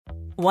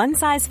One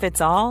size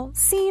fits all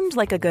seemed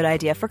like a good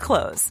idea for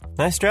clothes.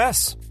 Nice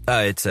dress.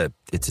 It's a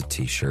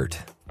t-shirt.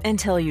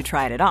 Until you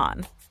tried it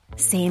on.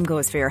 Same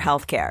goes for your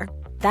healthcare.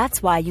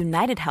 That's why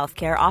United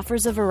Healthcare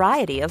offers a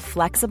variety of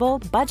flexible,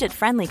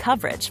 budget-friendly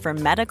coverage for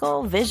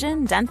medical,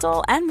 vision,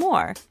 dental, and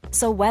more.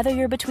 So whether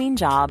you're between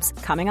jobs,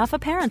 coming off a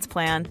parent's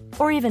plan,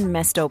 or even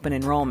missed open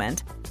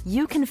enrollment,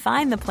 you can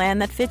find the plan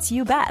that fits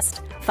you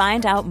best.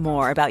 Find out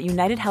more about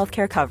United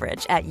Healthcare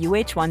coverage at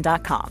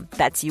uh1.com.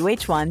 That's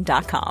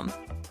uh1.com.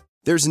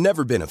 There's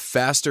never been a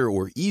faster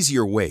or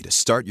easier way to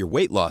start your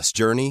weight loss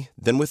journey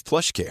than with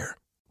PlushCare.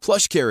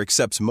 PlushCare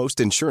accepts most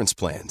insurance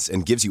plans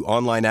and gives you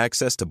online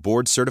access to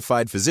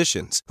board-certified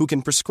physicians who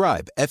can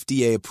prescribe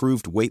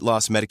FDA-approved weight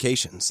loss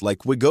medications like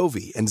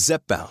Wegovy and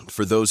Zepbound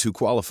for those who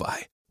qualify.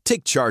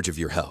 Take charge of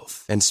your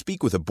health and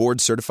speak with a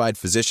board-certified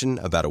physician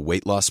about a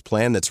weight loss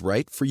plan that's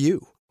right for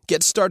you.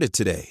 Get started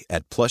today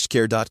at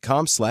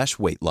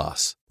plushcare.com/weight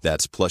loss.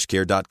 That's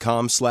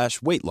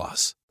plushcare.com/weight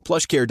loss.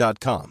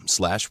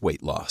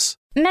 plushcare.com/weight loss.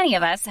 Many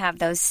of us have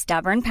those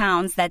stubborn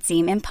pounds that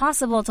seem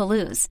impossible to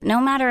lose, no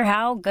matter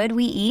how good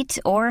we eat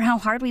or how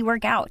hard we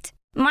work out.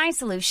 My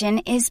solution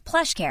is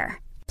PlushCare.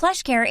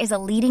 PlushCare is a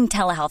leading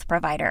telehealth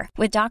provider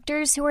with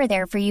doctors who are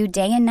there for you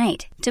day and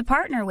night to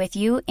partner with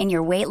you in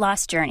your weight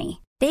loss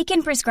journey. They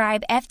can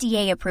prescribe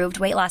FDA-approved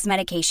weight loss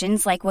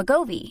medications like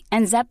Wegovy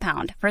and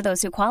Zepbound for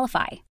those who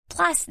qualify.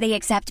 Plus, they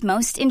accept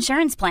most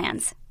insurance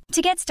plans.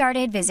 To get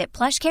started, visit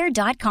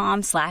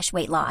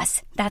plushcare.com/weight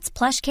loss. That's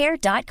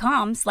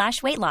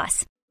plushcare.com/weight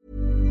loss.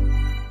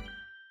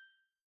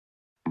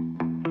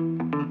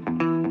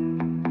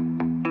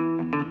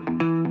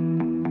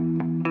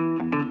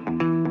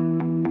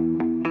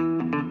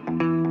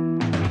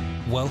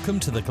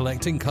 Welcome to the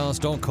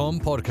CollectingCars.com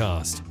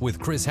podcast with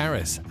Chris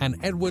Harris and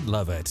Edward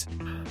Lovett.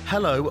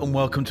 Hello and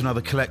welcome to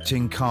another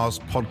Collecting Cars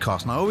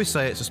podcast. And I always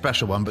say it's a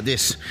special one, but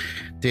this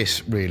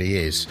really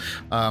is.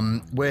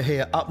 We're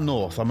here up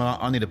north.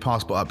 I need a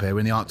passport up here. We're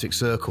in the Arctic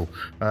Circle.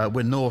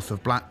 We're north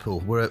of Blackpool.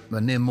 We're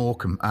near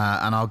Morecambe.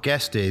 And our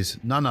guest is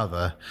none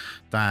other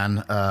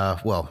than,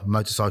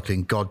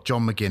 motorcycling god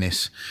John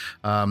McGuinness,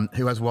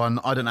 who has won,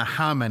 I don't know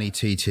how many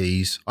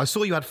TTs. I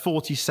saw you had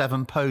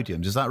 47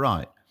 podiums. Is that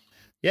right?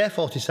 Yeah,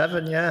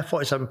 47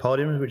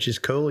 podiums, which is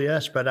cool,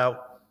 spread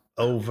out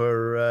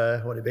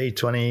over,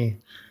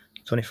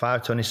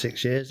 25,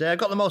 26 years. Yeah, I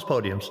got the most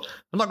podiums.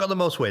 I've not got the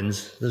most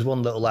wins. There's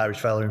one little Irish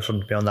fella in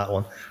front of me on that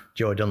one,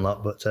 Joey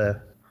Dunlop, but, I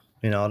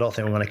don't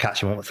think I'm going to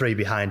catch him on 3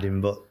 behind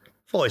him, but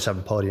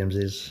 47 podiums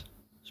is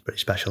pretty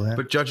special, yeah.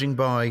 But judging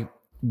by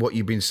what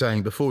you've been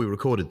saying before we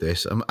recorded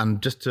this,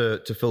 and just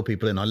to fill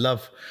people in, I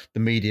love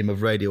the medium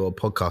of radio or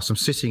podcast. I'm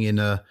sitting in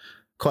a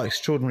quite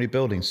extraordinary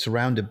building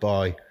surrounded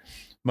by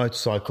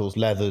motorcycles,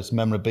 leathers,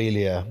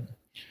 memorabilia.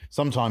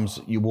 Sometimes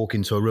you walk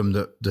into a room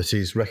that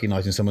is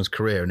recognising someone's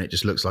career and it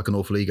just looks like an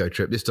awful ego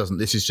trip. This doesn't.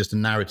 This is just a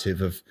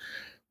narrative of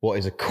what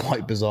is a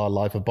quite bizarre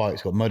life of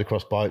bikes. We've got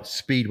motocross bikes,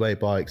 speedway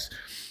bikes,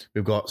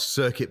 we've got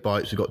circuit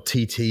bikes, we've got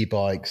TT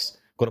bikes,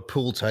 we've got a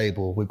pool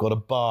table, we've got a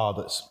bar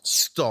that's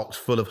stocked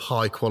full of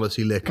high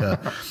quality liquor,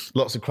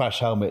 lots of crash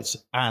helmets,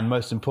 and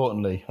most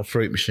importantly, a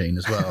fruit machine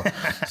as well.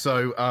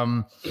 So,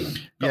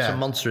 got some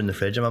Monster in the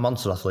fridge. I'm a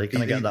Monster athlete.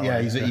 Can I get that?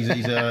 Yeah, he's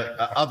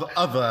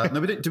other.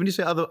 No, do we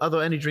say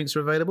other energy drinks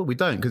are available? We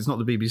don't, because it's not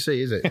the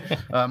BBC, is it?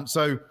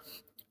 So,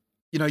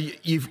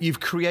 you've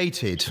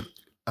created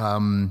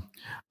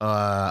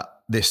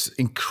this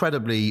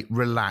incredibly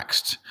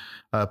relaxed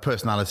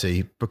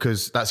personality,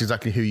 because that's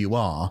exactly who you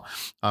are.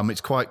 It's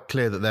quite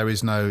clear that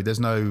there's no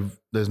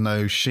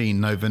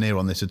sheen, no veneer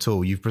on this at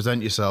all. You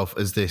present yourself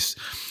as this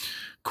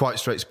quite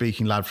straight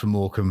speaking lad from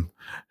Morecambe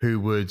who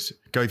would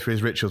go through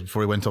his rituals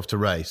before he went off to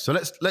race. So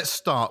let's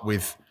start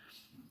with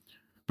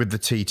the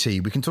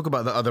TT. We can talk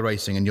about the other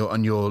racing and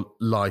your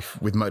life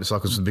with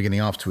motorcycles from the beginning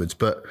afterwards.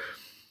 But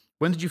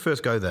when did you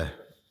first go there?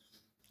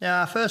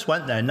 Yeah, I first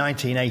went there in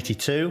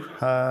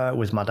 1982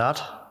 with my dad.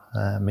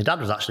 My dad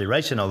was actually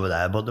racing over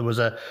there, but there was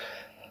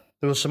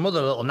some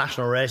other little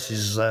national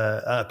races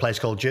at a place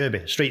called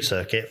Derby, street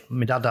circuit.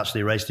 My dad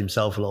actually raced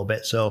himself a little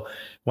bit, so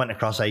went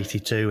across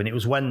 82, and it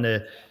was when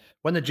the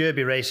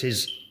Derby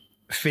races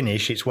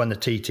finish, it's when the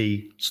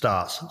TT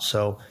starts.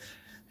 So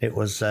it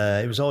was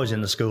always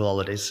in the school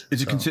holidays.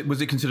 Was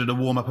it considered a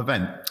warm up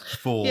event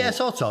for? Yeah,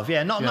 sort of.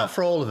 Yeah, not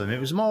for all of them. It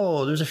was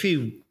more. There was a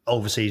few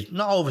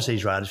not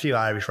overseas riders, a few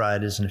Irish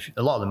riders, and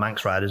a lot of the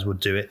Manx riders would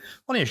do it.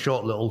 Only a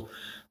short little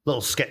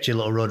sketchy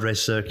little road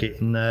race circuit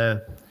in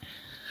a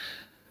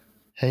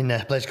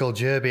place called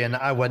Derby, and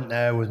I went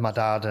there with my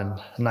dad in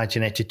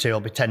 1982.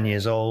 I'll be 10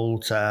 years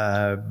old.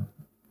 My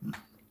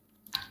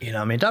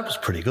dad was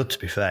pretty good, to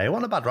be fair. He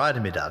wasn't a bad rider,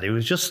 my dad. He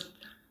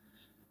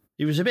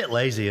was a bit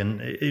lazy, and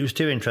he was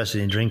too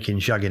interested in drinking,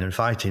 shagging and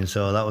fighting,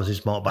 so that was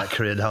his motorbike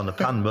career down the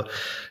pan. But,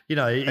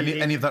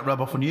 Any of that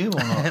rub off on you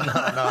or not?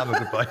 No, I'm a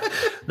good boy.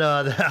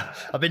 No,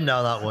 I've been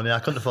down that one. I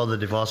couldn't afford the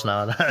divorce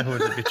now.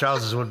 My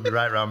trousers wouldn't be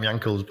right around my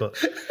ankles,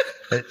 but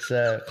it's...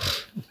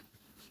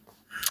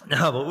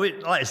 No, but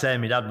like I say,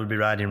 my dad would be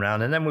riding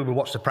around, and then we would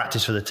watch the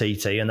practice for the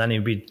TT, and then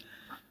he'd be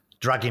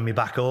dragging me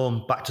back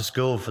home, back to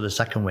school for the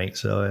second week.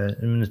 So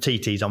the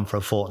TT's on for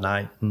a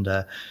fortnight. And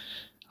I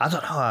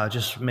don't know,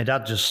 my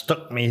dad just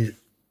stuck me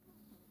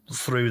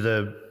through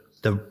the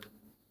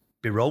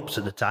ropes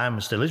at the time,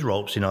 and still is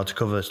ropes,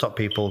 to stop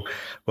people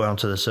going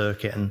onto the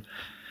circuit. And,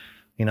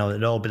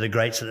 it'd all be the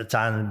greats at the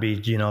time. It'd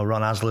be,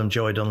 Ron Haslam,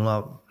 Joey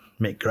Dunlop,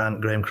 Mick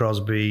Grant, Graham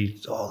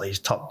Crosby, all these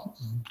top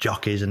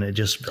jockeys. And it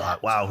just be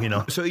like, wow,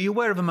 So are you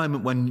aware of a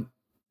moment when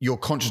your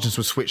consciousness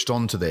was switched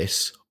on to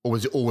this, or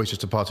was it always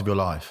just a part of your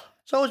life?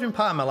 It's always been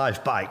part of my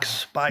life.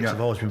 Bikes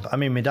have always been. I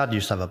mean, my dad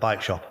used to have a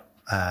bike shop.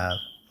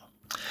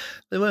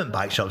 There weren't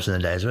bike shops in the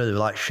days, were they? They were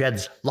like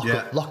sheds,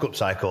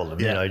 lockups, I call them.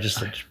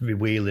 Just be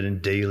wheeling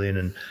and dealing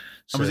and.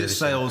 And was it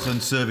sales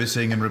and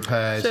servicing and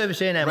repairs?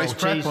 Servicing, MOTs. Race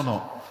prep or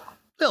not?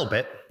 A little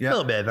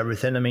bit of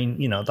everything. I mean,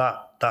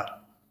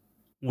 that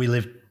we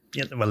lived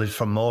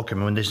from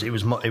Morecambe when it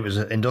was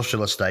an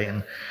industrial estate,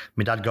 and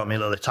my dad got me a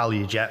little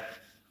Italia Jet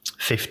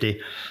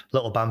 50,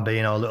 little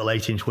Bambino, little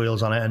 8-inch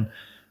wheels on it, and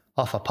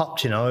off I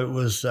popped. It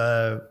was.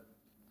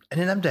 And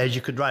in them days,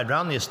 you could ride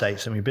around the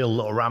estates and we build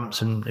little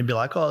ramps, and it'd be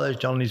like, oh, there's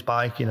Johnny's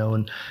bike,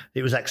 and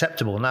it was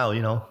acceptable.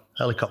 Now,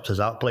 helicopters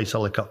out, police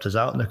helicopters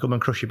out, and they come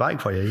and crush your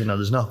bike for you.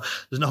 There's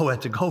nowhere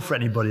to go for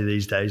anybody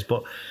these days.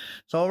 But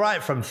so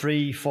right from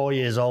 3-4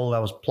 years old, I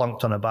was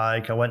plonked on a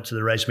bike. I went to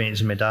the race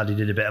meetings with my dad. He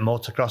did a bit of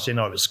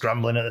motocrossing, or it was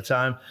scrambling at the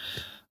time,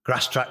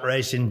 grass track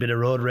racing, bit of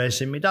road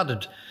racing. My dad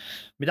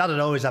would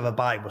always have a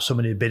bike, but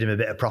somebody would bid him a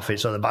bit of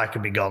profit, so the bike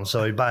would be gone.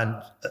 So he'd buy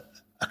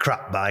a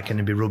crap bike and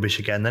it'd be rubbish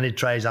again. Then he'd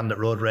try his hand at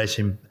road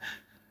racing.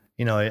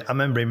 I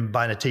remember him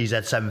buying a TZ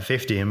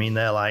 750. I mean,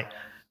 they're like,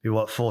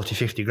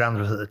 40-50 grand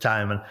worth at the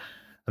time. And I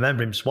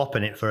remember him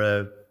swapping it for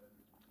a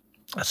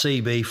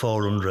CB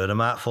 400, a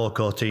Mark IV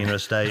Cortina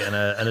estate, and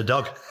a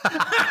dog.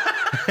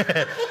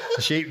 A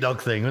sheepdog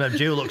thing. One of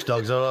them Dulux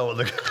dogs. I don't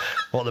know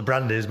what the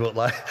brand is, but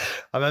like,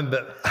 I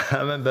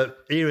remember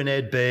hearing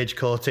Aid Beige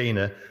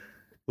Cortina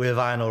with a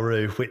vinyl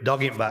roof, with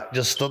dog in back,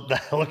 just stood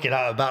there looking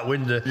out a back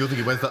window. You're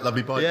thinking, where's that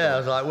lovely bike? Yeah, I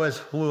was like,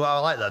 I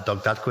like that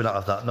dog, Dad. Could not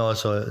have that. No,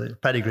 so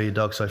pedigree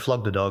dog, so I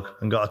flogged the dog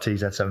and got a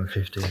TZ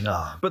 750.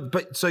 No.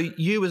 But so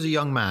you as a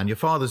young man, your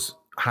father's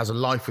has a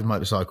life with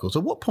motorcycles.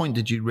 At what point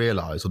did you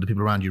realise, or did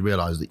people around you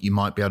realise, that you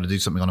might be able to do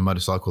something on a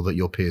motorcycle that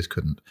your peers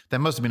couldn't? There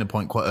must have been a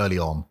point quite early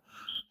on.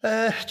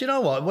 Do you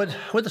know what?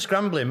 With the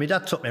scrambling, my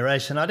dad took me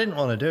racing. I didn't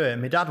want to do it.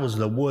 My dad was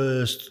the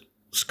worst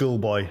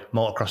schoolboy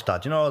motocross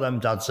dad. You know them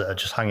dads that are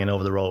just hanging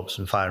over the ropes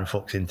and firing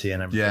fucks into you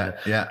and everything.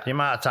 Yeah. The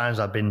amount of times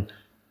I've been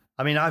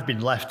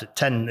left at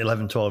 10,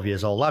 11, 12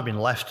 years old. I've been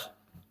left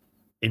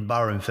in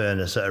Barrow in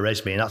Furness at a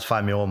race meeting. That's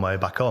find me all my way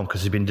back home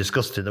because he's been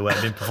disgusted the way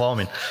I've been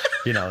performing.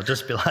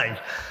 Just be like,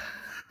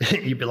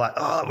 you'd be like,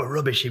 oh, that was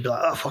rubbish. You'd be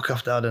like, oh, fuck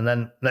off, Dad. And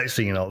then next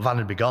thing you know, van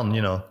would be gone,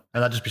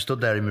 and I'd just be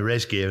stood there in my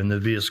race gear and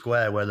there'd be a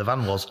square where the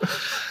van was.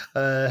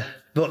 But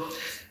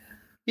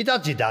your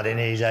dad's your dad in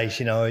his age,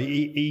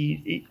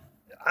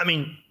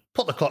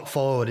 put the clock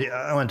forward.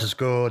 I went to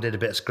school, did a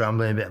bit of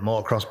scrambling, a bit of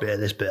motocross, bit of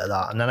this, bit of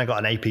that. And then I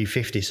got an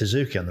AP50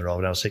 Suzuki on the road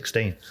when I was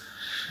 16.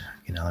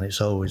 And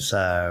it's always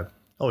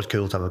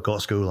cool to have a go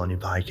to school on your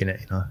bike,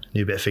 innit?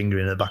 Do a bit of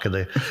fingering at the back of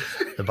the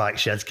bike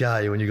sheds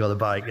car when you got the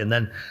bike. And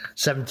then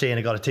 17,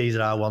 I got a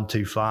TZR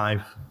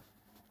 125.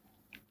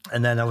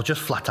 And then I was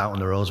just flat out on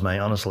the roads, mate,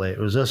 honestly. It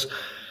was just,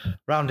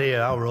 round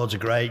here, our roads are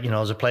great.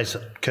 There's a place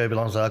at Kirby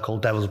Lons there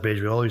called Devil's Bridge.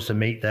 We all used to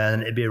meet there,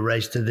 and it'd be a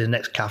race to the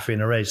next cafe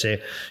and a race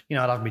here. I'd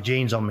have my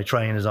jeans on, my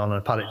trainers on, and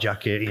a paddock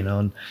jacket,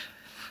 and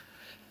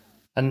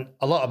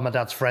a lot of my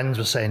dad's friends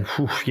were saying,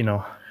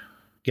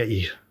 get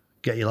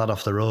your lad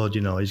off the road,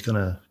 he's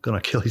gonna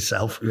kill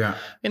himself. Yeah.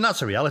 And that's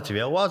the reality of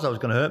it. I was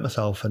going to hurt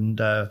myself. And,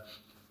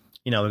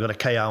 we got a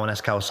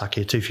KR1S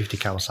Kawasaki, a 250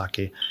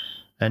 Kawasaki.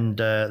 And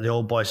the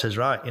old boy says,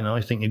 right,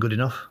 you think you're good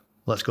enough?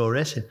 Let's go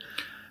racing.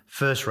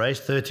 First race,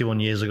 31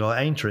 years ago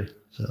at Aintree.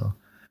 So,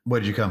 where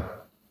did you come?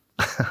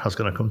 I was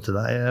going to come to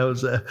that.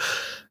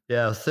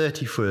 Yeah, I was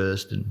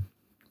 31st and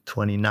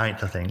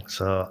 29th, I think.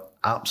 So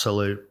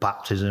absolute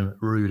baptism,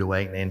 rude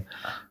awakening.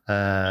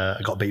 I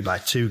got beat by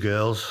 2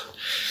 girls,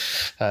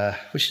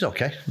 which is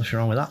okay. Nothing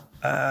wrong with that.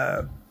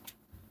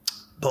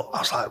 But I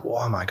was like,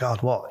 oh my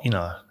God, what,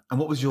 And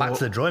what was your back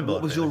to the drawing board?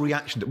 What was your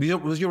reaction?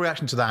 Was your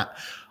reaction to that?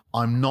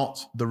 I'm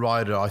not the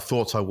rider I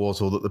thought I was,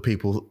 or that the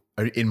people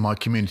in my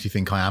community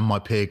think I am, my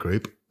peer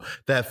group.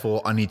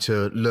 Therefore, I need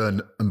to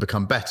learn and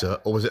become better.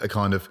 Or was it a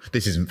kind of,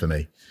 this isn't for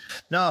me?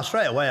 No,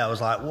 straight away I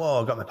was like,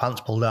 whoa, I got my pants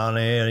pulled down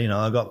here.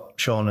 I got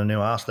shown a new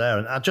ass there.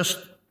 And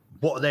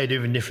what are they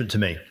doing different to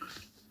me?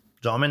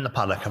 So I'm in the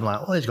paddock. I'm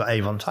like, well, he's got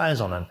Avon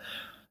tyres on and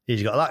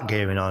he's got that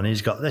gearing on.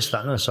 He's got this,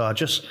 that, and that. So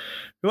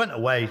we went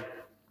away,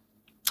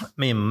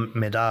 me and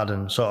my dad,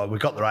 and sort of we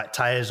got the right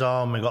tyres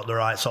on. We got the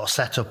right sort of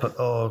setup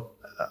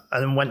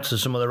and then went to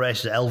some of the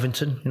races at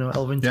Elvington.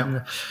 Elvington.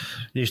 Yeah.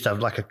 They used to have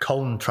like a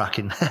cone track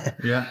in there.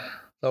 Yeah.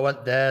 So I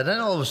went there. Then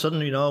all of a sudden,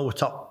 we're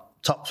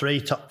top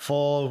 3, top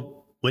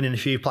 4, winning a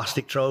few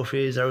plastic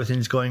trophies.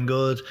 Everything's going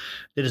good.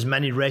 Did as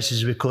many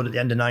races as we could at the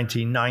end of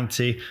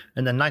 1990.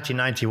 And then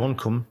 1991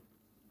 come.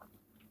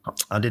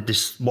 I did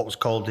this, what was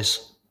called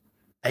this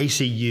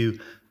ACU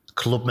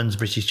Clubman's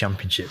British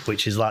Championship,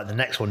 which is like the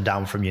next one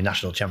down from your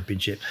national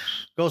championship.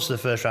 Goes to the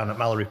first round at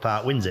Mallory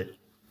Park, wins it.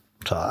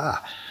 So,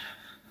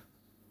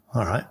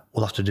 all right,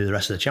 we'll have to do the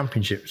rest of the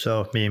championship.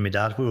 So me and my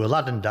dad, we were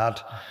lad and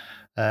dad.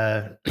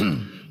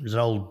 It was an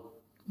old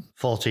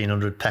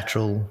 1400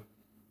 petrol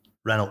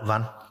Renault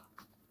van,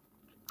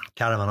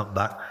 caravan up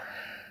back.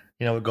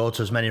 You know, we'd go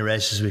to as many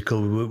races as we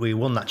could. We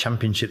won that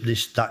championship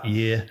that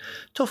year.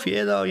 Tough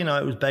year though, you know,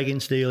 it was begging,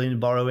 stealing,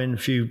 borrowing, a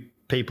few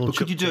people. But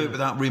could you do it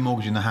without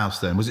remortgaging the house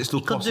then? Was it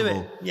still possible? Could do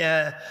it,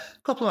 yeah.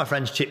 A couple of my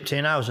friends chipped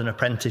in. I was an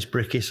apprentice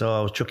brickie, so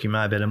I was chucking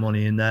my bit of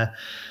money in there.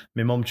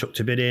 My mum chucked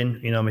a bit in.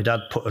 You know, my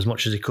dad put as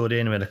much as he could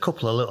in. We had a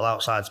couple of little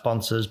outside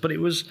sponsors, but it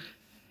was,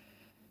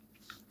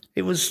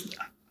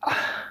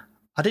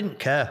 I didn't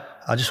care.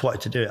 I just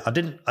wanted to do it. I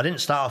didn't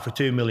start off with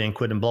 2 million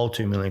quid and blow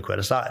 2 million quid.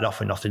 I started off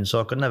with nothing, so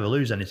I could never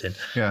lose anything.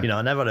 Yeah. You know,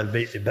 I never had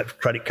a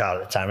credit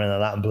card at the time and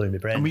that and blew my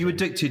brain. And were you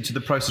addicted to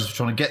the process of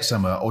trying to get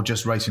somewhere or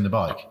just racing the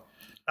bike?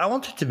 I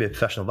wanted to be a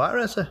professional bike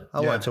racer. I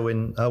wanted to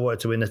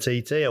win a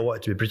TT. I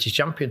wanted to be British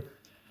champion.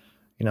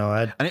 You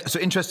know, so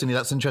interestingly,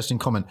 that's an interesting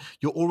comment.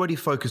 You're already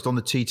focused on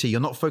the TT.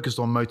 You're not focused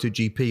on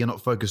MotoGP. You're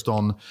not focused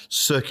on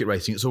circuit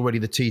racing. It's already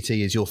the TT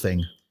is your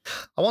thing.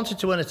 I wanted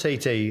to win a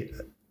TT.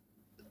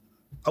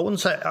 I wouldn't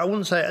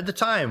say at the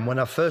time when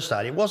I first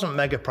started, it wasn't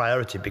mega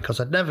priority because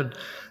I'd never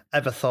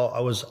ever thought I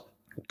was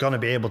going to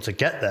be able to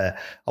get there.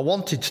 I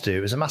wanted to do.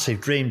 It was a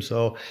massive dream,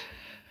 so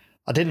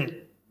I didn't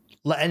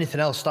let anything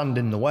else stand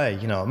in the way.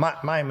 You know,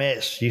 my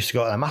mates used to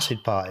go to them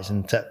acid parties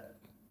and take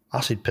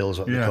acid pills,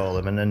 what they call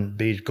them, and then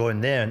be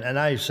going there. And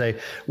I say,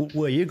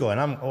 where are you going?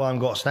 I'm going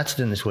to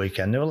Snetterton this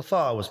weekend. They all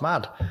thought I was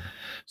mad.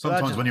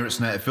 Sometimes when you're at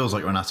Snetterton, it feels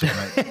like you're on acid,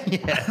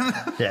 mate.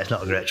 yeah, it's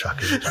not a great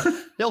track, is it?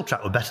 The old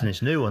track was better than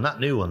this new one. That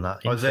new one, that.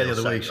 I was there the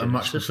other week. I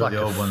much prefer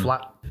the old one.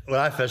 Flat. When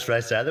I first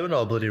raced there were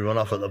no bloody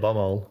runoff at the bomb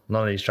hole.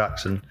 None of these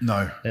tracks. And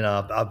no. You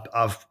know,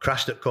 I've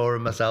crashed at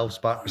Coram myself,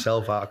 sparked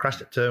myself out. I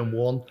crashed at turn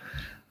 1.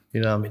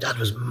 You know, my dad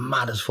was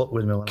mad as fuck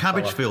with me.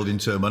 Cabbage field in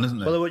turn 1, isn't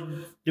there? Well,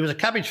 there was a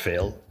cabbage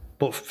field,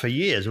 but for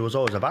years there was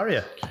always a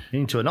barrier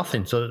into a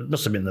nothing. So it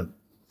must have been the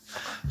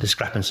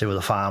discrepancy with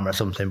the farmer or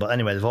something. But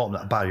anyway, they've opened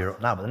that barrier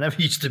up now, but there never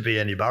used to be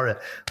any barrier.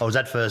 I was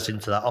head first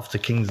into that, off to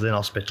King's Lynn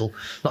Hospital.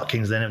 Not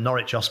King's Lynn,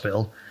 Norwich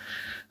Hospital.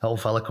 The old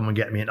fella come and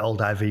get me an old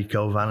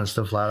Iveco van and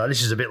stuff like that.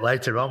 This is a bit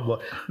later on,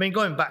 but I mean,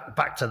 going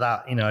back to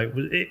that, you know,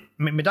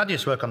 my dad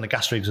used to work on the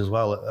gas rigs as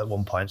well at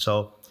one point.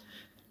 So,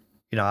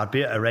 you know, I'd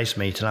be at a race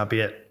meet and I'd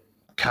be at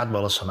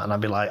Cadwell or something,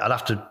 and I'd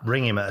have to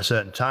ring him at a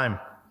certain time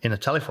in a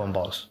telephone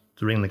box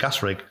to ring the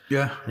gas rig.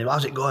 Yeah. And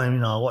how's it going? You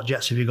know, what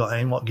jets have you got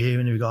in? What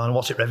gearing have you got in?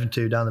 What's it revving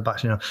to down the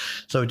back? You know,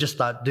 so just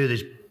like do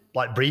this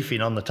like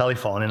briefing on the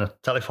telephone in a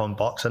telephone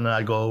box, and then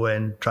I'd go away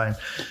and try and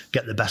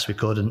get the best we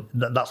could. And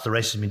that's the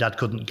races my dad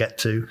couldn't get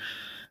to.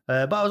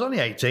 But I was only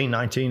 18,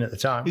 19 at the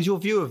time. Is your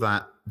view of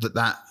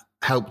that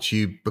helped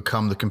you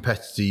become the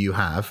competitor you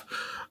have?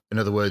 In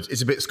other words,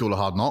 it's a bit School of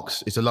Hard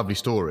Knocks. It's a lovely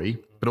story,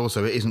 but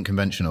also it isn't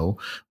conventional.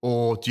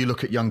 Or do you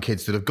look at young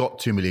kids that have got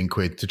 2 million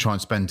quid to try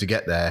and spend to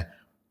get there?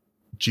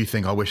 Do you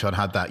think, I wish I'd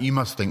had that? You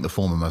must think the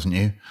former, mustn't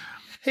you?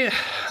 Yeah,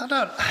 I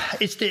don't.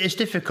 It's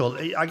difficult.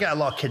 I get a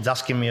lot of kids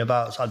asking me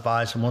about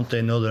advice and one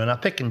thing and another, and I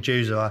pick and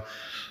choose who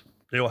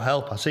will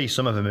help. I see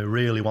some of them who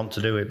really want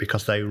to do it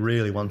because they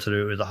really want to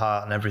do it with the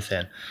heart and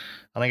everything.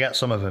 And I get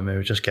some of them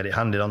who just get it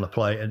handed on the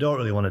plate and don't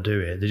really want to do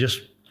it.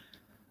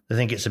 They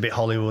think it's a bit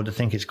Hollywood. They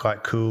think it's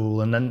quite cool.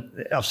 And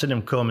then I've seen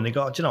them come and they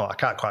go, do you know, I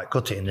can't quite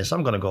cut it in this.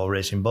 I'm going to go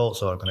racing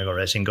boats or I'm going to go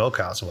racing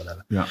go-karts or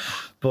whatever. Yeah.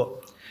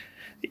 But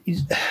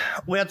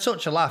we had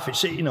such a laugh.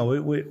 It's, you know,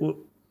 we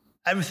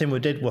everything we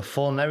did were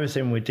fun.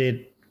 Everything we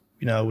did,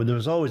 you know, there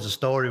was always a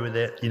story with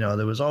it. You know,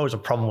 there was always a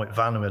problem with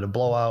Van. We had a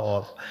blowout,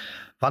 or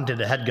Van did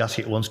a head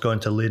gasket once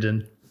going to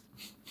Lyddon.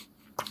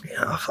 You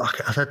know,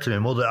 I said to my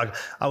mother,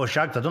 I was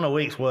shagged. I'd done a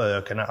week's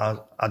work and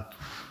I'd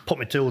put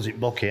my tools in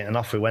bucket and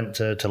off we went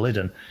to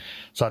Lyddon.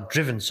 So I'd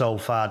driven so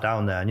far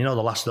down there, and you know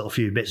the last little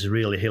few bits is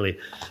really hilly.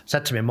 I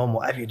said to my mum,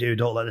 whatever you do,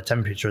 don't let the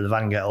temperature of the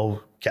van get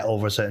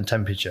over a certain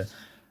temperature.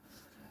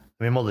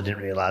 My mother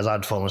didn't realise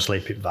I'd fallen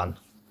asleep in Van.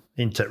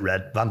 Into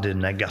red, Van did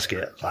an egg gasket.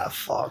 I was like,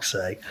 fuck's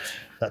sake.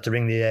 I had to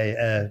ring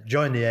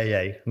join the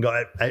AA and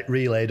got it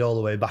relayed all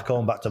the way back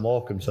home, back to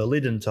Morecambe. So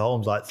Lyddon to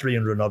home's like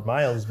 300 odd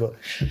miles, but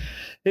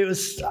it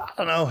was, I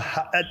don't know.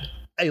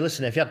 Hey,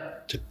 listen, if you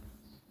had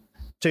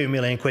 2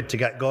 million quid to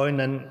get going,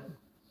 then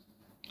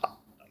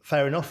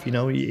fair enough. You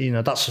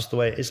know that's just the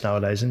way it is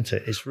nowadays, isn't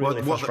it? It's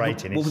really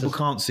frustrating. What people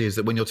can't see is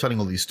that when you're telling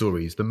all these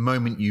stories, the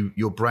moment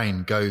your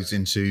brain goes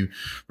into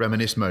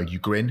reminisce mode, you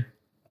grin.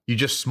 You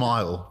just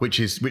smile,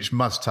 which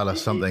must tell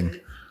us something.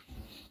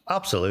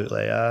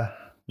 Absolutely.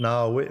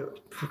 No,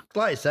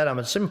 like I said, I'm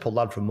a simple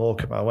lad from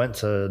Morecambe. I went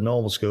to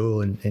normal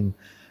school in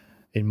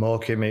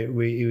Morecambe.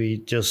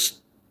 We just,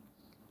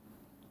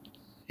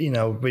 you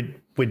know,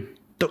 we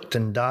ducked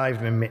and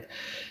dived.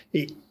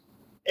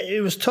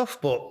 It was tough,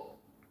 but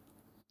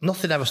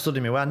nothing ever stood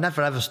in my way. I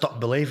never ever stopped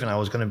believing I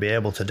was going to be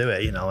able to do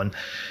it, you know. And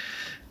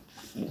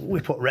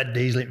we put red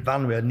diesel in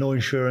van. We had no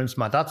insurance.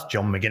 My dad's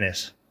John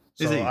McGuinness.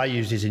 So I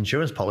used his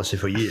insurance policy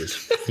for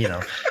years. you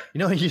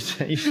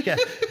get,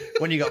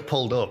 when you got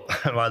pulled up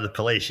by the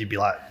police, you'd be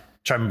like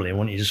trembling,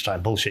 wouldn't you? Just try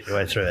and bullshit your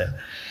way through it.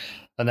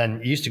 And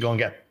then you used to go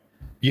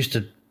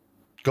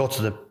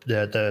to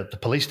the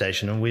police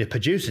station, and we had a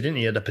producer, didn't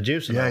you? You had a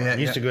producer. You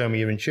used to go in with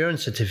your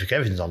insurance certificate.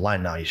 Everything's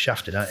online now. You're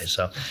shafted, aren't you?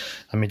 So,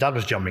 and my dad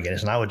was John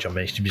McGuinness, and I was John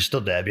McGuinness. You'd be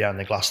stood there behind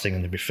the glass thing,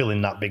 and they'd be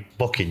filling that big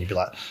bucket, and you'd be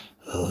like,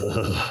 all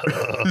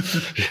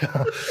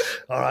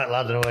right,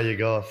 lad, I know where you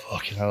go.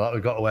 Fucking hell, we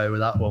got away with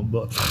that one.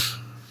 But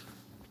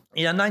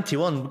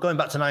 91, going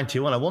back to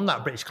 91, I won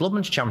that British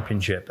Clubman's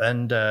Championship,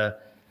 and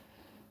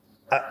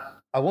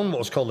I won what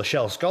was called the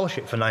Shell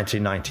Scholarship for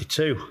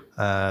 1992.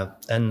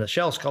 And the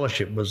Shell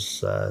Scholarship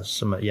was there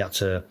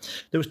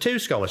was two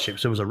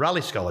scholarships. There was a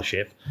rally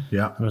scholarship and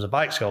there was a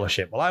bike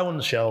scholarship. Well, I won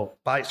the Shell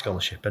bike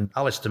scholarship, and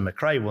Alistair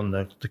McRae won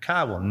the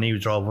car one, and he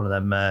drove one of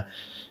them.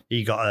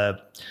 He got the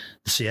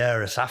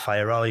Sierra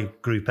Sapphire Rally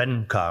Group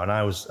N car, and I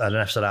had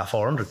an FZR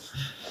 400.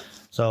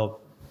 So,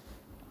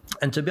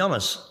 and to be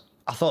honest,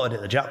 I thought I'd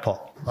hit the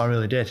jackpot. I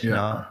really did.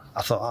 I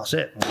thought, that's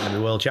it. I'm going to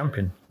be world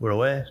champion. We're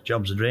away.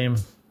 Job's a dream.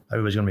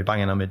 Everybody's going to be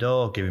banging on my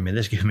door, giving me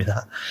this, giving me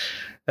that.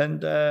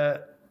 And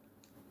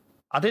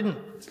I didn't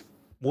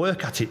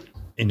work at it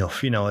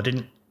enough. I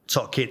didn't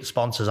sort of keep the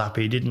sponsors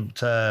happy.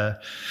 Didn't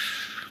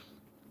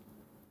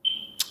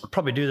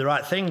probably do the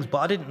right things, but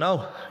I didn't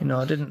know.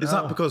 I didn't know. Is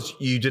that because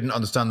you didn't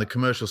understand the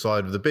commercial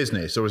side of the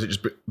business, or is it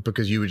just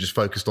because you were just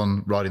focused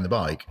on riding the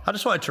bike? I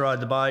just wanted to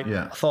ride the bike.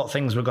 I thought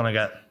things were going to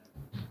get...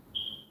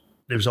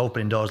 There was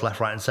opening doors left,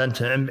 right and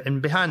centre.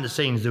 And behind the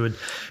scenes, they were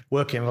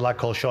working with a lad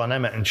called Sean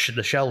Emmett, and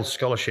the Shell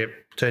Scholarship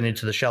turned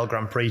into the Shell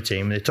Grand Prix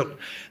team. They took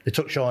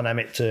Sean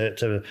Emmett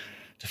to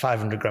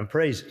 500 Grand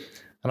Prix.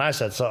 And I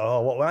said,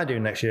 what will I do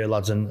next year,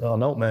 lads? And,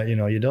 no, mate,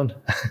 you're done.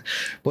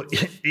 But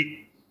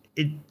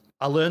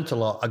I learnt a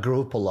lot. I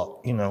grew up a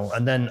lot,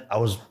 and then I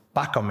was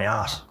back on my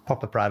arse,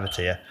 proper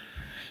privateer.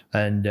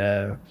 And,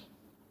 I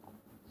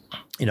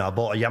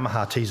bought a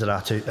Yamaha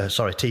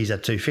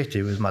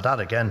TZ250 with my dad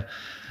again.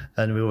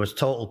 And we was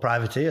total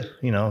privateer,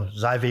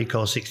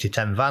 Zyvico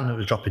 6010 van that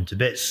was dropping to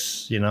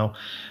bits,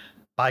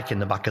 bike in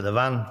the back of the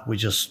van. We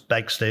just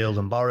begged, stealed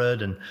and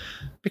borrowed. And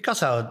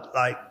because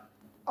I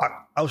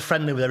was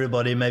friendly with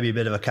everybody, maybe a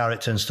bit of a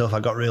character and stuff, I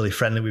got really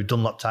friendly with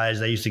Dunlop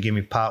tyres. They used to give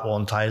me part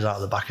one tyres out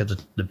of the back of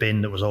the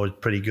bin that was always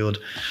pretty good.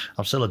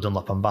 I'm still a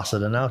Dunlop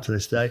ambassador now to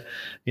this day.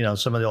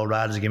 Some of the old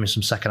riders give me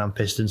some second-hand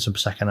pistons, some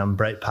second-hand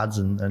brake pads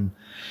and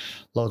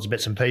loads of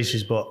bits and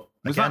pieces, but...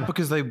 Was that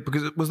because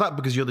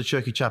you're the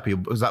chirky chappy, or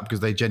was that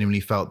because they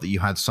genuinely felt that you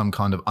had some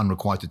kind of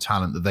unrequited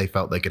talent that they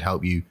felt they could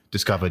help you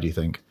discover, do you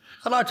think?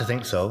 I'd like to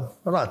think so.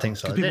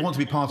 Because people want to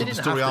be part of the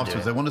story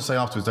afterwards. They want to say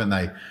afterwards, don't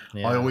they?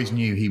 Yeah. I always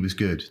knew he was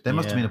good. There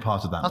must have been a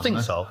part of that. I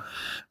think so.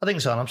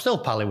 And I'm still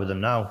pally with them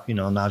now.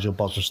 Nigel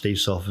Boswell, Steve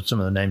Salford, some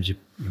of the names you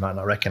might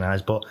not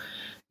recognise. But,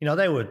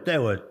 they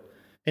were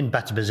in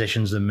better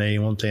positions than me,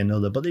 one thing or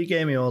another. But they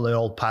gave me all the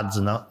old pads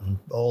and that, and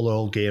all the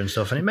old gear and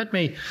stuff. And it made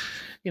me...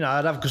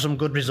 I'd have some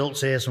good results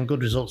here, some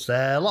good results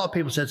there. A lot of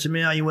people said to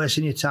me, are you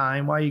wasting your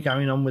time? Why are you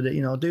going on with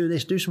it? Do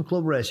this, do some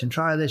club racing,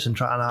 try this and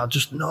try. And I'll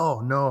just,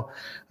 no,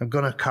 I'm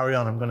going to carry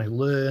on. I'm going to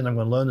learn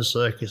the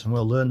circuits. I'm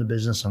going to learn the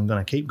business. I'm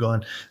going to keep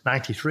going.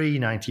 93,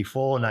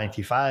 94,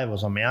 95, I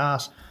was on my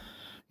arse,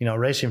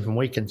 racing from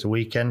weekend to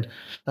weekend.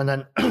 And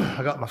then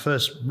I got my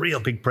first real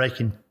big break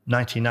in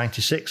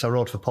 1996. I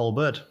rode for Paul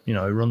Bird, who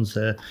runs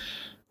the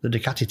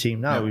Ducati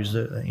team now. Who's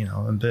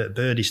and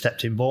Birdie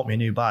stepped in, bought me a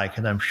new bike,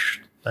 and then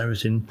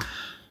everything.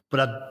 But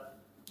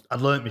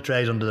I'd learnt my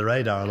trade under the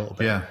radar a little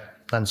bit. Yeah.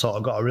 Then sort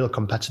of got a real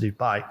competitive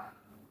bike.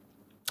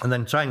 And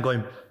then turning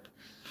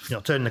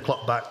the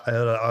clock back,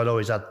 I'd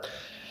always had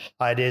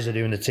ideas of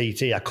doing the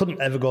TT. I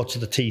couldn't ever go to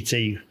the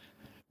TT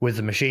with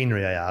the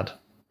machinery I had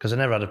because I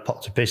never had a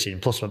pot to piss in.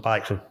 Plus my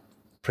bikes were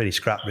pretty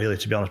scrap, really,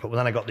 to be honest. But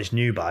then I got this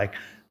new bike, I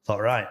thought,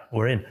 right,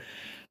 we're in.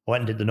 I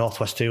went and did the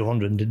Northwest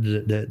 200 and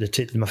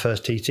did my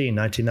first TT in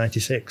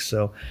 1996.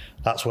 So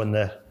that's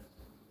when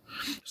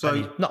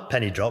not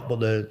penny drop, but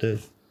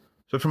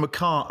So from a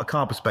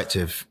car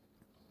perspective,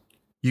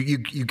 you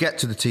get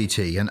to the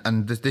TT,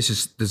 and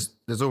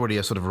there's already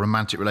a sort of a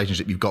romantic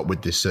relationship you've got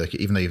with this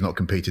circuit, even though you've not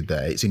competed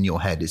there. It's in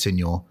your head, it's in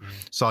your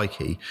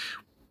psyche.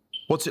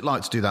 What's it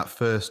like to do that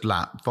first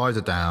lap,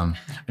 visor down,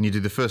 and you do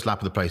the first lap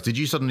of the place? Did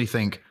you suddenly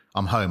think,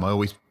 I'm home, I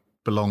always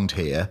belonged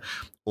here?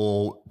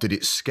 Or did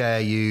it scare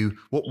you?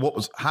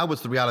 How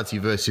was the reality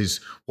versus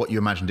what you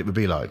imagined it would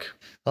be like?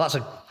 Well,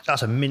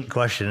 that's a mint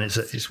question.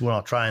 It's one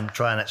I'll try and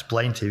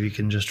explain to you. You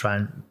can just try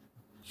and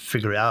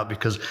figure it out,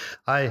 because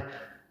I'd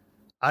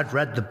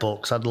read the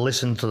books, I'd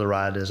listened to the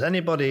riders.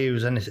 Anybody who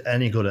was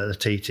any good at the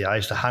TT, I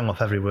used to hang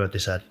off every word they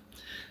said,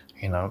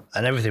 and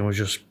everything was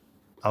just,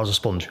 I was a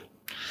sponge.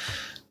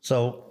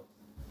 So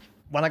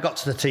when I got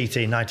to the TT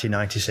in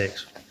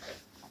 1996,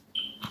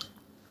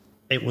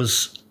 I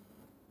was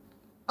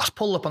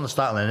pulled up on the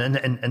start line,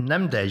 and in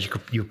them days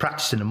you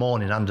practice in the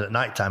morning and at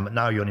night time, but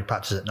now you only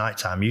practice at night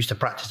time. You used to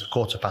practice at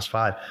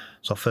 5:15,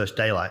 so first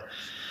daylight.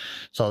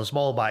 So the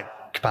small bike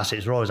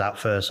capacities were always out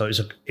first. So it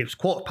was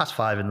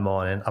 5:15 in the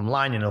morning. I'm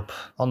lining up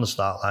on the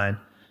start line.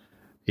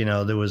 You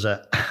know, there's an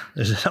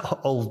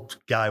old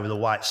guy with a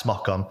white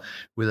smock on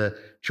with a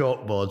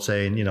chalkboard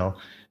saying, you know,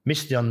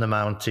 misty on the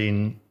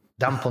mountain,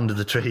 damp under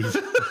the trees.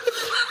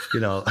 You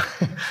know,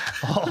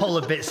 all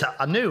the bits that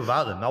I knew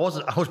about them. I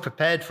was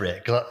prepared for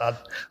it because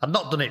I'd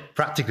not done it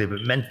practically, but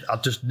I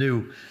just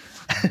knew.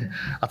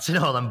 I'd seen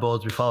all them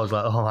boards before. I was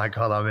like, oh my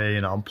God, I'm here.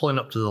 You know, I'm pulling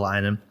up to the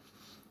line, and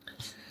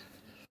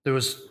there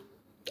was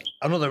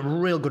another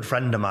real good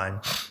friend of mine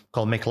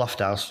called Mick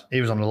Lofthouse.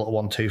 He was on a little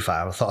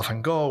 125. I thought if I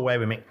can go away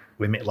with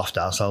Mick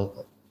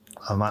Lofthouse,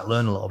 I might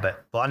learn a little bit.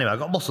 But anyway, I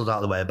got muscled out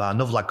of the way by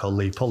another lad called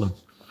Lee Pullen,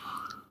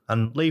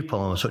 and Lee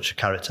Pullen was such a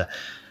character.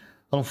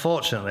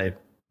 Unfortunately,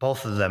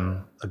 both of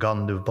them are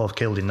gone. They were both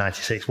killed in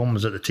 '96. One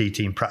was at the T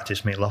team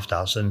practice meet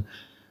Lofthouse, and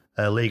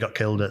Lee got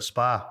killed at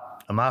Spa.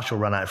 And Marshall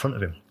ran out in front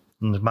of him.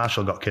 And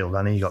Marshall got killed,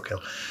 and he got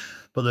killed.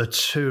 But they're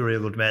two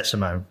real good mates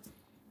of mine.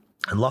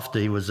 And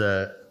Lofty was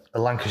a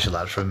Lancashire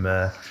lad from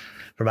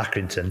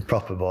Accrington,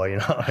 proper boy, you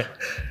know.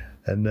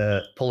 And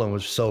Pullen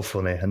was so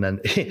funny. And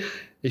then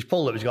he's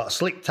pulled up, he's got a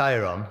slick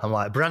tyre on. I'm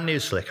like, brand new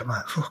slick. I'm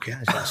like, fuck yeah,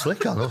 he's got a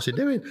slick on. What's he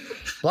doing?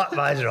 Black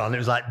visor on. It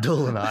was like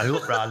dull and I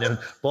looked round him.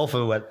 Both of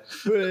them went,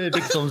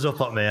 big thumbs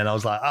up at me. And I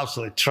was like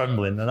absolutely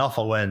trembling. And off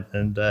I went.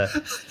 And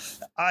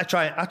I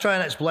try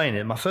and explain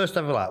it. My first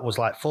ever lap was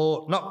like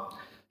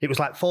it was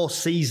like 4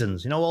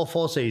 seasons, you know, all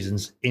 4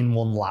 seasons in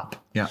one lap.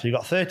 Yeah. So you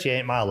got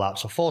 38-mile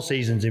laps, so 4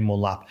 seasons in one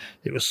lap.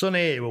 It was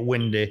sunny, it was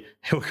windy,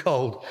 it was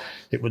cold,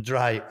 it was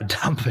dry, it was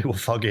damp, it was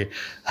foggy.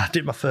 I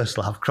did my first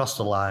lap, crossed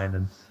the line,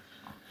 and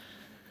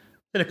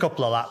did a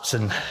couple of laps,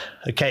 and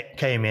I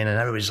came in, and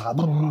everybody's like,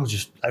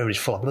 everybody's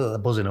full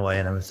of buzzing away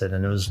and everything.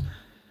 And there was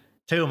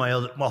 3 of my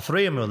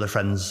other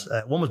friends.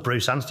 One was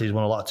Bruce Anstey, who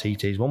won a lot of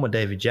TTs. One was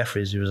David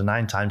Jeffries, who was a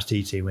 9 times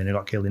TT winner,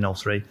 got killed in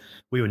 03.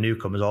 We were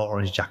newcomers, all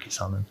orange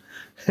jackets on, and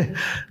there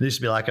used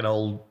to be like an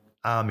old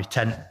army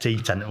tea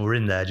tent, and we were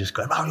in there just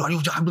going, just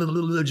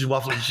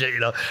waffling shit, you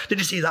know. Did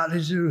you see that?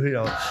 You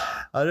know,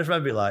 I just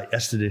remember it like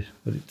yesterday.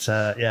 But it's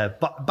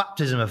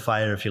baptism of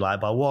fire, if you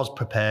like. But I was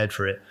prepared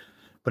for it.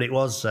 But it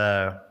was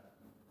a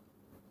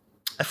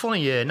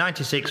funny year.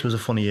 '96 was a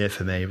funny year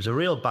for me. It was a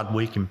real bad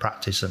week in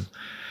practice, and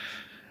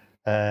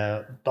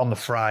on the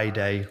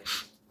Friday,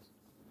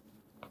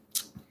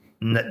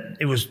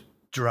 it was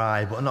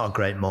dry, but not a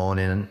great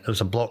morning. And there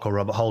was a bloke called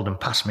Robert Holden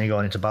passed me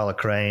going into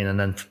Ballacrane, and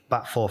then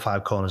back 4 or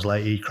 5 corners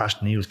later, he crashed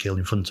and he was killed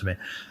in front of me.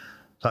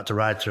 So I had to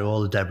ride through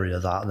all the debris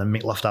of that. And then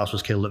Mick Lofthouse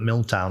was killed at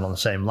Milltown on the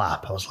same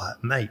lap. I was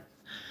like, mate,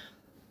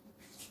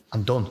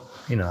 I'm done.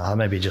 You know,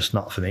 maybe just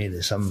not for me.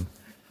 This, I'm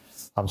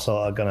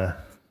sort of gonna.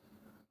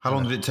 How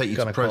long did it take you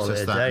to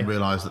process that and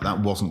realise that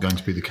wasn't going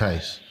to be the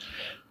case?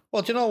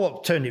 Well, do you know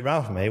what turned it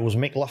round for me? It was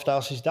Mick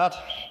Lofthouse's dad.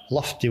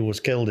 Lofty was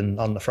killed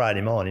on the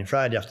Friday morning.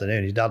 Friday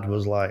afternoon, his dad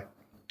was like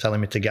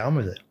telling me to get on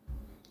with it.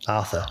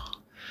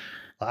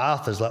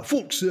 Arthur's like,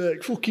 fuck's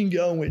sake, fucking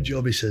get on with it,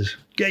 job, he says.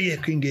 Get your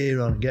fucking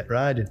gear on and get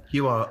riding.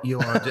 You are.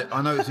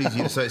 I know it's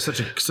easy to say, it's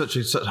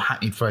such a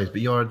hackneyed phrase,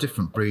 but you are a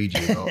different breed,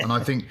 you know. And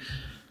I think,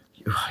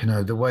 you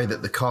know, the way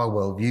that the car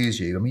world views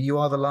you, I mean, you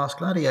are the last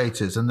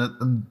gladiators,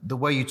 and the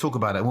way you talk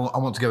about it. Well, I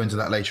want to go into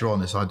that later on,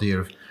 this idea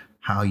of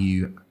how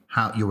your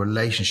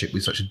relationship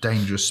with such a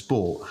dangerous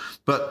sport.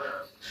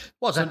 But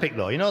what's epic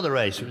though? You know, the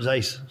race, it was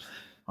ace.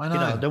 I know. You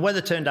know, the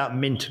weather turned out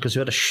mint because we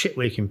had a shit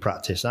week in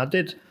practice. And I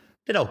did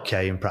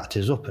okay in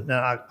practice.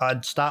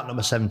 I'd start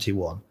number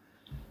 71,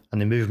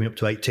 and they moved me up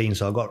to 18,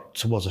 so I got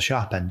towards the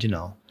sharp end, you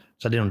know.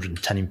 So I did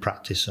 110 in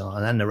practice,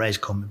 and then the race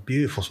come,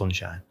 beautiful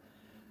sunshine.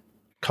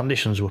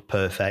 Conditions were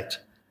perfect.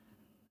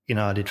 You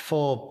know, I did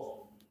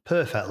 4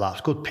 perfect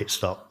laps, good pit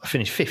stop. I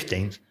finished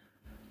 15th.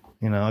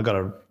 You know, I got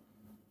a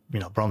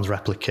bronze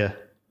replica.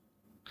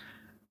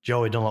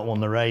 Joey Dunlop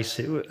won the race.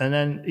 And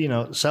then, you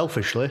know,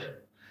 selfishly,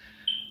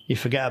 you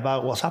forget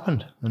about what's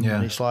happened. And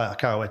it's like, I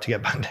can't wait to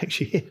get back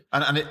next year.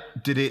 And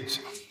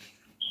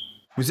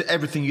was it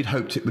everything you'd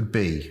hoped it would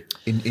be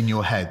in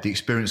your head? The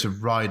experience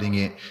of riding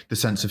it, the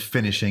sense of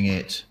finishing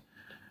it?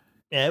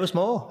 Yeah, it was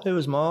more.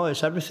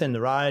 It's everything.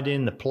 The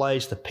riding, the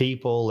place, the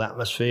people, the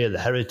atmosphere, the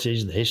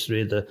heritage, the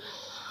history,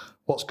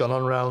 what's gone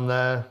on around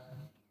there.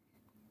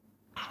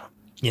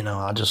 You know,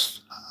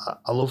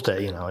 I loved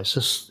it, you know.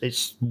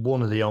 It's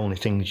one of the only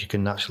things you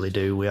can actually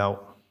do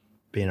without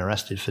being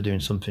arrested for doing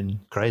something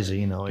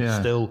crazy, you know. It's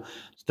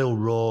still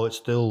raw, it's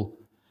still,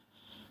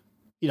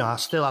 you know, I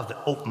still have the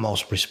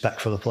utmost respect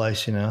for the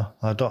place, you know.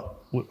 I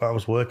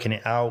was working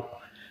it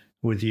out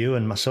with you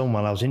and my son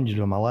while I was injured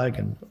with my leg,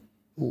 and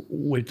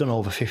we've done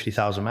over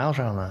 50,000 miles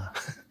around there.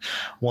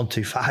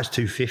 125s,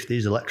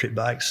 250s, electric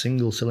bikes,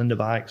 single cylinder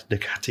bikes,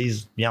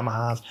 Ducatis,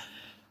 Yamahas,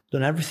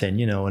 done everything,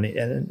 you know.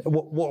 And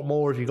what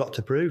more have you got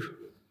to prove?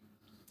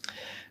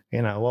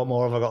 You know, what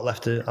more have I got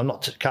left to?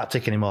 Can't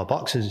tick any more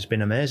boxes. It's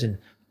been amazing.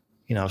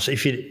 You know, so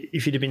if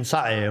you'd have been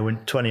sat here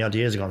 20 odd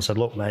years ago and said,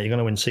 look, mate, you're going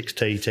to win 6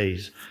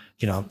 TTs.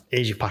 You know,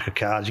 here's your pack of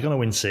cards. You're going to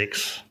win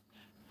 6.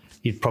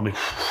 You'd probably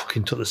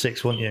fucking took the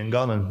 6, wouldn't you, and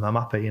gone, and I'm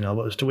happy, you know.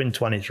 But it was to win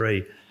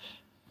 23.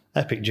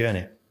 Epic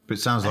journey. But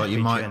it sounds like you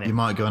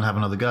might go and have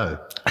another go.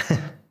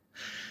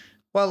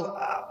 Well,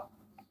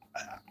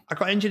 I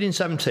got injured in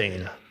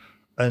 17,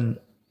 and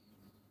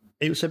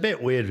it was a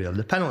bit weird, really.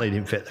 The penalty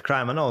didn't fit the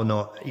crime. I know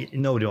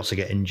nobody wants to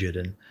get injured,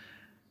 and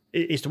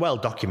it's well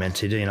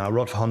documented. I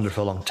rode for Honda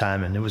for a long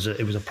time, and it was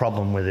a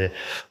problem with the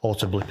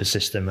auto blipper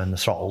system and the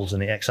throttles,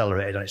 and it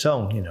accelerated on its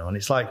own. And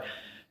it's like,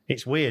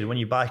 it's weird when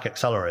your bike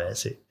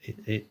accelerates.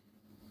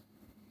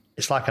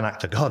 It's like an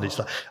act of God. It's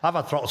like, I've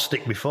had throttles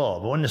stick before,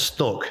 but when they're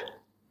stuck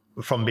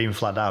from being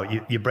flat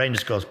out, your brain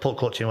just goes pull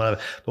clutching, whatever.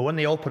 But when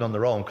they open on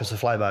their own because they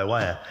fly by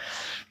wire,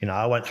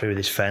 I went through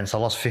this fence. I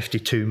lost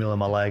 52 mil on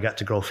my leg. I had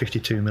to grow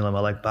 52 mil on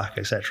my leg back,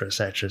 etc.,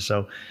 etc.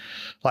 So,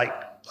 like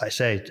I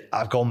say,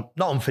 I've gone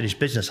not unfinished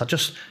business.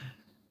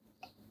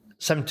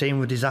 17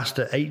 was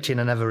disaster. 18,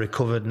 I never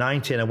recovered.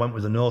 19, I went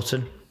with the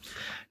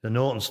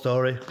Norton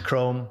story,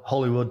 chrome,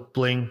 Hollywood,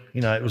 bling.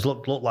 It was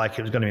looked like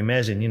it was going to be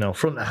amazing.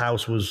 Front of the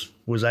house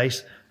was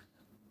ace.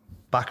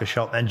 Back of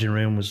shop, engine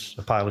room was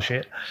a pile of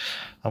shit.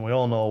 And we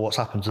all know what's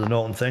happened to the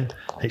Norton thing.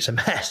 It's a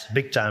mess,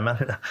 big time,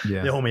 man.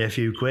 Yeah. They owe me a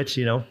few quid,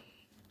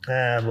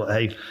 but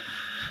hey,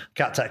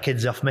 can't take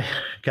kids off me.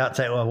 Can't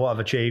take what I've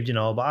achieved,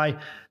 But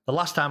the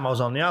last time I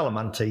was on the Isle of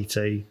Man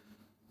TT,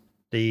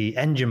 the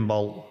engine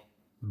bolt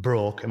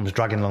broke and was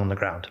dragging along the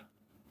ground,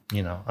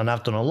 And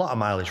I've done a lot of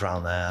mileage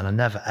around there, and I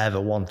never ever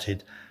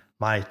wanted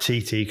my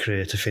TT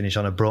career to finish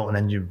on a broken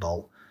engine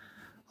bolt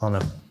on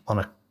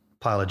a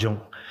pile of junk.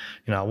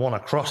 I want to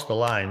cross the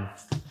line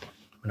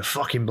in a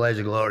fucking blaze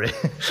of glory.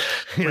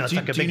 Do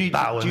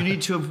you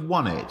need to have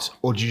won it,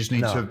 or do you just need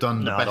to have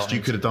done the best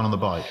you could have done on the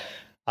bike?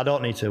 I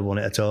don't need to have won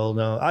it at all,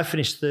 no. I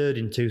finished third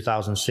in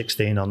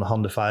 2016 on the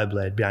Honda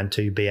Fireblade behind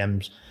two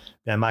BMs,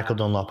 behind Michael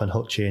Dunlop and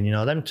Hutchie,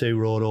 and them two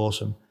rode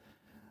awesome.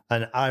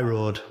 And I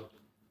rode,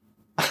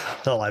 I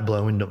don't like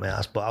blowing wind up my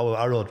ass, but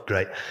I rode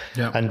great.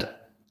 Yeah. And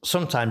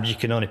sometimes you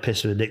can only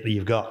piss with the dick that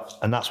you've got,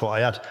 and that's what I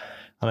had.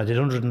 And I did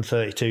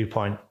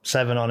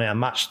 132.7 on it. I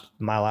matched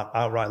my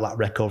outright lap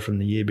record from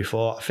the year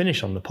before. I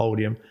finished on the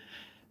podium.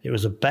 It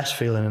was the best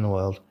feeling in the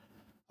world.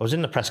 I was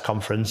in the press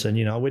conference, and,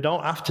 we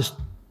don't have to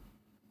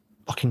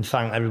fucking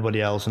thank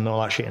everybody else and all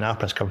that shit in our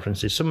press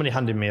conferences. Somebody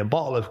handed me a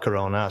bottle of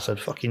Corona. I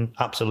said, fucking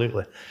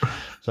absolutely.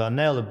 So I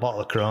nailed a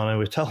bottle of Corona.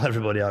 We told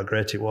everybody how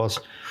great it was.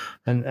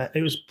 And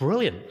it was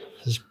brilliant.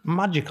 It was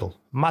magical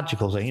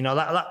thing.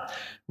 That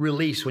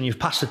release when you've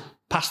passed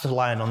the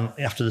line on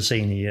after the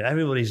senior year,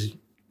 everybody's,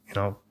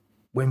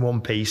 win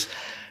one piece,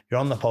 you're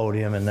on the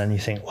podium, and then you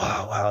think,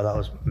 wow, that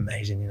was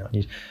amazing,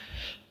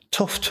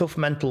 tough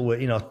mental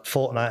work,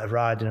 fortnight of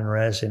riding and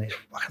racing. It's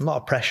like a lot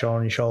of pressure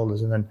on your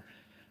shoulders, and then,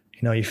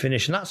 you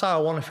finish, and that's how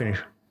I want to finish.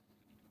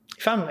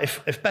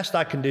 If best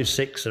I can do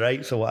 6th or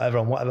 8th or whatever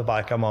on whatever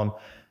bike I'm on,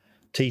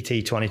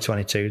 TT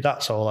 2022,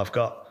 that's all I've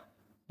got.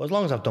 But as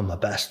long as I've done my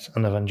best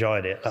and I've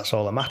enjoyed it, that's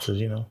all that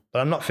matters, But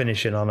I'm not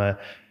finishing on a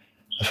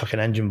fucking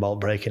engine bolt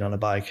breaking on a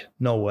bike.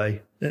 No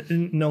way.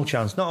 No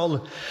chance. Not all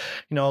the,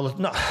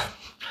 not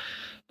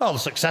all the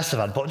success I've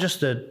had, but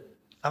just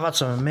I've had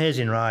some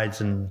amazing rides,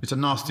 and it's a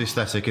nasty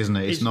aesthetic, isn't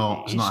it? It's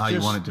not how you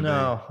want it to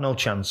be. No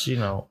chance.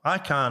 I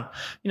can't.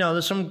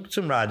 There's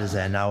some riders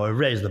there now who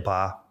raise the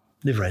bar.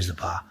 They've raised the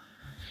bar.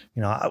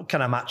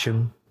 Can I match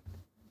them?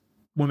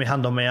 With my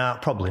hand on my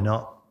heart, probably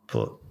not.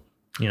 But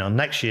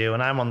next year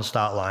when I'm on the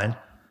start line,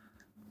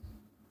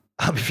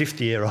 I'll be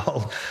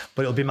 50-year-old,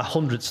 but it'll be my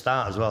 100th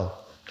start as well.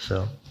 So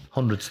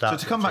 100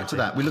 starts. So to come back to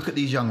that, we look at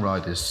these young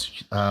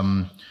riders,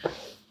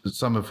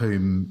 some of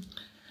whom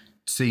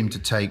seem to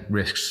take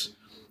risks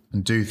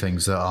and do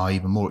things that are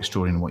even more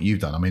extraordinary than what you've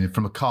done. I mean,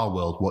 from a car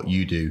world, what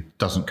you do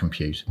doesn't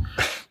compute,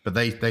 but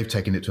they've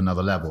taken it to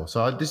another level.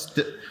 So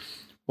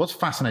what's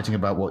fascinating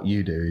about what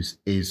you do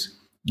is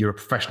you're a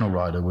professional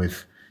rider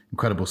with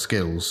incredible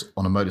skills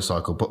on a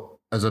motorcycle, but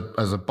as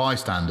a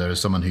bystander, as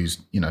someone who's,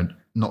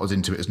 not as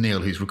into it as Neil,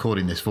 who's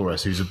recording this for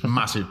us, who's a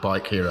massive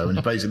bike hero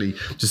and basically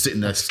just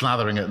sitting there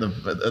slathering at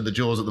the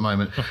jaws at the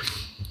moment.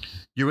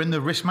 You're in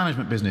the risk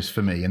management business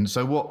for me. And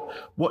so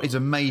what is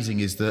amazing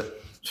is that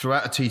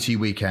throughout a TT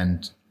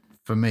weekend,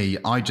 for me,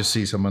 I just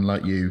see someone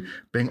like you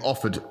being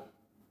offered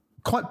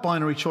quite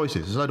binary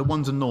choices. There's a load of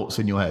ones and noughts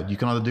in your head. You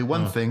can either do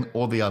one thing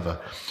or the other.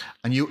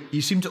 And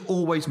you seem to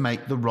always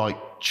make the right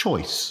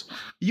choice.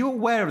 Are you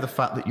aware of the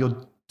fact that you're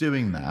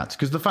doing that?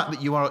 Because the fact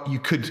that you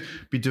could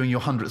be doing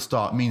your 100th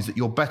start means that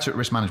you're better at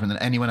risk management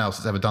than anyone else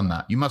that's ever done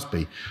that. You must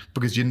be,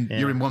 because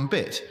you're in one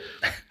bit.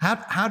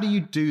 How do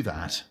you do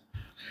that?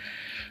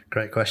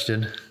 Great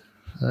question.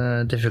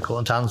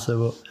 Difficult to answer,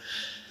 but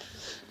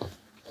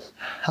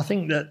I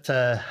think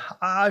that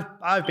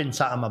I've been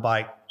sat on my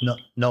bike not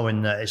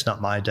knowing that it's not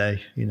my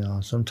day.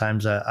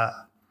 Sometimes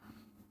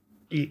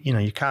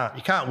you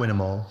can't win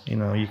them all.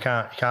 You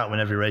can't win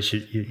every race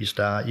you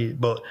start.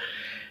 But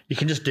you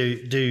can just do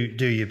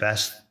your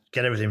best,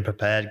 get everything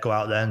prepared, go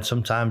out there, and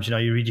sometimes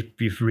you read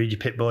your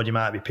pit board, you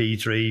might be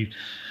P3, you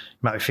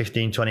might be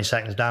 15, 20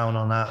 seconds down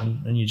on that,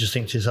 and you just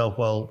think to yourself,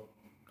 well,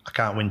 I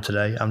can't win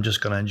today. I'm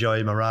just going to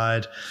enjoy my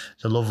ride.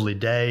 It's a lovely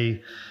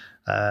day.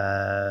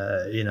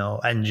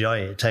 Enjoy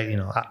it.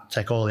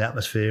 Take all the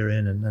atmosphere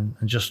in, and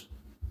just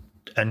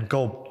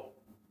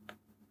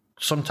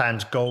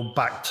sometimes go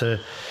back to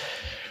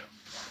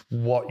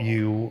what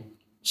you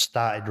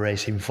started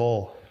racing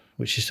for,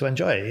 which is to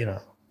enjoy it, you know.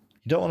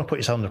 You don't want to put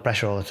yourself under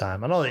pressure all the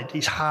time. I know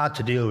it's hard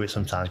to deal with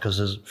sometimes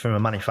because from a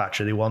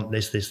manufacturer, they want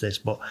this,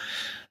 but at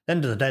the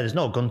end of the day, there's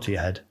no gun to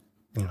your head.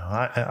 You know,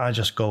 I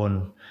just go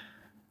and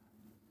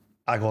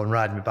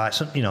ride my bike,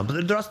 you know,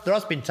 but there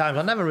has been times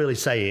I never really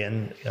say it,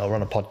 and, you know, we're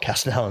on a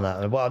podcast now and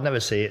that, but I'll never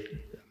say it.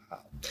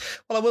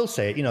 Well, I will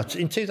say it, you know,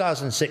 in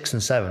 2006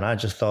 and 2007, I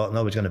just thought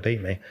nobody's going to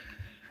beat me.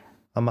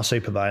 On my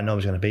superbike,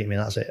 nobody's going to beat me,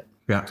 and that's it.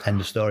 Yeah. End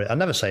of story. I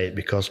never say it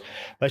because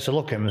I used to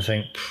look at him and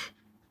think,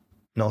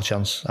 no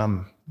chance.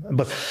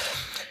 But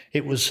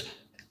it was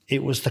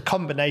the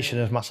combination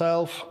of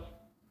myself,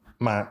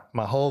 my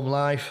home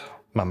life,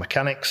 my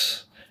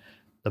mechanics,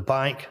 the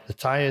bike, the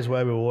tyres,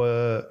 where we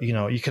were. You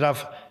know, you can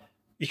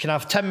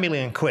have 10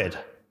 million quid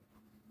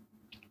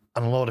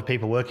and a load of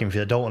people working for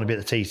you that don't want to be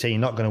at the TT. You're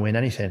not going to win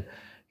anything.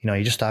 You know,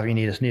 you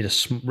need a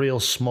real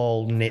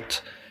small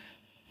knit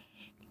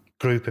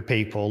group of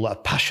people that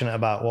are passionate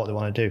about what they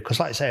want to do. Because,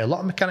 like I say, a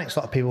lot of mechanics, a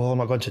lot of people, I'm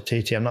not going to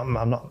TT. I'm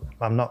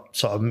not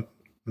sort of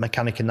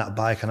mechanicking that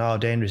bike and how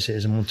dangerous it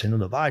is and one to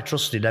another. But I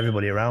trusted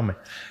everybody around me.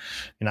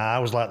 You know, I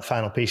was like the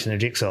final piece in the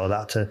jigsaw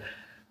that to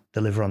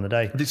deliver on the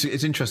day.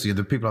 It's interesting.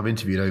 The people I've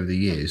interviewed over the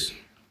years,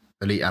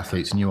 elite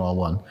athletes, and you are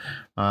one,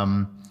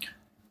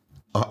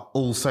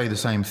 all say the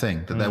same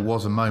thing, that there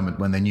was a moment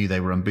when they knew they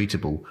were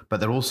unbeatable,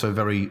 but they're also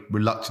very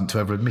reluctant to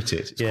ever admit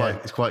it.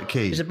 It's quite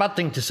key. It's a bad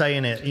thing to say,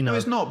 innit? You know, no,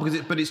 it's not, because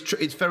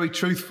it's very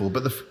truthful.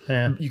 But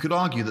you could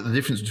argue that the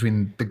difference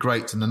between the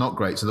greats and the not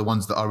greats are the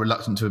ones that are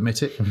reluctant to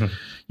admit it.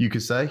 You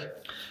could say.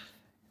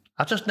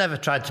 I've just never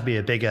tried to be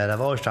a big head. I've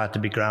always tried to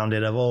be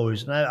grounded.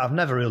 I've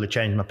never really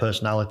changed my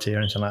personality or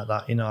anything like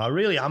that. You know,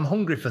 I'm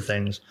hungry for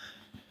things,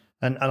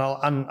 and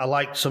I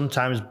like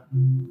sometimes,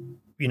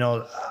 you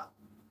know.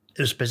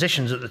 There's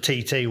positions at the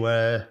TT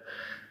where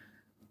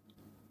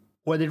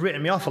they'd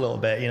written me off a little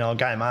bit. You know,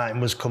 Guy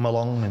Martin was come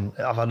along, and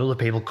I've had other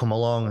people come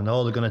along, and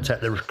they're going to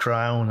take the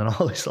crown and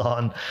all this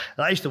lot. And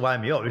that used to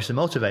wind me up. It used to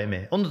motivate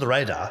me under the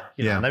radar.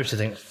 You know, and I just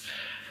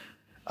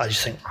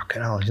think,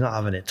 fucking hell, he's not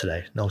having it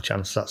today. No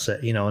chance. That's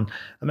it. You know, and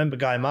I remember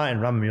Guy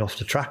Martin ran me off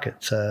the track at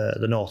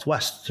the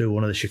Northwest through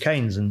one of the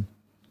chicanes, and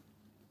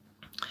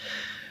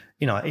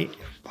you know, it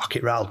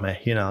rattled me.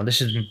 You know, this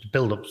is the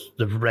build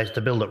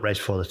up race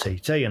for the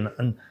TT,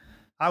 and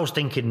I was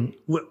thinking,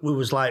 we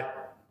was like,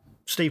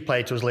 Steve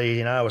Plater was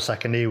leading, I was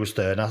second, he was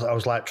third. And I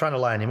was like trying to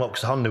line him up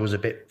because Honda was a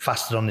bit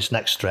faster on this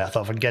next straight. I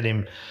thought if I'd get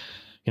him,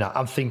 you know,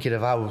 I'm thinking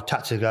of how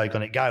tactical I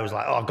got it. Guy was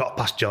like, I've got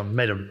past John,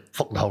 made him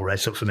fuck the whole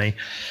race up for me.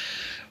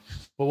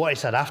 But what he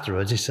said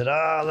afterwards, he said,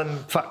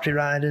 them factory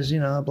riders, you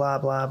know, blah,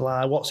 blah,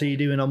 blah. What's he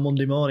doing on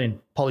Monday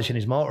morning? Polishing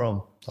his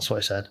motorhome. That's what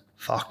he said.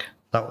 Fuck.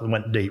 That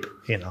went deep,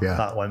 you know,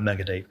 that went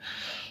mega deep.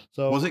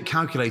 So, was it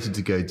calculated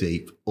to go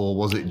deep, or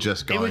was it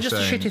just guys saying... It was just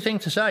a shitty thing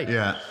to say.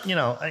 Yeah. You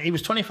know, he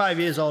was 25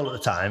 years old at the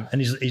time, and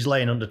he's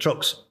laying under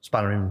trucks,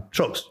 spannering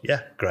trucks.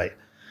 Yeah, great.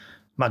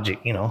 Magic,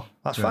 you know,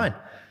 that's fine.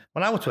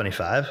 When I was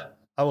 25,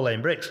 I was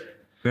laying bricks.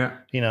 Yeah.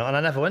 You know, and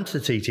I never went to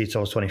the TT till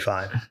I was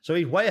 25. So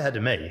he's way ahead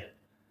of me.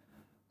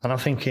 And I'm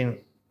thinking,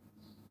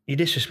 you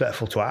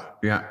disrespectful twat.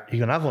 Yeah. You're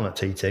going to have one at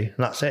TT, and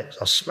that's it. So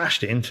I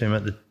smashed it into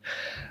him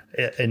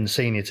in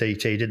senior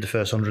TT, did the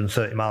first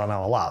 130 mile an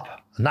hour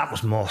lap, and that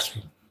was most...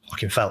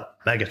 fucking felt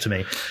mega to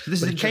me.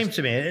 But he came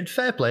to me, and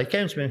fair play, he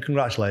came to me and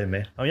congratulated me.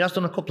 I mean, he has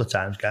done a couple of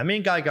times, Guy. Me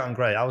and Guy got on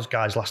great. I was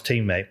Guy's last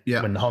teammate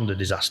when the Honda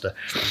disaster.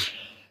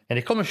 And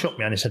he come and shook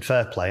me and he said,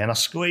 fair play. And I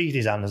squeezed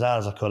his hand as hard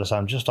as I could. I said,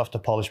 I'm just off to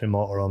polish my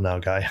motorhome now,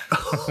 Guy.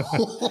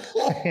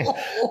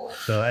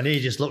 And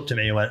he just looked at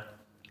me and went,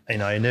 you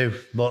know, he knew.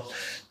 But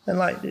then,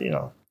 like, you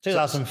know,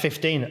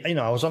 2015, you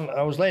know, I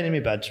was laying in my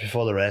bed just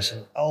before the race,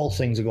 and all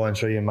things are going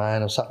through your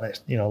mind. I was sat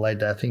next, you know, laid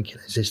there thinking,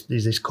 is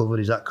this covered?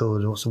 Is that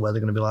covered? What's the weather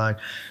going to be like?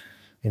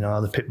 You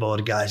know, the pit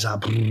board guys are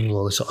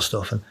all this sort of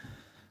stuff. And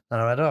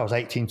I read, I was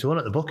 18-1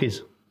 at the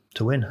bookies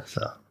to win. I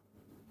thought,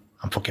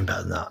 I'm fucking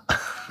better than that.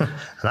 And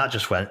that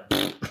just went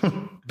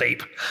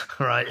deep.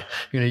 Right,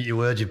 you know, eat your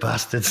words, you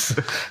bastards.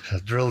 I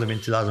drilled him in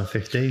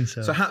 2015.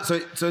 So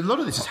a lot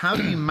of this is, how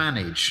do you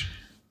manage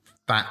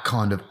that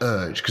kind of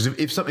urge? Because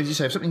if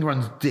something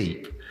runs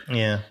deep,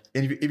 and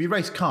if you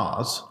race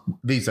cars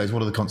these days,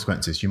 what are the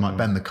consequences? You might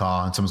bend the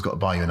car and someone's got to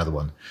buy you another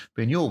one.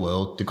 But in your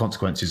world, the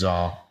consequences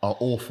are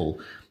awful.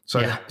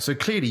 So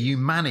clearly you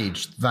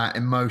managed that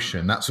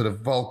emotion, that sort of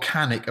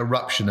volcanic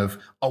eruption of,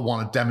 I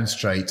want to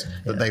demonstrate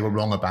that they were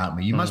wrong about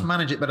me. You must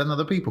manage it better than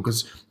other people,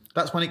 because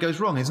that's when it goes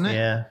wrong, isn't it?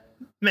 Yeah.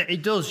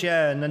 It does,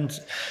 yeah. And then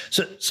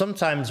so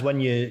sometimes when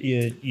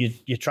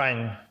you try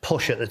and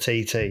push at the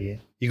TT,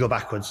 you go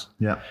backwards.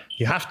 Yeah.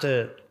 You've got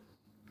to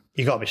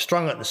be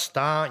strong at the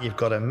start. You've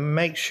got to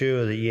make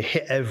sure that you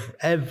hit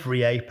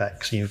every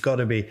apex. You've got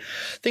to be...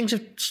 Things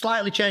have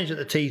slightly changed at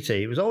the TT.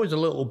 It was always a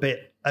little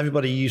bit...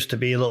 Everybody used to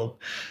be a little...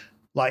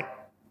 Like,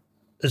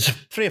 there's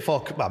 3 or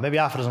 4... Well, maybe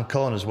half a dozen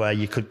corners where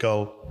you could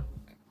go,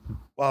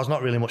 well, there's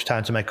not really much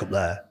time to make up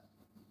there.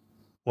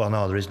 Well,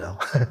 no, there is now.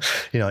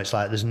 You know, it's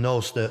like there's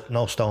no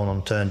stone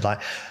unturned.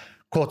 Like,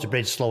 Quarter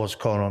Bridge, slowest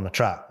corner on the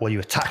track, where you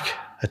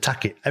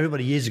attack it.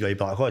 Everybody years ago, you'd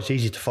be like, oh, it's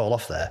easy to fall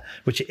off there,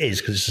 which it is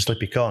because it's a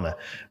slippy corner.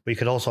 But you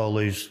could also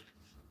lose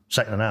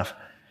second and a half.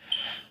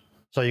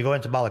 So you go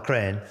into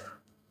Ballacrane,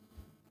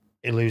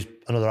 you lose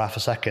another half a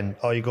second,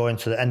 or you go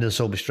into the end of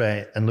the Sulby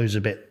Straight and lose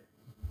a bit.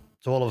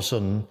 So all of a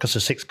sudden, because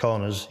there's 6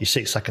 corners, you're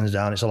 6 seconds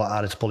down, it's a lot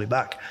harder to pull it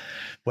back.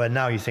 Where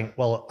now you think,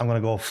 well, I'm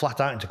going to go flat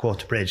out into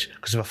Quarter Bridge,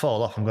 because if I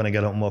fall off, I'm going to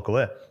get up and walk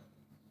away.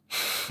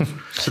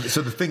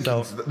 So the thinking,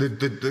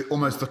 the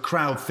almost the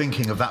crowd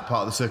thinking of that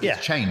part of the circuit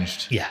has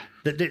changed. Yeah.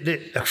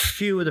 A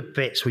few of the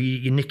bits where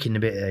you're nicking a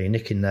bit here, you're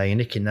nicking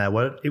there.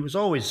 Well, it was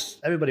always,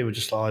 everybody was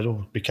just like,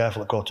 oh, be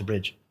careful at Quarter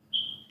Bridge.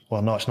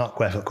 Well, no, it's not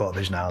careful at Quarter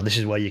Bridge now. This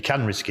is where you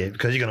can risk it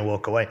because you're going to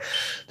walk away.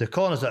 The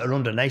corners that are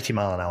under an 80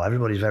 mile an hour,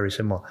 everybody's very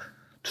similar.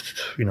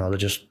 You know, they're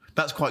just...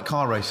 That's quite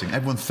car racing.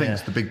 Everyone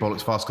thinks the big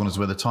bollocks fast corners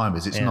where the time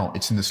is. It's not.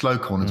 It's in the slow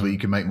corners where you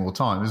can make more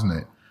time, isn't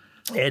it?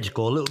 Yeah, just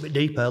go a little bit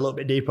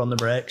deeper on the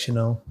brakes, you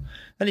know.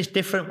 And it's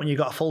different when you've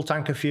got a full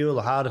tank of fuel,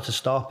 they're harder to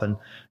stop. And,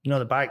 you know,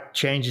 the bike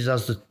changes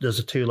as the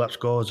 2 laps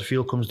go, as the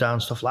fuel comes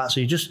down, stuff like that. So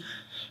you're just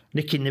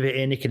nicking a bit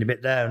here, nicking a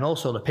bit there. And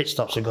also the pit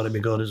stops have got to be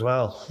good as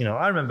well. You know,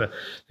 I remember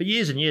for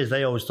years and years,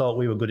 they always thought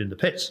we were good in the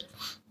pits,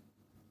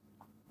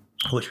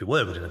 which we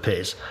were good in the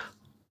pits.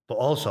 But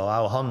also,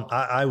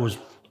 I was...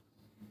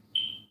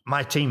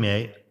 My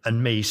teammate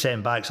and me,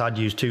 same bikes, I'd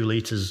use 2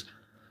 litres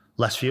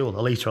less fuel,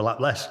 a litre a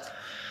lap less.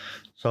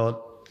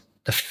 So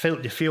the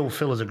fuel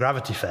fillers are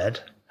gravity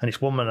fed, and it's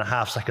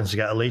 1.5 seconds to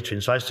get a litre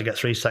in. So I used to get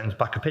 3 seconds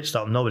back a pit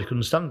stop, and nobody could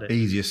understand it.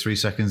 Easiest 3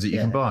 seconds that you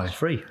can buy. It's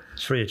free.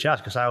 It's free of charge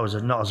because I was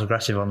not as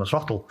aggressive on the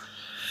throttle,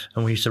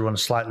 and we used to run a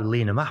slightly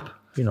leaner map.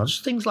 You know,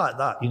 just things like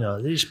that. You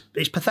know,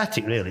 it's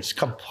pathetic, really. It's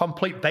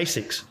complete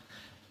basics.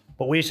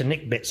 But we used to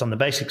nick bits on the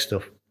basic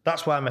stuff.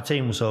 That's why my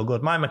team was so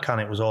good. My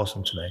mechanic was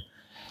awesome to me.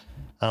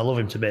 And I love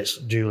him to bits,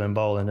 Julian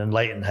Boland and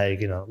Leighton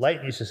Haig, you know.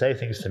 Leighton used to say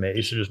things to me. He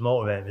used to just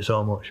motivate me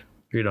so much,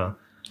 you know.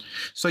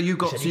 So you've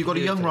got a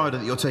young rider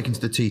that you're taking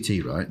to the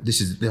TT, right?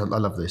 I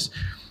love this.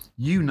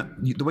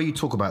 The way you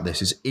talk about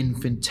this is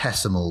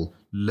infinitesimal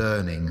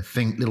learning,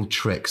 little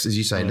tricks, as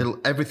you say,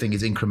 everything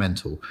is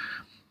incremental.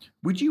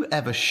 Would you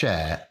ever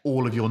share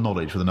all of your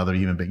knowledge with another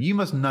human being? You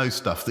must know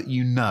stuff that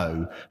you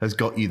know has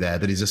got you there,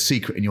 that is a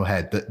secret in your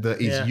head,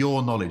 that is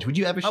your knowledge. Would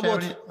you ever share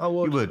it? I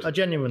would. You would? I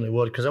genuinely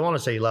would, because I want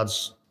to see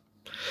lads,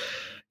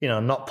 you know,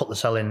 not put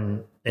themselves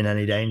in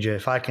any danger.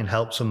 If I can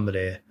help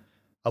somebody,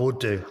 I would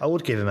do. I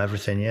would give him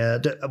everything, yeah.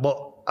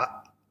 But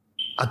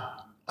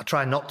I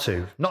try not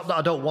to. Not that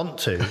I don't want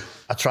to.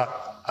 I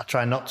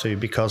try not to,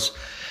 because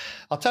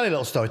I'll tell you a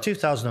little story.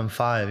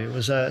 2005,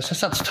 it's a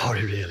sad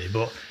story really,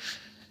 but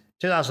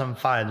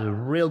 2005, there was a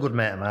real good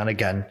mate of mine,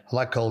 again, a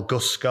lad called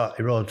Gus Scott.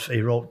 He wrote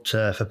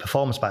for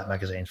Performance Bike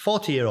magazine,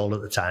 40-year-old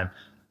at the time.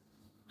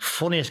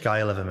 Funniest guy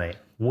you'll ever meet.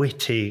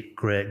 Witty,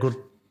 great, good,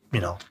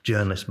 you know,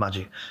 journalist,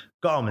 magic.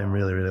 Got on with him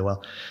really, really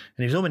well. And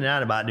he was umming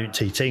and about doing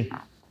TT.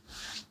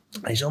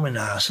 And he's umming and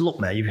I said,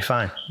 look, mate, you'll be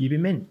fine. You'll be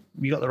mint.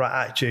 You got the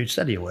right attitude,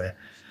 steady away.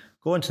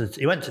 He went to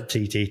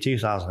TT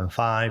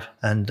 2005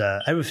 and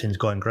everything's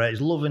going great.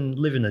 He's living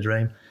the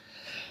dream.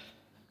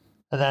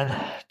 And then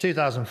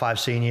 2005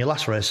 senior,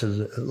 last race of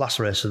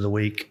the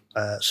week,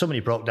 somebody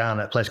broke down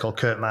at a place called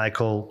Kurt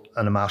Michael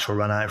and the marshal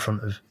ran out in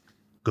front of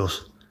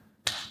Gus.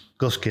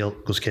 Gus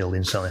killed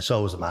instantly,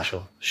 so was the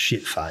marshal.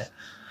 Shit fight.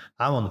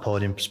 I'm on the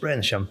podium, spraying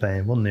the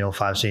champagne, won the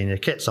 05 senior,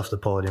 Kit's off the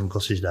podium,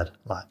 Gus is dead.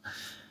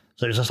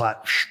 So it was just like,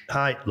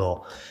 high,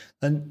 low.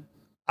 And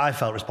I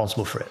felt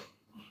responsible for it.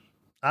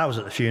 I was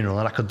at the funeral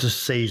and I could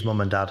just see his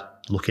mum and dad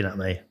looking at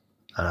me.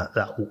 And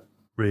that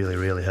really,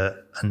 really hurt.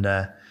 And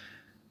I'll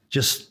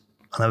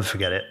never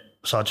forget it.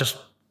 So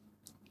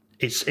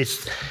it's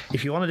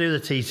if you want to do the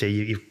TT,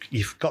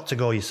 you've got to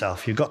go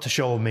yourself. You've got to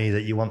show me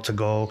that you want to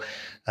go.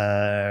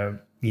 And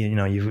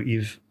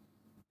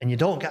you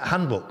don't get a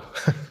handbook.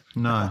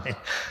 No.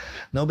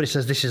 Nobody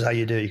says this is how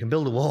you do it. You can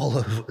build a wall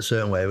a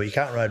certain way, but you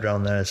can't ride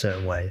around there a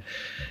certain way.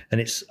 And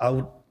there's a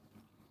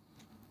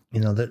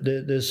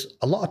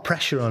lot of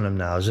pressure on them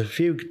now. There's a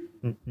few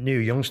new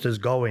youngsters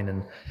going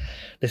and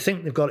they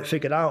think they've got it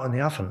figured out and they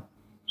haven't.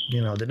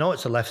 You know, they know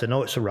it's a left, they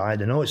know it's a right,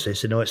 they know it's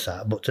this, they know it's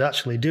that, but to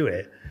actually do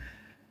it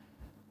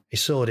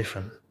is so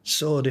different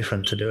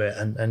to do it.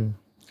 And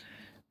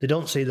they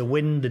don't see the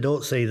wind, they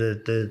don't see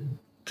the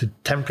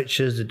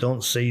temperatures, they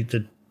don't see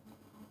the,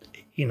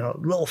 you know,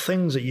 little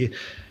things that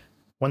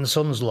when the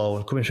sun's low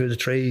and coming through the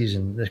trees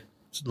and the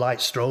light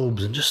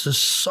strobes and just there's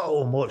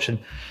so much and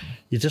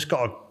you just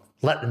got to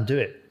let them do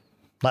it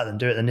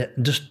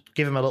and just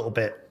give them a little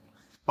bit.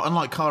 But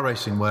unlike car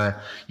racing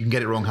where you can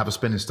get it wrong, have a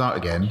spin and start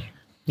again,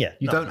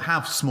 you don't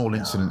have small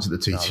incidents at the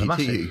TT,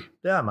 do you?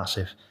 They are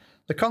massive.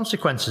 The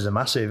consequences are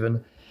massive,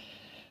 and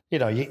you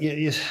know,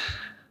 you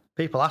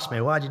people ask me,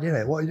 "Why do you do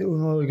it? What are you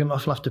doing? Oh, you're going to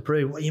have to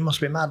prove. Well, you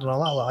must be mad and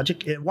all that."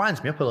 It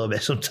winds me up a little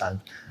bit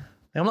sometimes.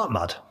 I'm not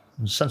mad.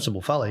 I'm a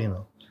sensible fella, you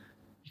know.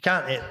 You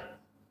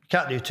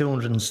can't do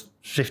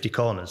 250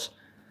 corners,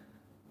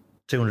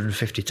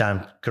 250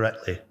 times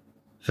correctly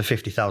for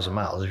 50,000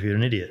 miles. If you're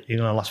an idiot, you're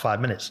going to last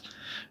 5 minutes,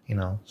 you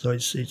know. So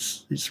it's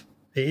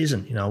It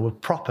isn't, you know, we're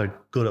proper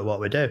good at what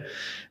we do.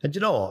 And do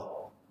you know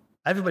what?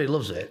 Everybody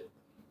loves it,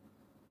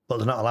 but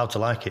they're not allowed to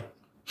like it.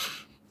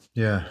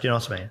 Yeah. Do you know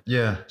what I mean?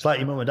 Yeah. It's like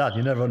your mum and dad,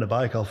 you never own a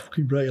bike, I'll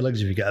fucking break your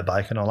legs if you get a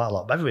bike and all that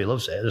lot. But everybody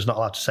loves it, they're just not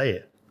allowed to say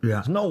it. Yeah.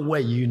 There's no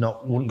way you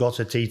wouldn't go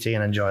to a TT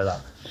and enjoy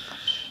that.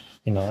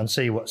 You know, and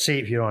see it with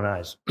your own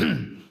eyes.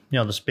 You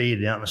know, the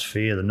speed, the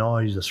atmosphere, the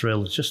noise, the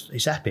thrill,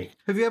 it's epic.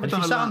 Have you ever and done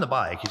if you sat on the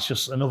bike, it's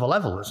just another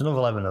level. It's another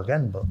level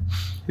again. But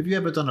have you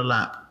ever done a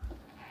lap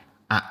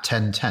at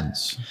 10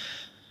 tenths?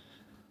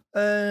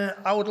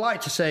 I would like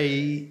to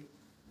say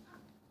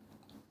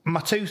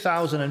my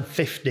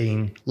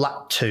 2015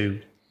 lap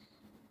 2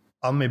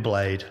 on my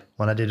blade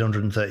when I did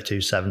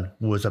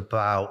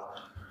 132.7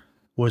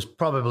 was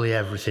probably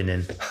everything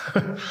in.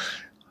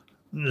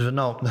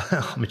 No,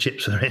 my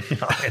chips are in. You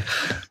know what I mean?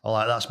 All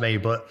right, that's me.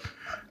 But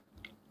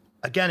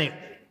again,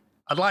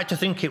 I'd like to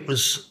think it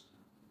was.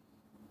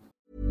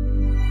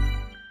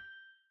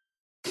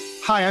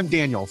 Hi, I'm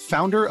Daniel,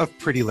 founder of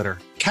Pretty Litter.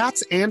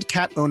 Cats and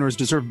cat owners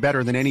deserve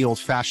better than any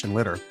old-fashioned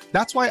litter.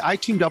 That's why I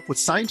teamed up with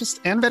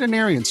scientists and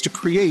veterinarians to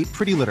create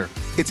Pretty Litter.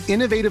 Its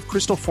innovative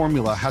crystal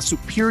formula has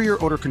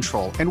superior odor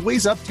control and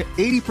weighs up to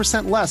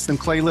 80% less than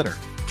clay litter.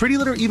 Pretty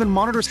Litter even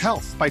monitors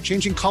health by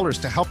changing colors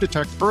to help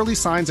detect early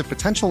signs of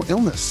potential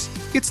illness.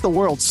 It's the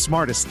world's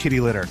smartest kitty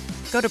litter.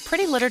 Go to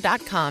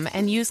prettylitter.com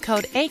and use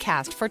code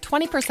ACAST for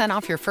 20%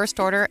 off your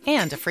first order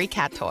and a free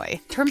cat toy.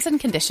 Terms and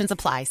conditions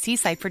apply. See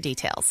site for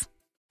details.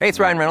 Hey, it's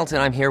Ryan Reynolds,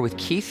 and I'm here with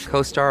Keith,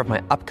 co-star of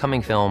my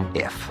upcoming film,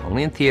 If,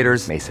 only in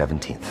theaters May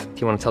 17th.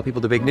 Do you want to tell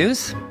people the big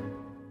news?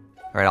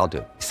 All right, I'll do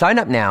it. Sign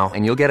up now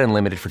and you'll get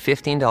unlimited for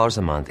 $15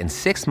 a month and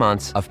 6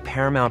 months of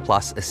Paramount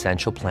Plus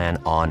Essential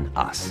Plan on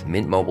us.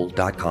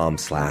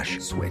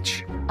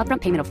 MintMobile.com/switch.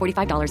 Upfront payment of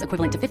 $45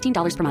 equivalent to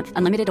 $15 per month.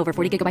 Unlimited over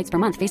 40 gigabytes per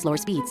month. Face lower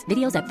speeds.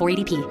 Videos at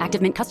 480p.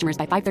 Active Mint customers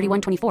by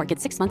 531.24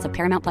 get 6 months of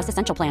Paramount Plus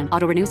Essential Plan.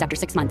 Auto renews after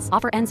 6 months.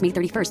 Offer ends May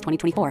 31st,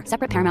 2024.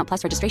 Separate Paramount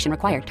Plus registration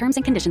required. Terms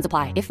and conditions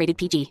apply if rated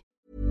PG.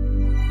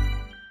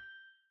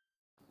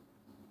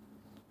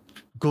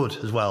 Good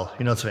as well,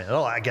 you know what I mean?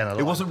 Again,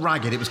 It wasn't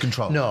ragged, it was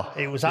controlled. No,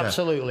 it was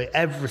absolutely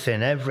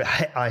everything.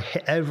 I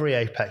hit every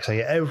apex, I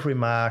hit every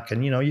mark,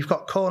 and you know, you've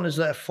got corners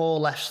that are 4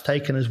 lefts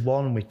taken as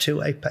 1 with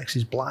 2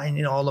 apexes blind,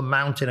 you know, all the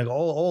mountain, I got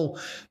all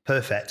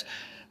perfect.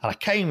 And I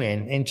came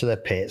into the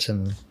pits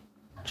and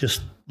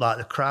just like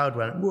the crowd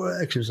went,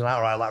 because it was an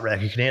outright lap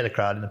break, you can hear the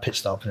crowd in the pit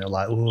stop and they're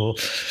like, oh,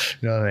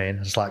 you know what I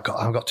mean? It's like,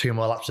 I've got 2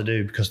 more laps to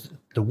do because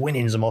the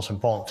winning's the most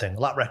important thing.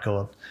 Lap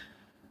record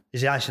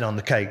is the icing on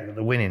the cake, but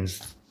the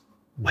winning's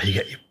where you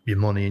get your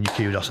money and your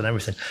kudos and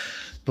everything.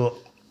 But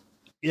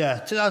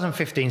yeah,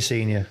 2015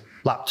 senior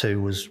lap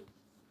 2 was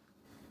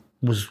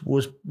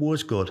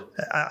good.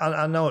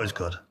 I know it was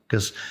good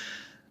because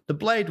the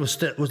blade was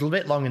a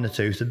bit long in the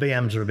tooth. The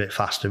BMs are a bit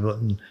faster, but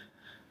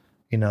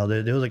you know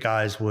the other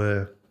guys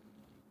were,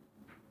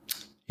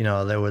 you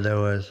know, they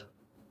were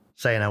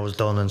saying I was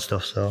done and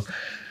stuff. So,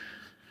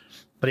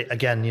 but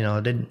again, you know,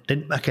 I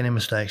didn't make any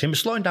mistakes. It was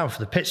slowing down for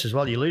the pits as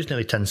well. You lose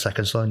nearly 10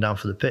 seconds slowing down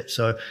for the pits.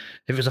 So if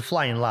it was a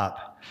flying lap,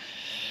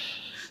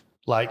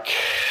 like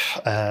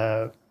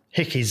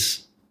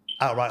Hickey's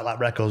outright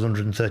lap record was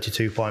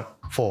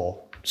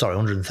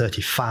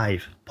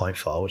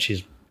 135.4, which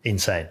is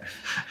insane.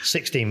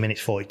 16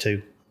 minutes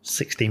 42,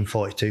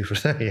 16:42 for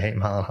 38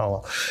 mile an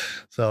hour.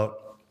 So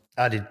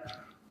I did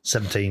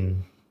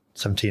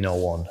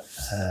 17:01.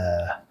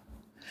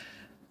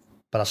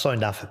 But I saw him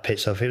down for pit,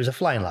 so if it was a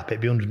flying lap,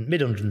 it'd be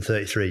mid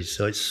 133s.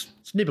 So it's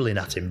nibbling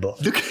at him, but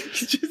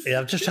yeah,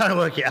 I'm just trying to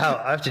work it out.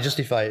 I have to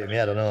justify it in my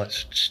head. I know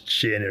it's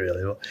shit in it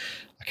really, but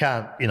I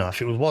can't. You know,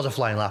 if it was a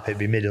flying lap, it'd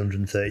be mid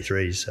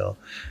 133s. So,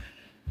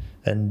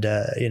 and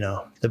you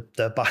know, the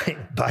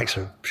bikes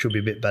should be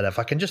a bit better. If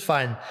I can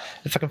find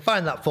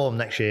that form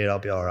next year, I'll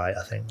be all right,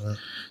 I think.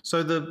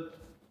 So the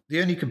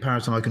only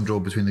comparison I can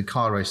draw between the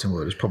car racing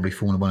world is probably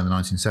Formula One in the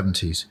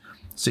 1970s.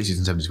 60s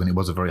and 70s when it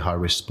was a very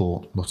high-risk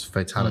sport, lots of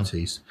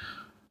fatalities.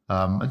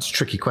 It's a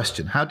tricky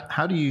question.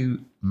 How do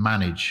you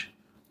manage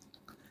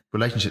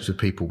relationships with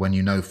people when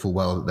you know full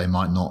well that they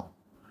might not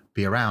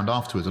be around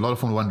afterwards? A lot of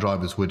Formula One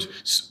drivers would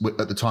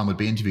at the time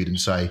be interviewed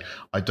and say,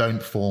 I don't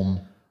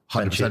form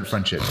 100%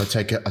 friendships. I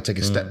take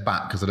a step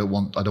back because I don't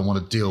want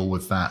to deal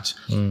with that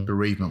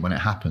bereavement when it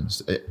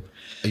happens. Are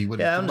you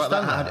willing to talk about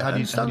that? How do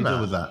you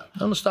deal with that?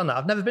 I understand that.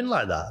 I've never been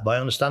like that, but I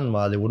understand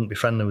why they wouldn't be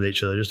friendly with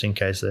each other just in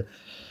case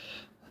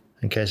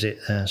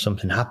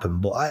something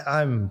happened. But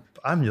I'm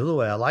the other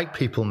way. I like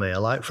people, mate. I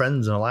like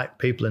friends and I like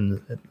people.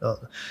 They're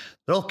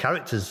all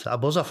characters. I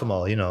buzz off them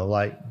all, you know,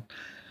 like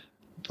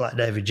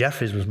David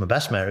Jeffries was my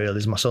best mate, really.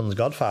 He's my son's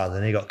godfather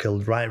and he got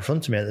killed right in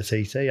front of me at the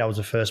TT. I was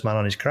the first man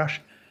on his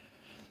crash.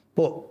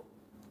 But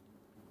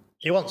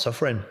he wasn't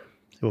suffering.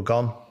 He was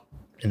gone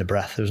in a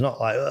breath. It was not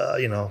like,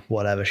 you know,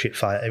 whatever, shit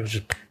fight. It was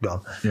just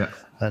gone. Yeah.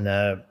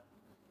 And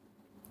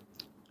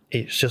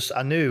it's just,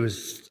 I knew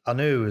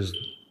it was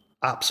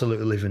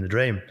absolutely living the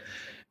dream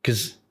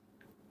because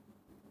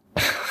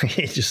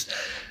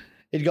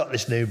he'd got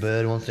this new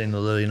bird, one thing or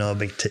another, you know,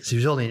 big tits. He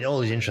was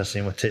always interested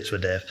in with tits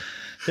with Dave.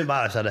 Didn't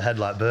matter if he had a head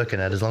like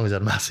Birkenhead as long as he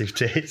had massive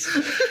tits.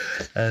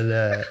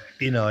 And,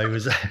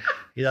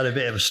 he had a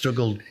bit of a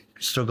struggling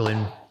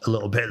a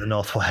little bit at the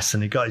Northwest,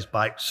 and he got his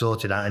bike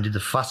sorted out and did the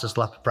fastest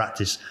lap of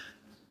practice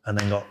and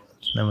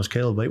then was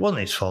killed. But it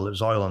wasn't his fault, it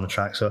was oil on the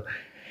track. So,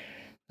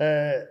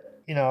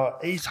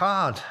 it's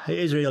hard. It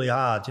is really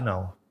hard,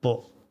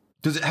 but...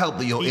 Does it help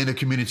that you're in a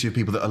community of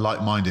people that are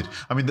like-minded?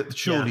 I mean,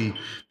 surely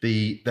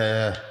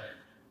the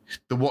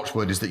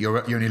watchword is that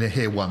you're only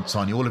here once,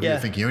 aren't you? All of you are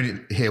thinking, you're only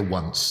here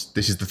once.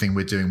 This is the thing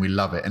we're doing. We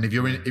love it. And if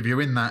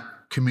you're in that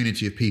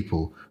community of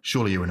people,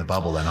 surely you're in a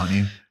bubble then, aren't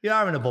you? You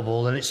are in a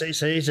bubble, and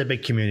it's a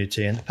big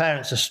community, and the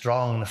parents are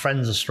strong, and the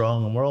friends are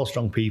strong, and we're all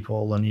strong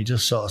people, and you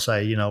just sort of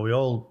say, we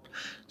all,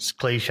 it's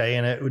cliche,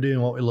 innit? We're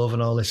doing what we love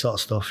and all this sort of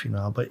stuff,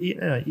 But,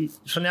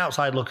 from the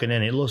outside looking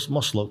in, it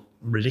must look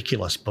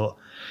ridiculous, but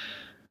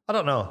I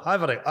don't know.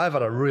 I've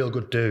had a real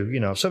good do.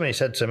 If somebody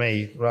said to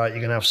me, right, you're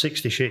going to have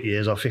 60 shit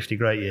years or 50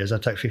 great years,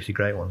 I'd take 50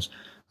 great ones.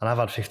 And I've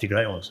had 50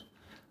 great ones.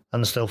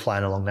 And they're still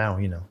flying along now,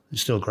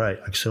 It's still great.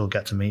 I still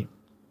get to meet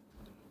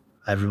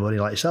everybody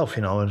like yourself,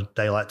 a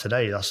day like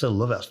today. I still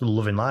love it. I'm still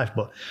loving life.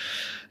 But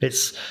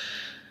it's,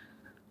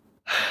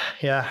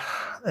 I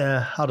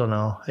don't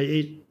know.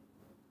 I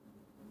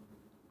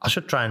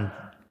should try and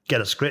get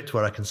a script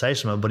where I can say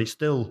something, but it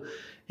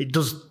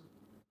does...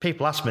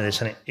 People ask me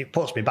this, and it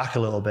puts me back a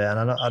little bit,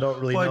 and I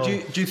don't really know.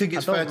 Do you think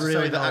it's fair to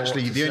say that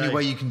actually the only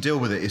way you can deal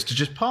with it is to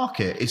just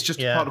park it? It's just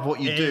part of what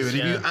you do. And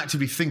if you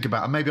actively think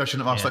about it, and maybe I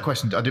shouldn't have asked that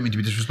question. I didn't mean to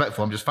be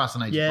disrespectful. I'm just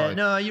fascinated by it.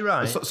 No, you're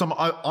right.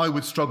 I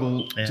would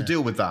struggle to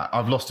deal with that.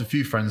 I've lost a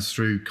few friends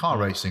through car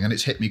racing, and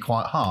it's hit me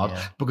quite hard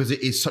because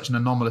it is such an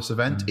anomalous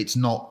event. It's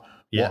not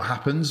what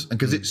happens, and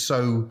because it's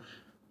so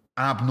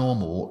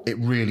abnormal, it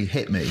really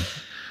hit me.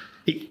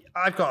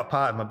 I've got a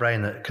part of my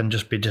brain that can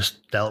just be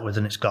dealt with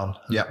and it's gone.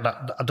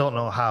 I don't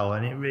know how,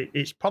 and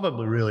it's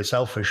probably really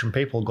selfish. And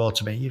people go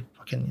to me, "You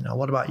fucking,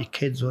 what about your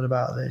kids? What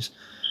about this?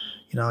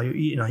 You're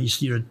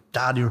a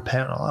dad, you're a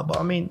parent, and all that." But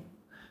I mean,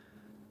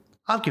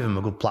 I'll give them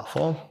a good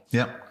platform.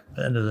 Yeah. At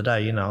the end of the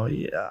day,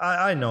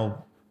 I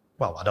know.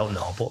 Well, I don't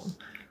know, but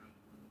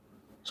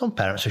some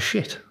parents are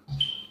shit.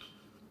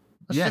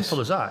 As simple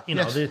as that.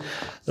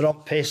 They're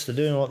on piss, they're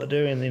doing what they're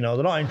doing, they're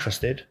not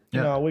interested.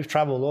 We've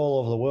travelled all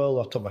over the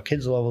world. I've took my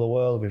kids all over the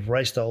world. We've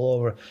raced all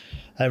over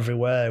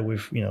everywhere.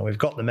 We've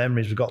got the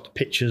memories, we've got the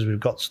pictures, we've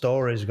got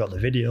stories, we've got the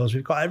videos,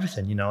 we've got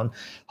everything, and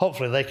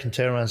hopefully they can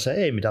turn around and say,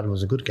 "Hey, my dad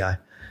was a good guy."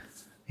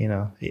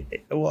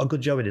 What a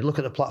good job he did. Look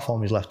at the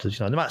platform he's left us.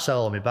 They might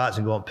sell all my bikes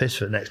and go on piss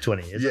for the next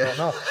 20 years. I don't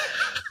know.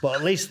 But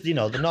at least, they're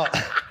not...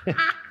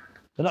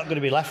 They're not going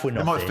to be left with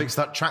nothing. They might fix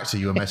that tractor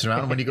you were messing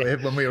around when you got here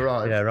when we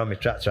arrived. Yeah, ran my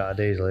tractor out of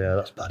diesel. Yeah,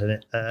 that's bad, isn't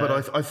it?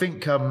 But I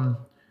think I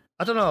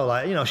don't know.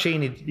 Like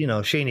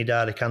Sheeny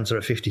died of cancer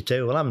at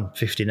 52. Well, I'm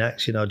 50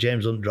 next.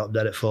 James Hunt dropped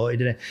dead at 40,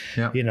 didn't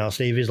he? Yeah.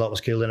 Steve Hislop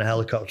was killed in a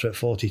helicopter at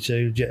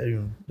 42.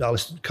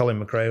 Colin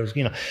McRae was.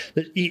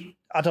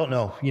 I don't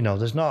know.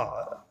 There's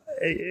not.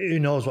 Who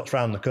knows what's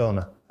round the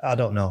corner? I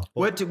don't know.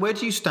 Where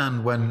do you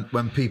stand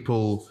when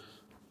people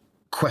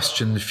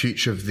question the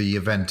future of the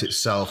event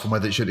itself and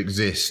whether it should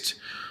exist?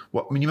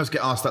 You must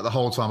get asked that the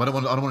whole time. I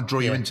don't want to draw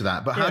you into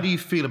that, but how do you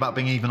feel about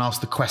being even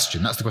asked the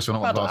question? That's the question I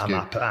want to ask you.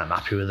 I'm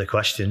happy with the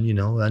question. At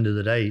the end of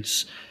the day,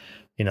 it's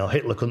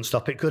Hitler couldn't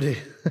stop it, could he?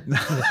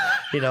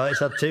 It's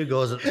had 2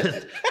 goes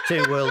at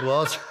 2 world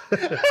wars.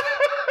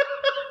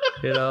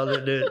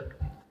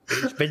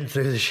 It's been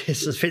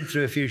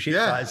through a few shit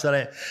fights,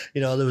 hasn't it?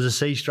 There was a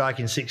sea strike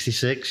in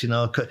 '66.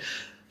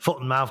 Foot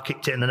and mouth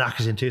kicked it in the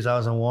knackers in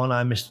 2001.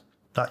 I missed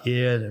that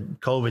year.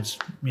 COVID's,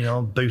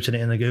 booting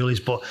it in the ghoulies.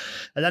 But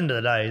at the end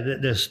of the day,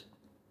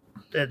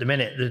 at the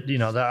minute,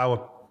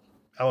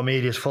 our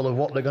media's full of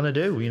what they're going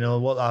to do.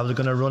 How they're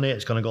going to run it.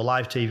 It's going to go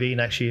live TV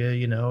next year.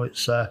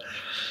 It's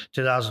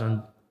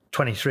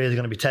 2023. There's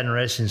going to be 10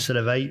 races instead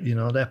of 8.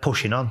 They're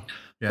pushing on.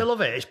 Yeah. They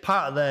love it. It's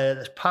part of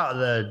their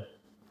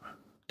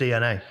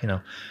DNA.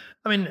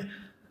 I mean,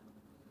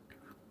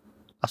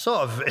 I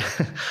sort of.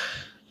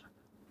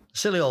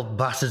 Silly old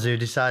bastards who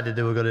decided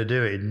they were going to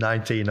do it in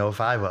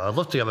 1905. I'd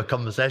love to have a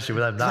conversation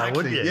with them now,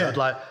 wouldn't you? Yeah. I'd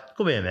like,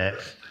 come here, mate.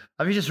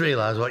 Have you just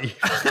realised what you've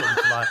done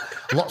to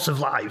lots of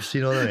lives? You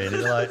know what I mean?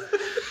 It's like,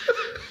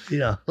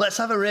 let's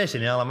have a race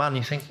in the Isle of Man.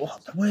 You think,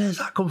 where does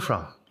that come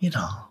from?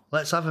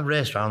 Let's have a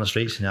race around the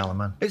streets in the Isle of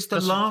Man. It's the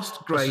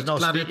last great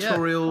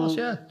gladiatorial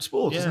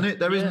sport, isn't it?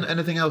 There isn't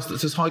anything else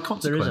that's as high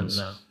consequence.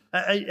 There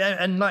isn't, no.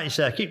 And like you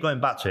say, I keep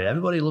going back to it.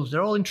 Everybody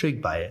they're all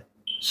intrigued by it.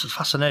 It's a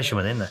fascination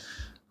within there.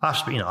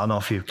 I know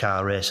a few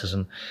car races,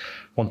 and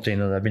one thing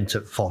that I've been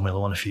to Formula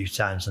One a few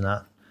times and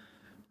that.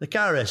 The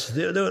car races,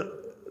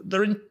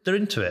 they're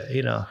into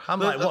it,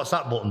 I'm like, what's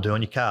that button do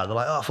on your car? They're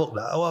like, oh, fuck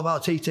that. What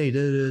about TT?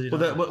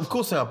 Well, of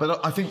course they are,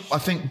 but I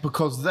think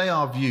because they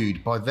are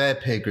viewed by their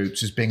peer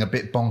groups as being a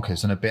bit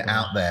bonkers and a bit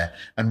out there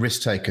and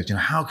risk takers.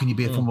 How can you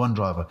be a Formula One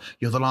driver?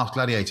 You're the last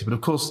gladiator. But of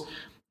course,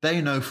 they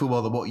know full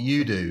well that what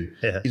you do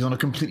is on a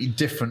completely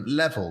different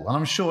level. And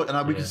I'm sure,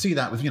 and we can see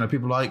that with,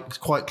 people like, it's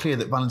quite clear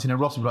that Valentino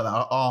Rossi, people like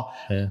that, are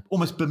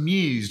almost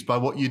bemused by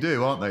what you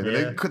do, aren't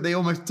they? They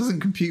almost doesn't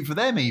compute for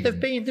them even.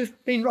 They've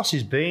been,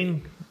 Rossi's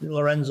been,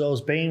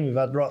 Lorenzo's been, we've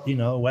had,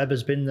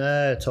 Webber's been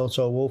there,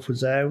 Toto Wolff was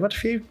there. We've had a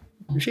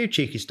few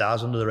cheeky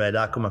stars under the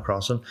radar come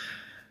across, and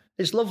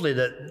it's lovely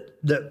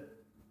that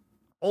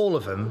all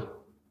of them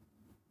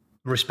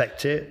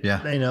respect it. Yeah.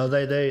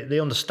 They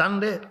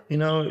understand it.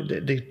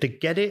 They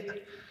get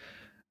it,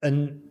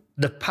 and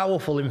they're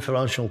powerful,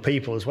 influential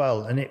people as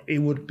well. And it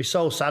would be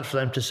so sad for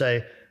them to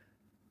say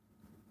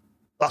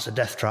that's a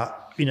death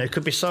trap. It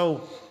could be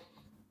so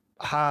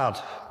hard.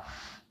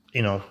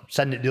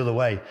 Send it the other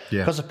way. Yeah.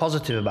 Because they're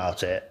positive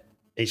about it,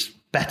 it's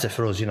better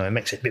for us. It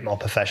makes it a bit more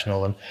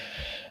professional and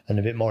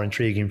a bit more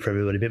intriguing for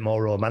everybody, a bit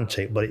more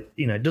romantic. But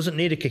it doesn't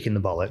need a kick in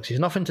the bollocks. It's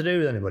nothing to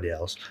do with anybody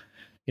else.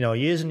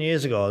 Years and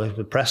years ago,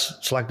 the press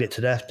slagged it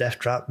to death, death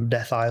trap,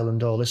 death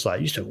island, all this.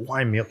 It used to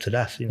wind me up to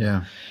death.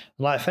 Yeah.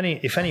 Like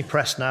if any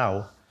press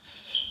now,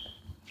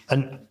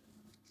 and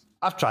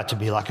I've tried to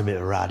be like a bit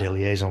of a radio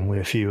liaison with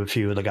a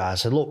few of the guys.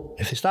 I said, look,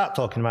 if they start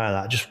talking about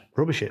that, just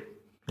rubbish it,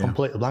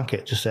 complete the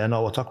blanket. Just say,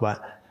 no, we'll talk about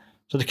it.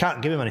 So they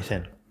can't give him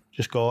anything.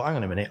 Just go, hang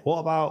on a minute. What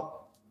about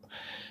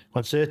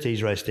when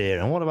Surtees raced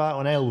here, and what about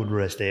when Aylwood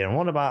raced here, and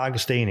what about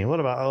Agostini, what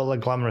about all the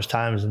glamorous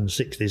times in the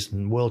 60s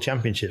and world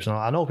championships? And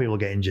I know people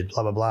get injured,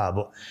 blah, blah, blah,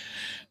 but,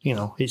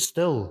 it's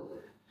still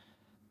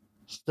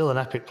an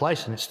epic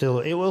place, and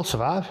it will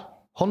survive,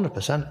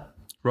 100%.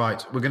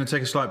 Right, we're going to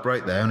take a slight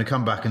break there. I'm going to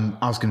come back and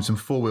ask him some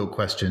four-wheel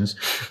questions.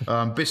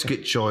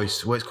 Biscuit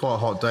choice. Well, it's quite a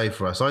hot day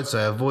for us. I'd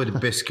say avoid a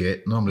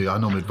biscuit. I normally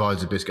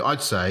advise a biscuit.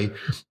 I'd say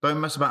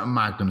don't mess about with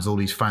Magnums, all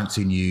these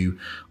fancy new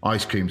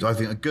ice creams. I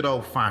think a good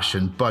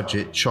old-fashioned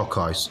budget choc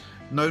ice.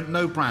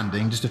 No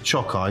branding, just a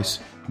choc ice,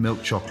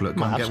 milk chocolate.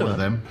 Go and get one of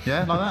them.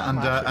 Yeah,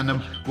 like that. And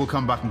then we'll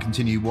come back and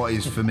continue what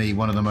is, for me,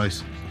 one of the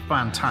most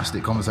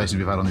fantastic conversations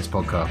we've had on this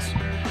podcast.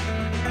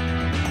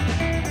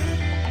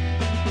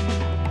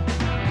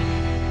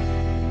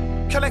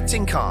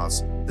 Collecting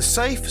Cars, the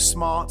safe,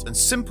 smart and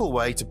simple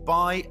way to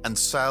buy and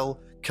sell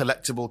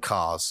collectible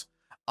cars.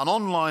 An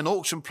online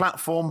auction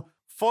platform.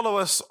 Follow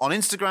us on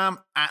Instagram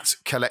at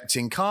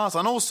Collecting Cars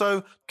and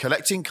also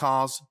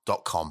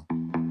collectingcars.com.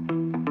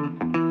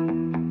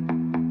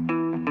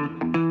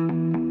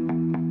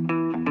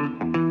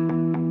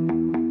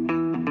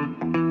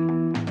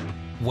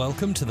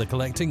 Welcome to the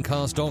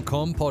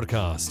CollectingCars.com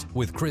podcast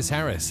with Chris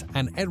Harris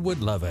and Edward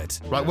Lovett.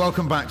 Right,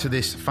 welcome back to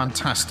this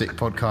fantastic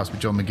podcast with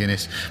John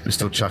McGuinness. We're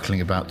still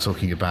chuckling about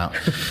talking about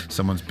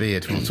someone's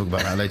beard. We'll talk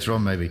about that later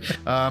on, maybe.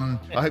 I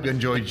hope you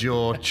enjoyed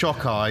your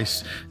choc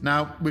ice.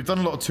 Now, we've done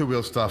a lot of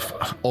two-wheel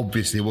stuff,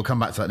 obviously. We'll come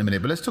back to that in a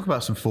minute. But let's talk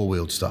about some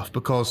four-wheeled stuff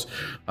because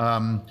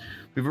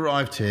we've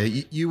arrived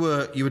here. You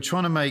were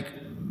trying to make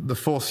the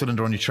fourth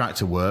cylinder on your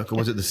tractor work, or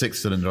was it the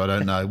sixth cylinder? I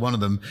don't know. One of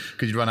them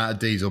because you'd run out of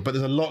diesel. But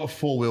there's a lot of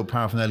four-wheel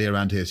paraphernalia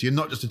around here. So you're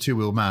not just a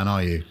two-wheel man,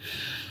 are you?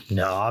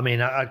 No, I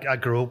mean, I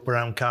grew up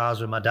around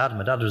cars with my dad.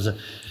 My dad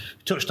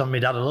touched on my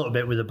dad a little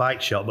bit with a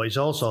bike shop, but he's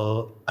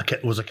also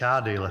was a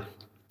car dealer.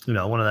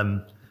 One of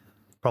them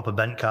proper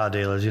bent car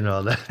dealers,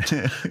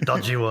 the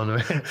dodgy one,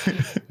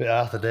 with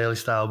Arthur Daly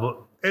style.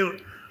 But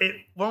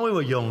when we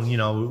were young,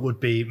 it would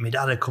be, my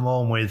dad would come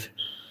home with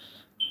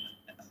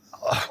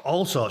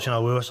all sorts, we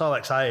were so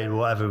excited with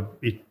whatever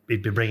he'd be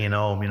bringing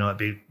home, it'd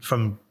be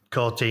from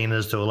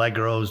Cortinas to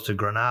Allegros to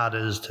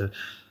Granadas to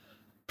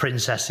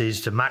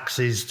Princesses to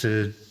Maxes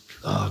to,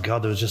 oh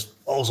God, there was just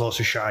all sorts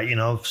of shite,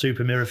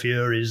 Super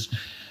Mirafuries,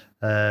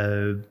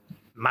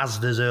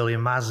 Mazdas, early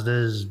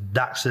Mazdas,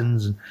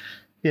 Datsuns,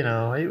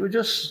 it was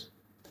just,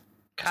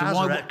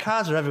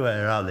 cars are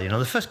everywhere out there,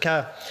 The first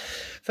car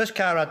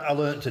I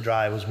learnt to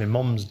drive was my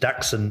mum's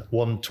Datsun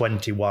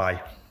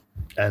 120Y.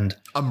 And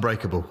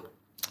unbreakable.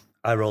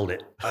 I rolled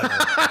it.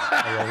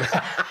 I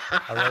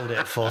rolled it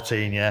at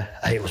 14, yeah.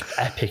 It was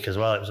epic as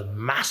well. It was a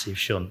massive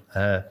shunt.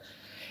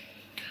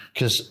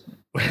 Because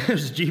it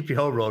was a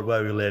GPO road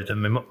where we lived,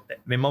 and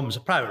my mum's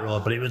a private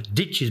road, but it was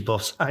ditches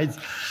both sides.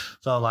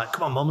 So I'm like,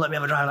 come on, Mum, let me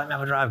have a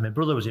drive. My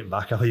brother was in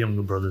back. I have a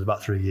younger brother, he's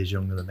about 3 years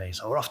younger than me.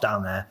 So we're off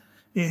down there.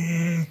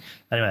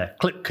 Anyway,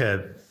 clip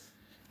curb.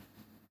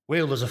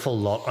 Wheel does a full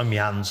lock on my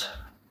hands,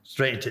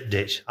 straight into the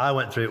ditch. I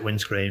went through it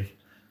windscreen.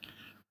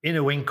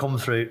 Inner wing come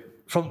through.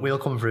 Front wheel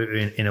come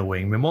through in a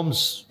wing. My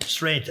mum's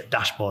straight at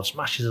dashboard,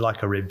 smashes it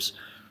like a ribs.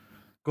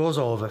 Goes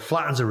over,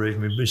 flattens the roof.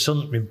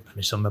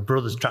 My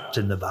brother's trapped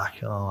in the back.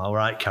 Oh, all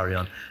right, carry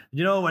on.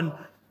 When I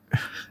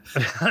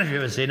don't know if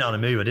you've ever seen it on a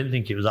movie, I didn't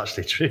think it was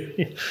actually true.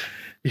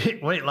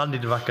 When it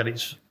landed back on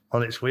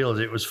its wheels,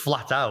 it was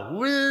flat out.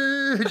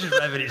 Woo! Just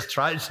revving its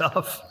trikes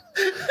off.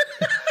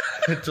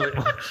 until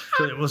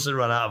it must have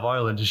run out of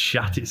oil and just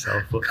shat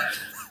itself. But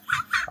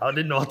I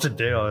didn't know what to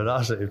do. I was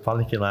absolutely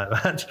panicking like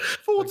that.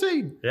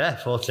 14? Yeah,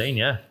 14,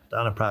 yeah.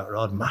 Down a private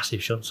road,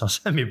 massive shunt. So I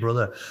sent my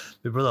brother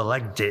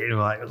legged it,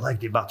 and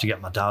legged it back to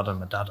get my dad. And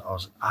my dad, I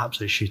was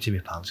absolutely shooting my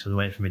pants because I was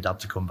waiting for my dad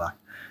to come back.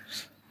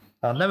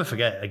 I'll never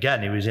forget,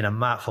 again, he was in a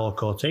Mark IV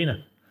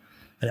Cortina.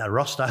 and it had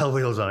Ross-style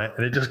wheels on it,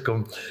 and it just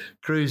come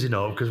cruising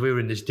up because we were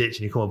in this ditch,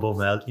 and you come above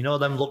there. You know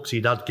them looks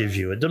your dad gives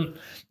you. It doesn't,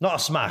 not a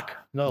smack.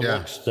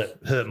 Looks that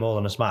hurt more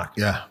than a smack.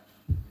 Yeah.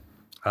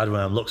 I had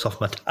one of them looks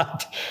off my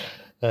dad,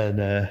 and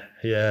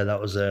that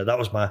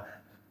was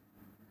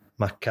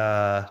my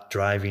car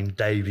driving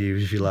debut,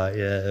 if you like.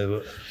 Yeah,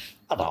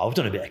 I don't know. I've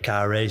done a bit of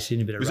car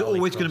racing, a bit of. Was it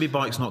always going to be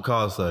bikes, not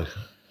cars, though?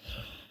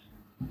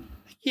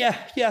 Yeah,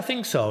 I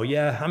think so.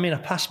 Yeah, I mean, I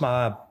passed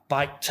my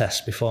bike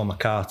test before my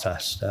car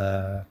test,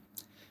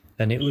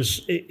 and it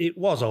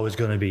was always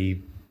going to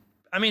be.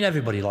 I mean,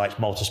 everybody likes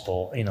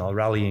motorsport, you know,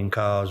 rallying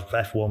cars,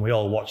 F1. We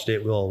all watched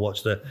it. We all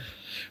watched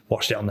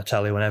it on the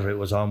telly whenever it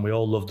was on. We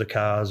all loved the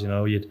cars. You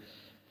know,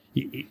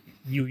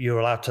 you were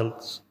allowed to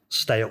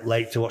stay up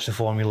late to watch the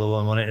Formula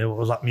One on it. It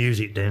was like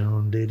music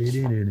down. Yeah.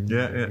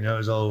 You know, it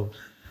was all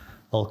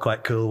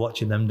quite cool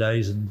watching them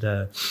days.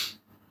 And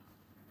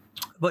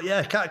but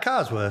yeah,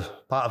 cars were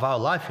part of our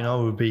life. You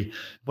know,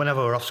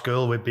 whenever we were off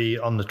school, we'd be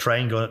on the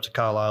train going up to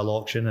Carlisle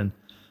auction, and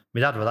my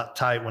dad was that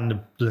tight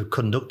when the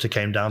conductor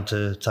came down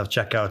to have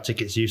check our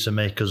tickets. He used to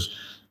make us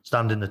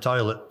stand in the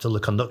toilet till the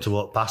conductor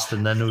walked past,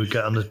 and then we'd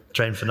get on the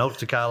train for Note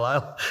to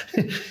Carlisle.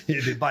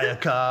 He'd be buy a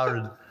car,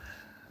 and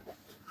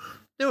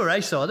they were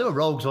ace-o. They were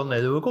rogues, weren't they?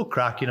 They were good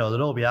crack, you know.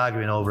 They'd all be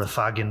arguing over a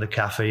fag in the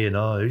cafe, you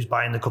know. Who's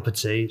buying the cup of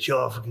tea?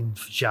 Sure, fucking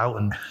shout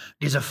and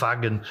gives a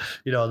fag, and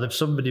you know, there'd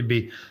somebody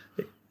be,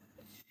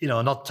 you know,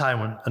 an odd time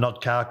when an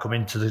odd car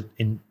come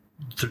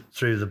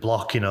through the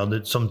block, you know,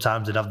 that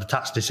sometimes they'd have the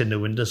tax disc in the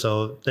window,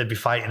 so they'd be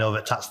fighting over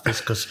tax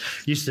disc because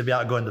you used to be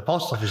out going to the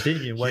post office,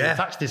 didn't you? Wearing the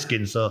tax disc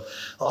in, so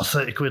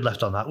 30 quid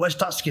left on that. Where's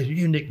tax disc?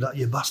 You nicked that,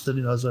 you bastard,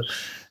 you know. So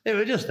it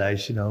was just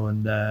nice, you know,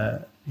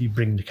 and you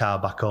bring the car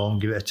back home,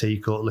 give it a tea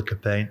coat, lick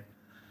of paint,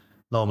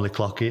 normally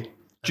clock it.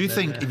 Do you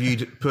think if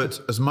you'd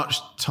put as much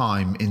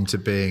time into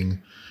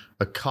being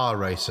a car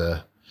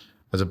racer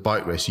as a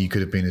bike racer, you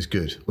could have been as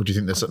good? Or do you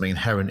think there's something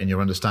inherent in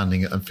your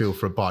understanding and feel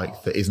for a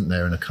bike that isn't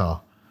there in a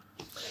car?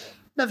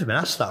 Never been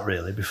asked that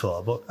really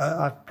before, but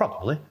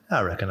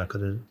I reckon I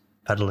could have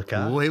pedalled a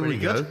car. Oh, here we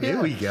go. Yeah.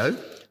 Here we go.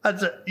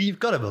 You've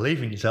got to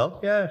believe in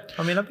yourself. Yeah.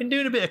 I mean, I've been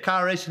doing a bit of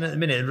car racing at the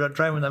minute,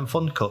 driving them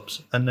fun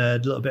cups and a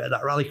little bit of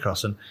that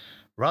rallycross. And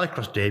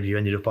rallycross debut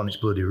ended up on its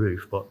bloody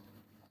roof, but...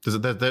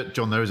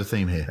 John, there is a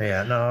theme here.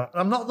 Yeah, no,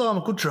 I'm not though. I'm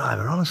a good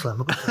driver, honestly.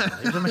 I'm a good driver.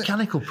 It was a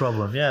mechanical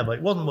problem, yeah, but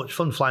it wasn't much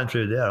fun flying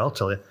through the air, I'll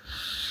tell you.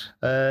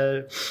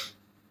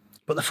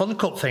 But the fun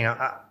cup thing,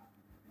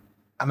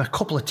 I'm a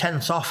couple of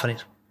tenths off, and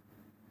it's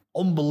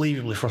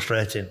unbelievably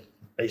frustrating.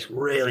 It's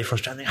really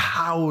frustrating.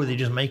 How are they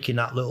just making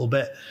that little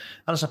bit?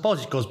 And I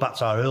suppose it goes back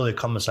to our earlier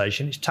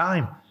conversation. It's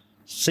time,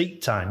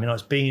 seat time. You know,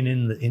 it's being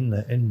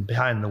in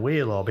behind the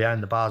wheel or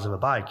behind the bars of a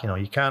bike. You know,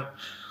 you can't.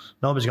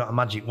 Nobody's got a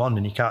magic wand,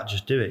 and you can't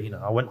just do it. You know,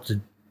 I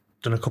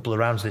done a couple of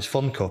rounds of this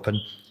Fun Cup, and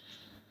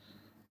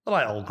they're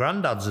like old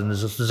granddads, and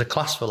there's a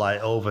class for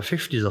like over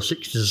 50s or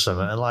 60s or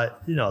something, and like,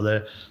 you know,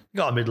 they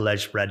got a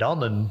middle-aged spread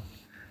on, and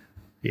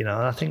you know,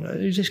 and I think,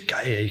 who's this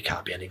guy here? He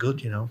can't be any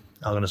good, you know.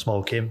 I'm going to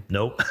smoke him.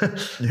 Nope.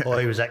 Yeah. Or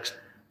he was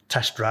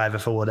ex-test driver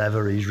for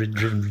whatever. He's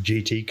driven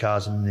GT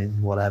cars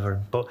and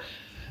whatever. But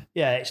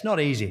yeah, it's not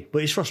easy,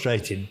 but it's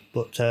frustrating.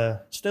 But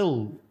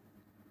still,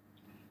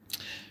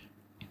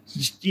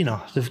 you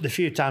know, the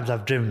few times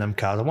I've driven them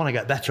cars, I want to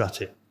get better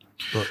at it.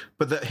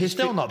 But it's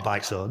still not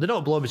bikes though. They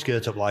don't blow my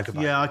skirt up like a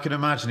bike. Yeah, I can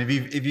imagine.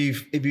 If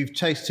you've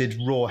tasted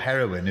raw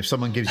heroin, if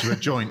someone gives you a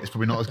joint, it's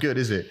probably not as good,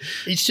 is it?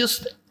 It's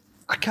just,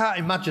 I can't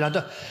imagine.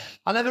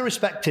 I never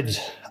respected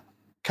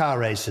car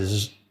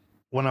racers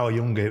when I was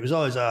younger. It was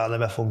always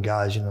them F1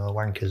 guys, you know,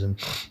 wankers and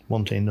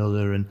one thing and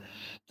another. And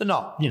they're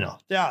not, you know,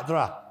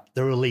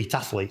 they're elite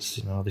athletes.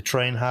 You know, they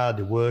train hard,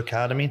 they work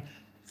hard. I mean,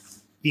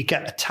 you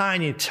get a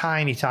tiny,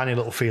 tiny, tiny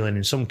little feeling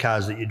in some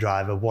cars that you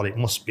drive of what it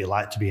must be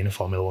like to be in a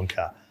Formula One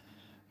car.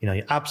 You know,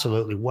 you're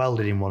absolutely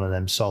welded in one of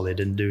them solid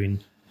and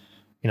doing,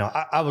 you know,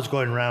 I was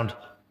going around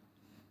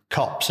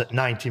cops at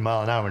 90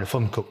 mile an hour in a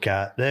Fun Cup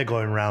car. They're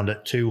going around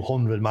at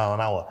 200 mile an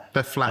hour.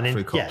 They're flat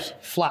through cops. Yeah,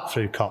 flat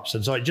through cops.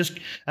 And so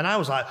and I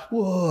was like,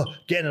 whoa,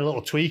 getting a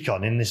little tweak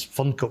on in this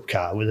Fun Cup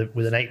car with an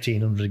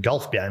 1800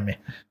 Golf behind me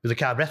with a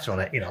carburetor on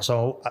it, you know.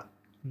 So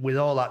with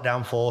all that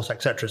downforce,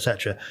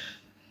 etc.,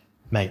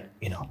 mate,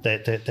 you know,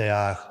 they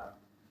are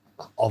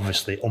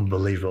obviously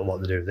unbelievable at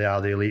what they do. They are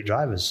the elite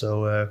drivers.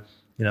 So,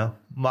 you know,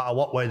 no matter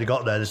what way they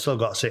got there, they still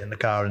got to sit in the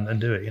car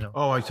and do it, you know.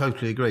 Oh, I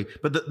totally agree.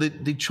 But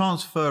the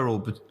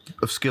transferal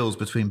of skills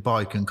between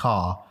bike and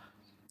car,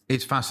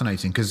 it's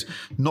fascinating because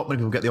not many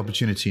people get the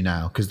opportunity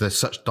now because they're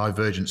such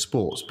divergent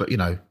sports. But, you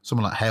know,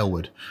 someone like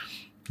Hailwood,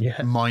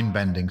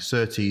 mind-bending,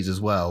 Surtees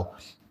as well,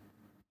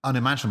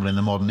 unimaginable in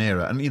the modern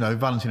era. And, you know,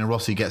 Valentino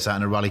Rossi gets out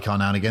in a rally car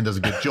now and again, does a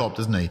good job,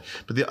 doesn't he?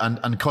 But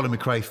and Colin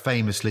McRae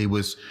famously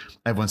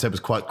everyone said was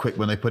quite quick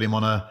when they put him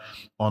on a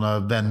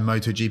then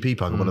MotoGP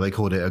bike, or what do they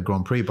called it, a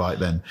Grand Prix bike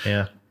then.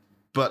 Yeah.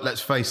 But let's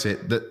face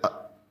it,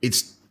 that it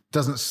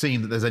doesn't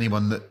seem that there's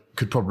anyone that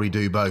could probably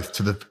do both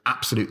to the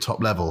absolute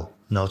top level.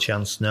 No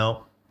chance,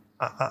 no.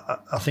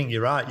 I think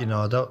you're right, you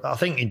know. I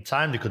think in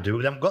time they could do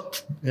it.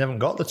 They haven't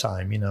got the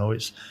time, you know.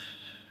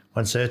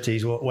 when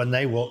Surtees, when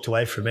they walked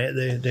away from it,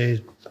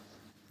 they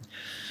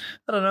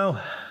I don't know.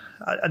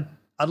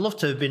 I'd love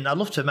to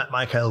have met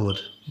Mike Hailwood.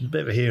 He's a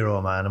bit of a hero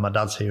of mine, and my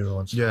dad's hero.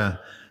 And stuff. Yeah.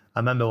 I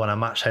remember when I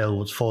matched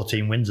Hailwood's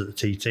 14 wins at the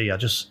TT.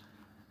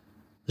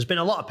 There's been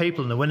a lot of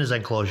people in the winners'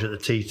 enclosure at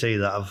the TT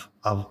that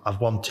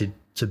I've wanted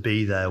to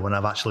be there when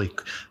I've actually.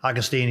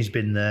 Agostini's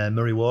been there.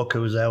 Murray Walker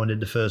was there when he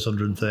did the first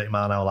 130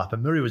 mile an hour lap,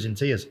 and Murray was in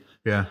tears.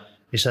 Yeah.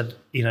 He said,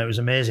 it was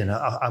amazing.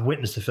 I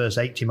witnessed the first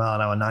 80 mile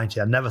an hour 90.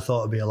 I never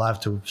thought I'd be alive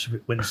to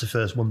witness the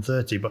first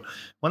 130. But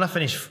when I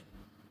finished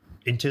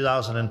in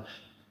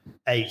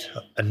 2008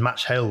 and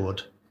matched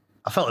Hailwood,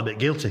 I felt a bit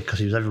guilty because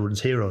he was everyone's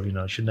hero.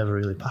 I should never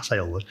really pass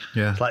Hailwood.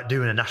 Yeah. It's like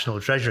doing a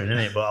national treasuring,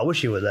 isn't it? But I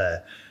wish you were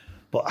there.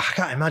 But I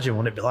can't imagine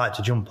what it'd be like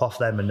to jump off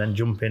them and then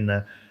jump in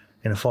a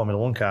Formula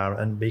One car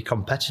and be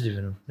competitive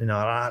in them.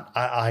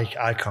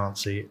 I can't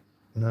see it.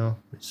 No,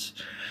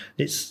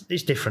 it's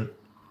different.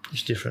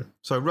 It's different.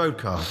 So road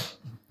car,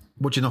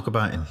 what do you knock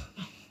about in?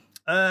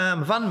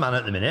 I'm a van man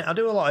at the minute. I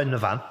do a lot in the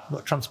van. I've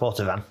got a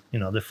transporter van.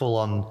 The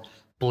full-on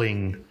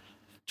bling,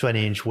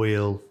 20-inch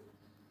wheel,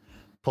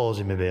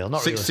 pausing mobile.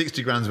 Not really.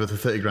 60 grand's worth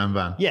of 30 grand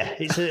van. Yeah,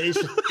 it's a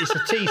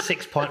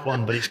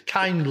T6.1, but it's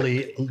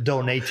kindly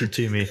donated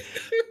to me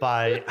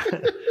by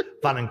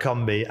Van and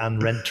Combi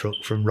and Rent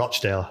Truck from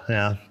Rochdale.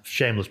 Yeah,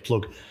 shameless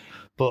plug,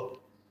 but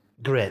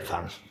great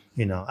van.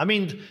 I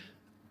mean.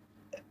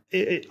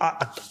 When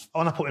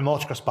I put my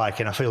motocross bike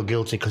in, I feel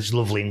guilty because it's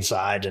lovely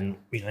inside and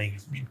you're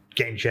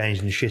getting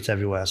changed and shit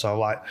everywhere. So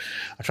I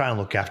try and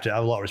look after it. I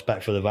have a lot of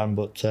respect for the van,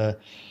 but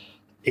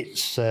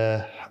it's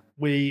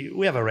we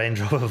have a Range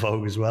Rover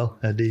Vogue as well,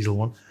 a diesel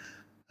one.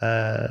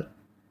 But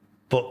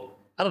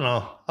I don't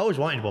know. I always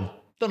wanted one.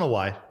 Don't know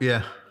why.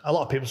 Yeah. A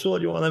lot of people say, "Oh,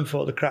 do you want them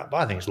for the crap?"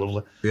 But I think it's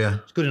lovely. Yeah.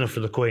 It's good enough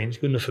for the Queen. It's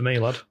good enough for me,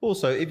 lad.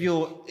 Also, if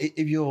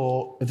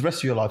the rest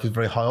of your life is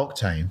very high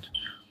octane,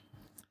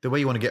 the way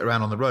you want to get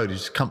around on the road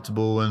is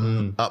comfortable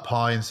and up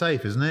high and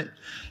safe, isn't it?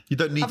 You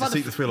don't need to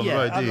seek the thrill on the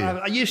road, do you?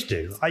 I used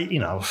to.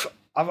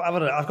 I've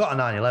got a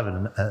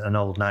 911, an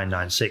old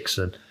 996,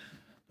 and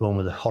the one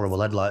with the horrible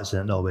headlights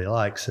that nobody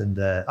likes, and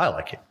I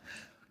like it.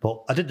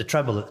 But I did the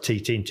treble at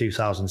TT in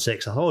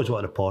 2006. I always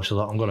wanted a Porsche. I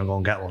thought, I'm going to go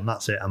and get one.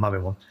 That's it. I'm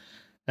having one.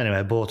 Anyway,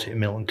 I bought it in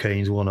Milton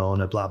Keynes, one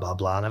owner, blah, blah,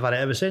 blah. And I've had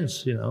it ever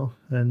since,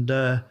 And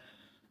I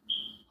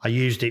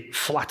used it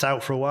flat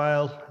out for a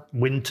while.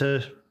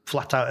 Winter,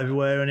 flat out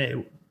everywhere in it.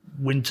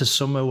 Winter,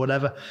 summer,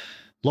 whatever.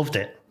 Loved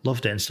it,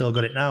 and still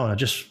got it now. And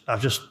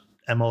I've just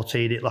MOT'd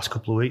it last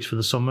couple of weeks for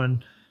the summer,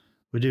 and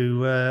we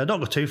do. I don't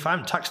go too far. I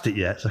haven't taxed it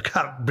yet, so I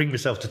can't bring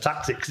myself to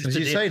tax it. As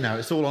you say now,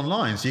 it's all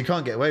online, so you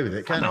can't get away with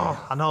it, can you?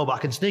 I know, but I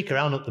can sneak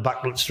around up the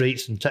back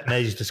streets and take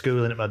Maisie to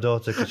school in at my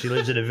daughter because she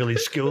lives in a village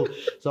school.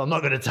 So I'm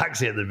not going to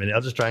tax it at the minute. I'll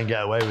just try and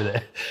get away with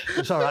it.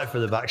 It's all right for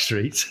the back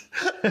streets.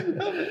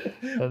 And,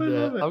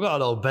 I've got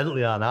an old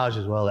Bentley Arnage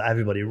as well that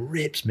everybody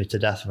rips me to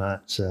death, mate.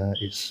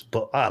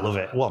 But I love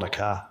it. What a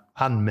car.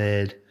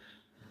 Handmade,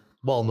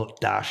 walnut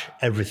dash,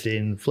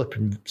 everything,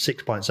 flipping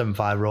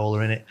 6.75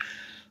 roller in it.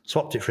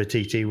 Swapped it for a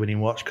TT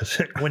winning watch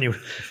because when you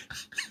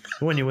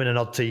win an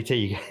odd TT,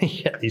 you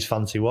get these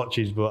fancy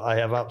watches, but I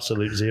have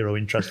absolute zero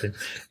interest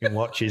in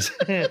watches.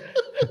 I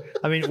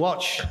mean,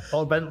 watch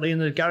old Bentley in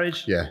the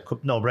garage? Yeah.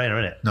 No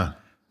brainer, innit? No.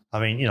 I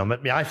mean, my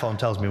iPhone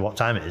tells me what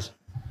time it is.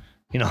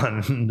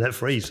 And they're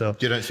free. So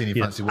you don't see any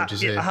fancy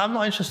watches here? I'm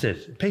not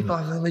interested. People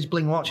have all these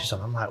bling watches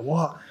on. I'm like,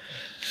 what?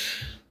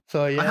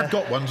 So yeah, I have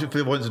got one. For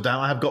the ones of doubt,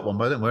 I have got one,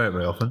 but I don't wear it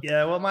very often.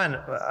 Yeah, well, mine,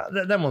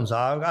 them ones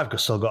are.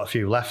 I've still got a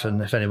few left,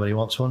 and if anybody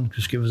wants one,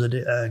 just give us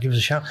a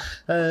shout.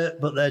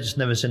 But they're just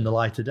never seen the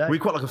light of day. Well,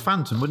 quite like a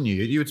Phantom, wouldn't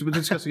you? You were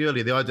discussing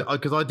earlier the idea,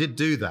 because I did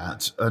do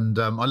that, and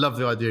I love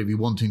the idea of you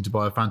wanting to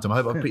buy a Phantom. I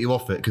hope I put you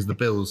off it because the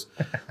bills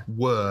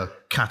were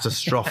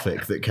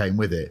catastrophic that came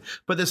with it.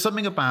 But there's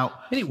something about.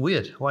 Isn't it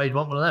weird why you'd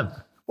want one of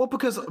them? Well,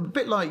 because a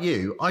bit like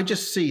you, I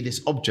just see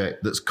this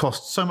object that's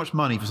cost so much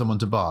money for someone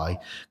to buy,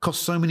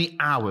 cost so many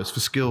hours for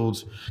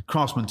skilled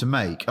craftsmen to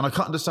make, and I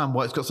can't understand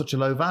why it's got such a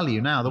low value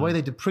now, the way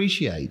they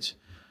depreciate.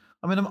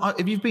 I mean,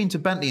 if you've been to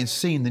Bentley and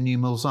seen the new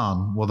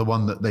Mulsanne, well, the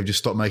one that they've just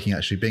stopped making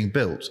actually being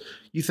built,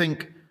 you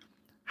think,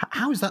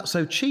 how is that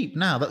so cheap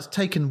now? That's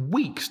taken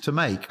weeks to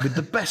make with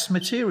the best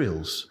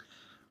materials.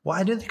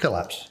 Why do they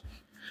collapse?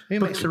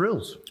 Who makes the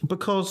rules?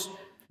 Because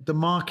the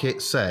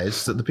market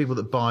says that the people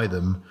that buy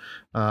them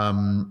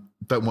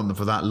don't want them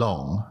for that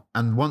long.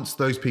 And once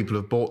those people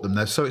have bought them,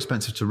 they're so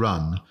expensive to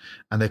run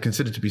and they're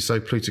considered to be so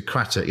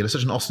plutocratic,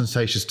 such an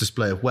ostentatious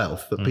display of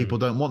wealth that people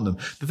don't want them.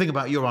 The thing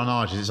about your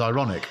Arnage is it's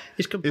ironic.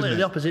 It's completely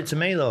the opposite to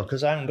me, though,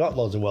 because I haven't got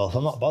loads of wealth.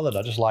 I'm not bothered.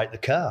 I just like the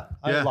car.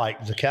 I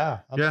like the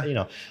car.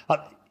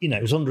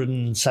 It was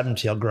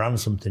 170 odd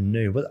grand something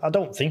new, but I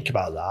don't think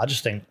about that. I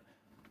just think,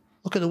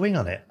 look at the wing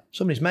on it.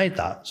 Somebody's made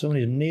that.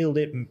 Somebody's nailed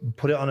it,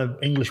 put it on an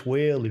English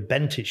wheel, they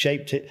bent it,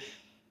 shaped it.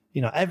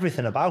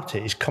 Everything about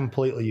it is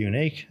completely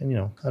unique. And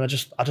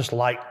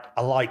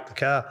I like the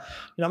car.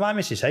 My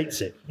missus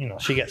hates it.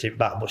 She gets it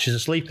back, but she's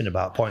asleep in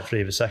about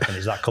 0.3 of a second.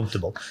 It's that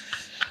comfortable.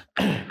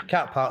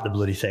 Can't park the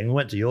bloody thing. We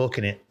went to York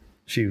in it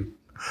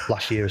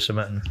last year or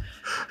something.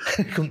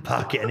 Couldn't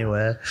park it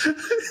anywhere.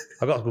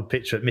 I got a good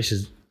picture of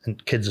Mrs.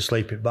 and kids are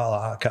sleeping back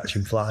like that,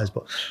 catching flies.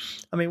 But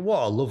I mean,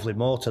 what a lovely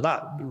motor.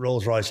 That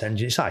Rolls Royce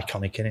engine, it's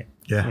iconic, innit?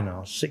 Yeah.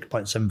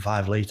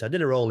 6.75 litre. I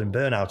did a rolling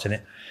burnout in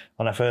it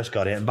when I first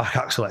got it, and back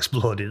axle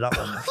exploded. That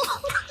one.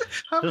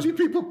 How many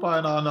people buy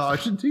an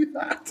R9 and do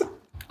that?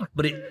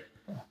 But it,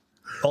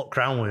 hot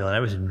crown wheel and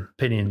everything,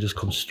 pinion just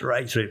comes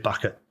straight through it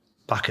back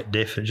at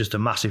diff, and just a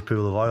massive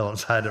pool of oil on the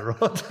side of the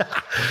road.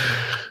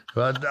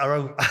 But I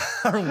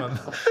rung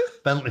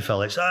Bentley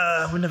fellas.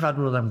 We never had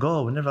one of them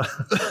go. We never.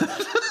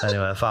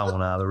 Anyway, I found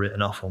one out of a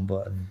written off one,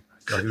 but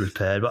got it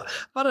repaired. But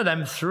I've had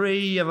an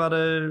M3. I've had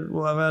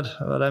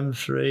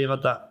M3. I've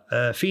had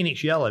that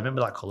Phoenix Yellow.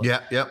 Remember that colour?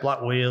 Yeah.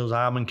 Black wheels,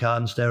 Harman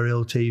Kardon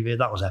stereo TV.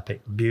 That was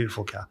epic.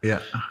 Beautiful car. Yeah.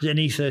 Is it an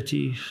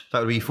E30? That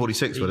would be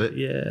E46, would it?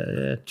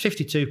 Yeah.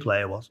 52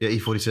 player was. Yeah,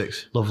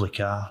 E46. Lovely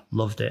car.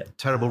 Loved it.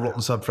 Terrible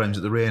rotten subframes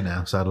at the rear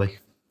now, sadly.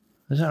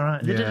 Is that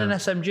right? They did an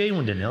SMG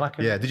one, didn't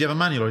they? Did you have a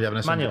manual or did you have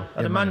an SMG? Manual. I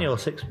had a manual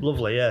 6.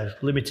 Lovely, yeah.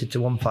 Limited to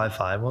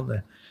 155, weren't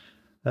they?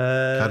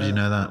 How did you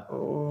know that?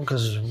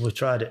 Because we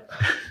tried it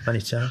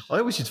many times. I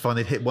always used to find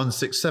they'd hit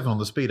 167 on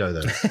the speedo,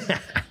 though.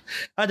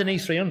 I had an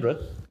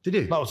E300. Did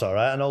you? That was all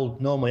right. An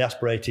old, normally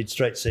aspirated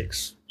straight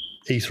 6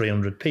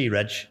 E300 P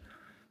reg.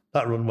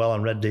 That run well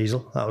on red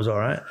diesel. That was all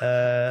right.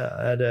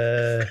 I had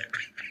an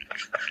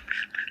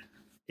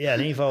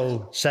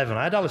Evo 7.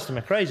 I had Alistair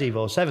McRae's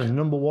Evo 7,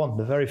 number 1,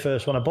 the very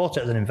first one. I bought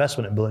it as an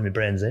investment and blew my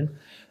brains in.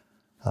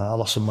 I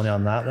lost some money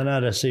on that. Then I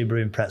had a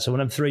Subaru Impreza, one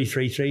of them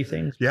 333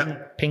 things. Yeah.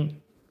 Pink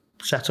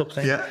setup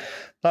thing. Yeah.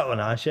 That was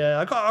nice,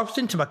 yeah. I was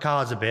into my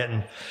cars a bit,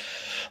 and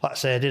like I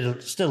say, I did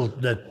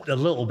a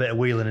little bit of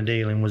wheeling and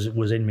dealing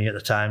was in me at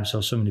the time, so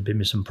somebody bid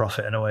me some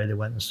profit and away they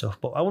went and stuff.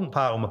 But I wouldn't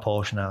part with my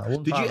Porsche now.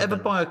 Did you ever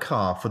buy a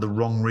car for the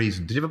wrong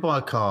reason? Did you ever buy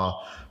a car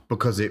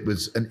because it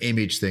was an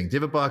image thing? Did you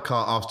ever buy a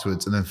car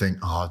afterwards and then think,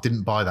 I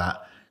didn't buy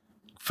that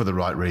for the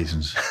right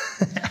reasons?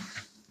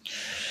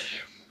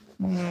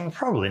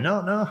 Probably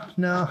not,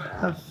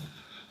 no.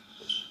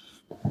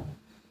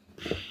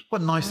 What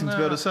a nice thing to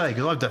be able to say,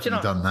 because I've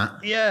definitely done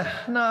that. Yeah,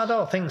 no, I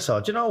don't think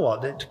so. Do you know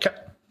what?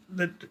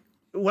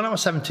 When I was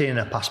 17 and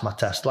I passed my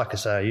test, like I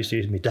say, I used to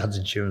use my dad's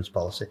insurance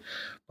policy,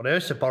 but I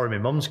used to borrow my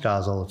mum's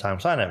cars all the time,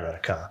 so I never had a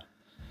car.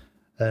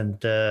 And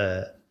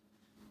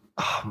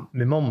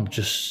my mum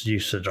just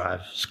used to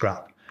drive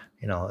scrap,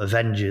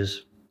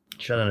 Avengers.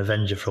 She had an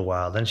Avenger for a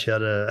while. Then she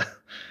had a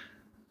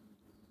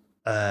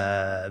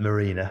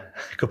Marina,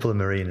 a couple of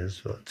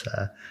Marinas, but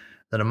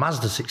then a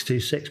Mazda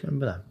 626,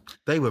 remember that?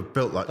 They were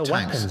built like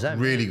tanks. Weapons,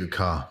 really good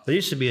car. There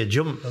used to be a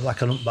jump,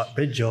 like an up-back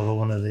bridge over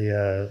one of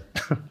the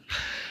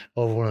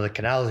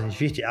canals, and if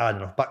you hit it hard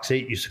enough, back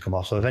seat used to come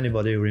off. So if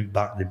anybody were in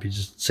back, they'd be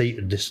just seat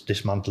would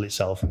dismantle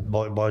itself, and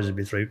boys would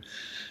be through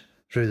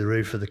the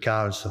roof of the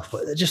car and stuff.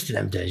 But just in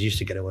them days, you used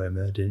to get away with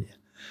murder, didn't you?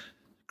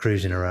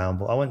 Cruising around.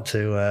 But I went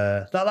to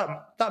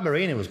that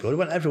Marina was good. I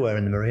went everywhere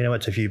in the Marina. I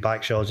went to a few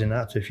bike shows in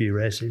that, to a few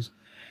races.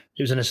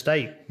 It was an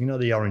estate,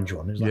 the orange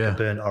one. It was like a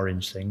burnt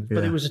orange thing.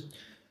 But they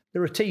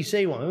were a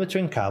TC one. They were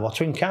twin carb or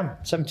twin cam,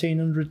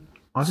 1700.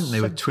 I think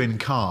they were twin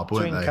carb,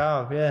 weren't they? Twin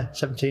carb, yeah.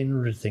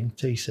 1700 thing,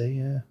 TC,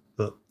 yeah.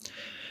 But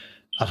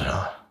I don't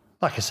know.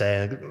 Like I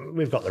say,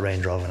 we've got the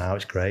Range Rover now.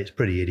 It's great. It's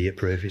pretty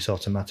idiot-proof. It's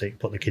automatic.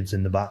 Put the kids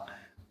in the back.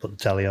 Put the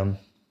telly on.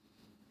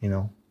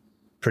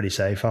 Pretty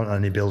safe. I haven't had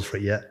any bills for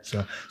it yet.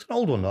 So it's an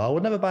old one, though. I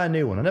would never buy a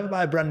new one. I never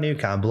buy a brand new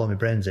car and blow my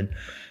brains in.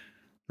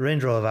 The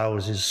Range Rover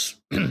ours is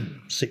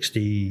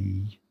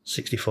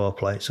 64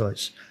 plate, so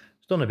it's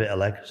done a bit of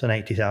leg. It's an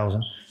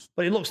 80,000.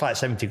 But it looks like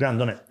 70 grand,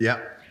 doesn't it? Yeah.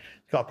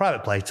 It's got a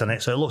private plate on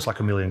it, so it looks like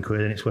 £1 million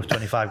and it's worth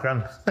 25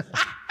 grand.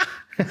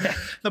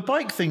 The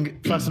bike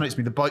thing fascinates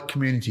me, the bike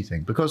community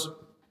thing, because,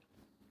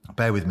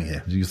 bear with me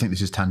here, you think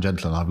this is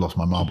tangential and I've lost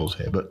my marbles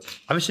here, but...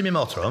 Have you seen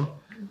my motorhome?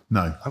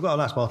 No. I've got a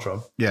nice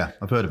motorhome. Yeah,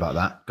 I've heard about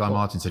that. Guy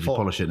Martin said you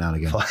polish it now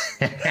and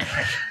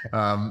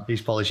again.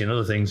 He's polishing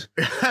other things.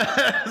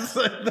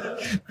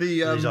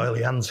 His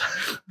oily hands.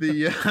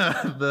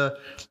 The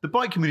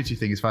bike community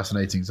thing is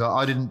fascinating. So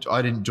I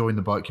didn't join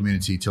the bike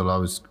community till I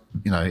was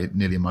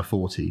nearly in my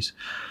 40s.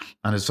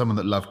 And as someone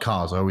that loved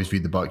cars, I always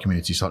viewed the bike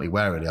community slightly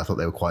warily. I thought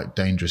they were quite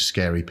dangerous,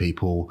 scary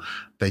people.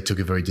 They took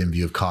a very dim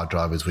view of car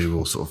drivers. We were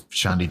all sort of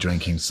shandy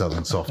drinking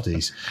southern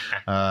softies,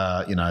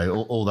 all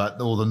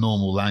the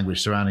normal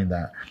language surrounding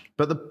that.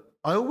 But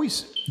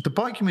the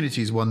bike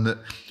community is one that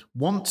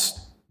wants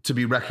to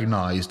be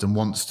recognised and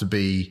wants to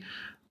be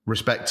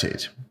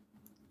respected.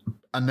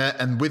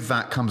 And with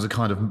that comes a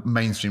kind of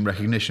mainstream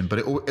recognition. But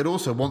it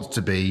also wants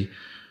to be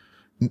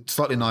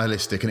slightly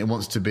nihilistic, and it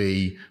wants to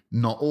be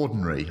not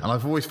ordinary. And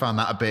I've always found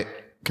that a bit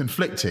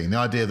conflicting. The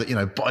idea that,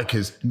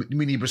 bikers,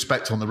 we need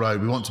respect on the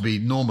road. We want to be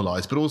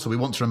normalised, but also we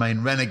want to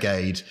remain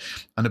renegade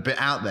and a bit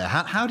out there.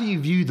 How do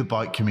you view the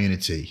bike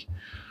community?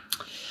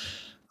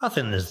 I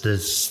think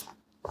there's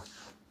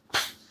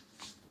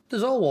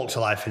all walks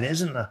of life in it,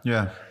 isn't there?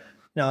 Yeah.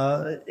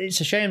 It's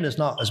a shame there's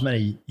not as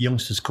many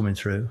youngsters coming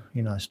through.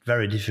 It's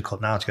very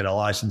difficult now to get a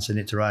licence in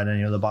it to ride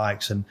any other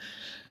bikes. And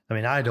I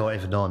mean, I don't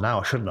even know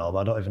now. I should know, but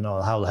I don't even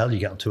know how the hell you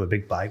get onto a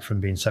big bike from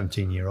being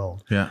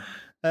 17-year-old. Yeah.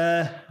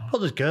 Well,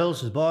 there's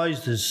girls, there's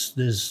boys,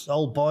 there's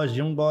old boys,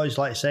 young boys.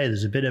 Like I say,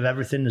 there's a bit of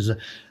everything. There's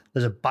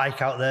a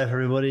bike out there for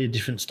everybody,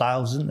 different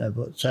styles, isn't there?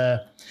 But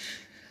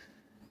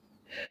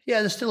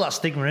there's still that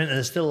stigma, isn't there?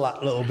 There's still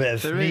that little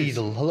bit of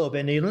needle, a little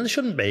bit of needle. And there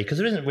shouldn't be, because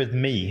there isn't with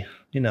me.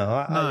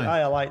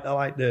 I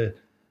like the,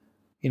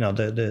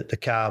 the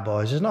car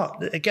boys. There's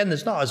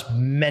not as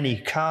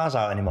many cars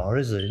out anymore,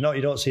 is there?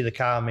 You don't see the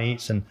car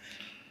meets, and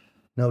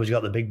nobody's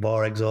got the big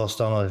bore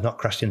exhaust on, or they've not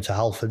crashed into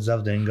Halfords,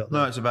 have they?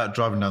 No, it's about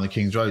driving down the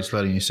King's Road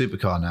slowly in your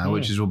supercar now,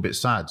 which is a little bit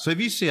sad. So if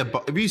you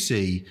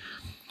see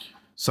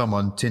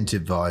someone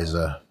tinted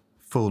visor,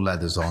 full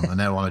leathers on, and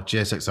they're on a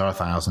GSX-R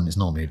 1000, it's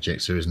normally a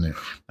Gixxer, isn't it?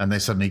 And they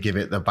suddenly give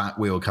it the back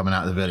wheel coming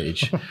out of the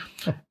village.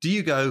 Do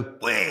you go,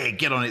 "Way,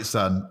 get on it,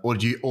 son," or a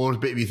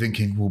bit of you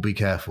thinking, "Well, be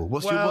careful"?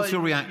 What's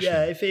your reaction?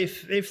 Yeah,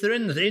 if they're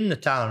in the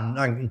town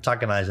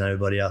antagonising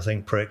everybody, I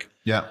think prick.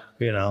 Yeah,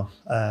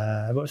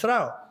 but if they're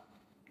out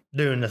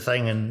doing the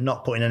thing and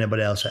not putting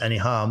anybody else at any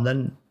harm,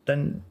 then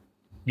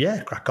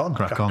yeah, crack on.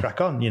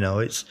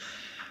 It's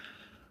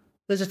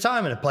there's a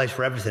time and a place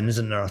for everything,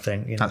 isn't there? I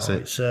think that's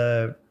it. It's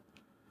I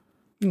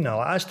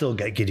still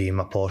get giddy in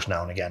my Porsche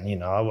now and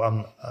again. I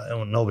won't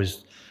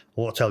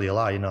tell you a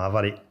lie. I've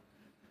had it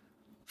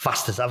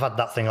fastest. I've had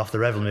that thing off the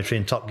revelatory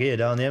in top gear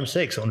down the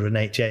M6 at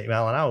 188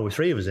 mile an hour with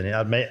 3 of us in it.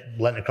 I'd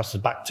leant across the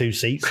back 2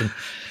 seats, and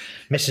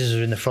Mrs.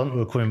 was in the front. We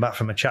were coming back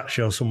from a chat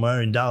show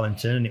somewhere in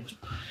Darlington, and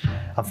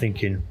I'm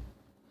thinking,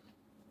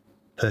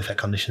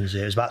 perfect conditions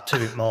here. It was about 2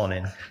 in the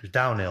morning. It was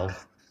downhill,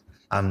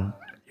 and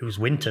it was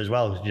winter as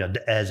well.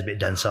 The air's a bit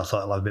denser. I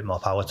thought I'll have a bit more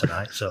power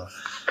tonight, so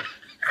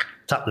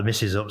tapped the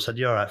missus up, said,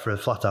 "You're all right for a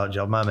flat-out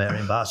job. My mate are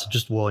in back, so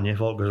just warn you, if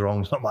what goes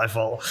wrong, it's not my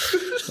fault."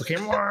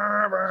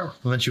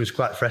 And then she was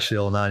quite fresh, the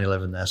old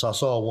 911 there. So I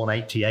saw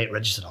 188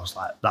 registered. I was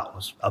like, that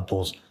was a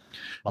buzz.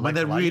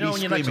 They're really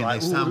screaming. They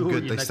sound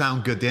good. They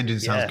sound good. The engine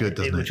sounds good,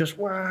 doesn't it? It was just, it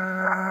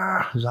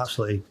was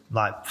absolutely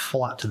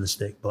flat to the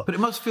stick. But it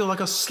must feel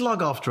like a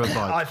slug after a bike.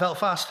 I felt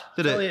fast.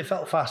 Did it? It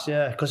felt fast,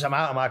 yeah, because I'm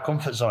out of my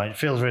comfort zone. It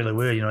feels really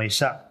weird. You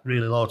sat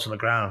really low to the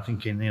ground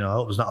thinking, I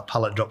hope there's not a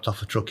pallet dropped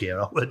off a truck here.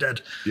 I hope we're dead.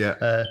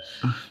 Yeah.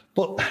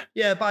 But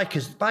yeah,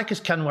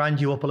 bikers can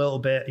wind you up a little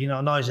bit.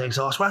 Noisy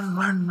exhaust,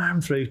 ran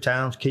through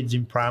towns, kids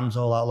in prams,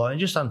 all that lot. It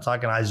just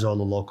antagonises all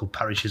the local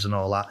parishes and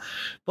all that.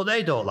 But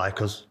they don't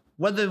like us.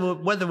 Whether we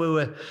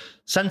were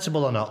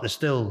sensible or not, they're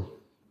still.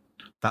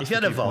 If you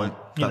had a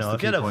vote,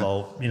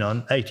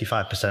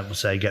 85% would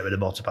say get rid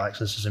of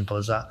motorbikes. It's as simple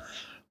as that.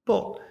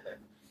 But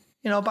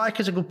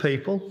bikers are good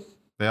people.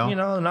 They are.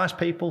 They're nice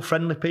people,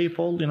 friendly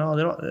people. They're not.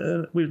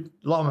 A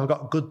lot of them have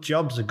got good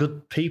jobs. They're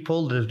good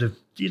people. They've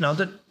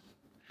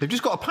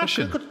just got a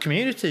passion. Good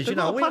communities. They've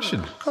got a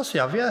passion. Of course they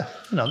have. Yeah.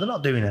 They're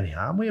not doing any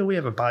harm. We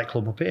have a bike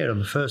club up here on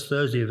the first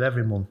Thursday of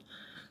every month.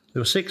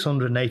 There were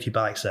 680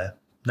 bikes there,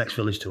 next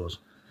village to us.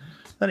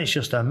 And it's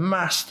just a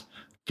massed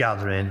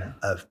gathering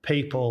of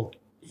people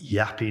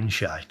yapping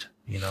shite.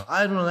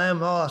 I don't know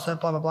them, I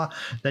said blah, blah, blah.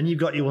 Then you've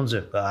got your ones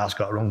that, that's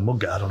got a wrong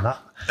mudguard on that.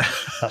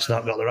 That's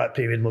not got the right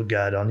period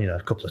mudguard on.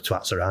 A couple of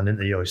twats around, didn't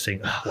they? You always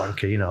think,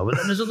 wanky, But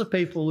then there's other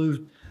people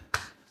who...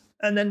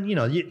 And then,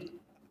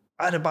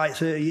 I had a bike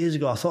 30 years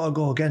ago. I thought I'd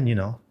go again,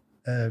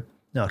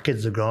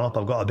 kids have grown up.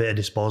 I've got a bit of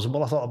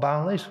disposable. I thought I'd buy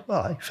one of these.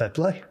 Well, fair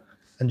play.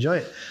 Enjoy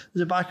it.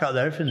 There's a bike out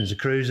there, everything. There's a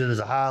cruiser, there's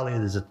a Harley,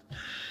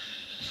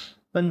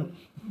 and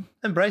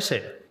embrace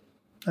it.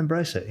 There's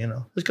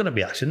going to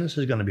be accidents,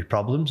 there's going to be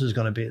problems,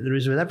 there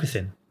is with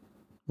everything.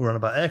 We're on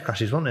about air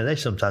crashes, weren't they? They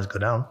sometimes go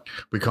down.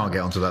 We can't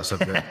get onto that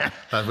subject.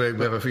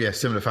 we have a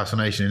similar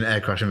fascination in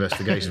air crash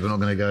investigations. We're not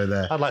going to go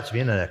there. I'd like to be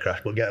in an air crash,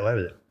 but get away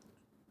with it.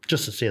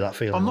 Just to see that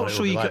feeling. I'm not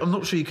sure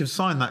you can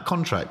sign that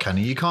contract, can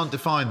you? You can't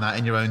define that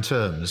in your own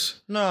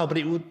terms. No, but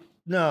it would.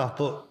 No,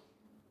 but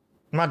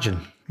imagine,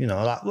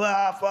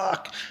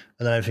 fuck,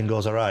 and then everything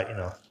goes all right,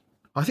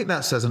 I think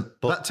that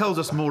that tells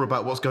us more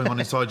about what's going on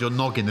inside your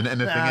noggin than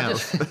anything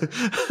else.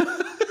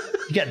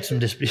 You get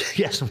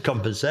some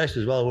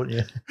compensation as well, wouldn't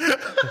you?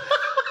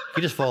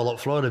 You just fall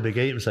up Florida big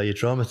heat and say you're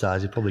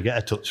traumatised, you probably get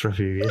a touch for a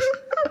few years.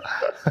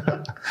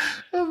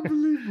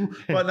 Unbelievable.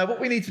 Right, now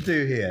what we need to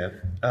do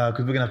here, because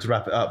we're going to have to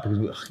wrap it up because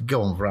we could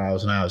go on for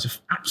hours and hours. It's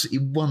an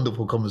absolutely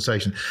wonderful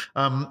conversation.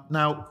 We've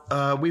got...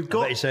 I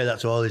bet you say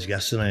that to all these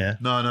guests, don't you?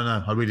 No,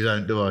 I really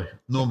don't, do I?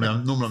 Normally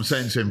I'm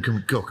saying to him,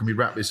 can we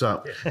wrap this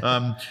up?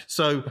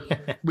 So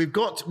we've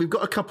got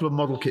a couple of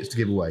model kits to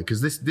give away because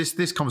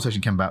this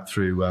conversation came about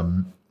through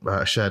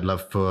a shared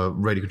love for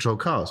radio controlled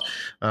cars,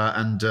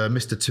 and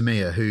Mr.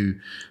 Tamiya, who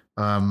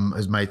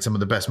has made some of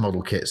the best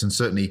model kits, and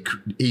certainly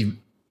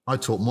I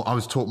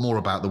was taught more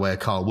about the way a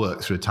car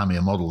works through a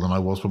Tamiya model than I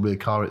was probably a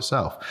car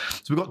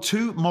itself. So we've got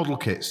 2 model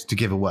kits to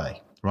give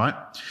away, right?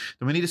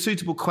 Then we need a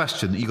suitable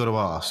question that you've got to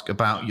ask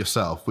about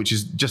yourself, which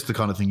is just the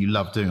kind of thing you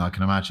love doing, I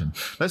can imagine.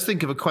 Let's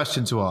think of a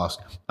question to ask,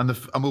 and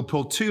we'll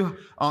pull 2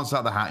 answers out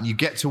of the hat, and you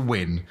get to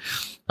win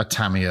a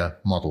Tamiya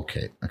model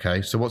kit,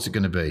 okay? So what's it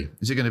going to be?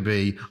 Is it going to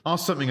be,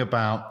 ask something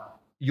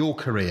about your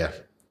career?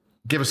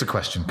 Give us a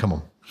question, come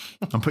on.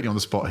 I'm putting you on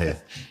the spot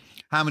here.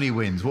 How many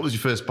wins? What was your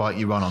first bike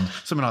you run on?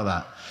 Something like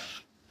that.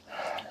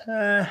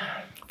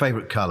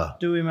 Favourite colour?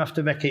 Do we have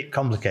to make it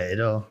complicated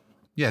or?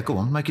 Yeah, go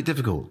on, make it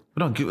difficult. We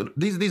don't give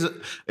these are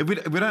if we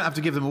don't have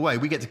to give them away,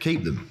 we get to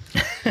keep them.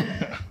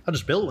 I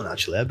just built one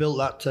actually. I built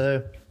that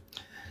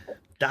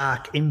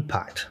Dark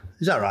Impact.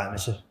 Is that right,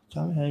 Mr.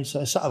 Tommy? It's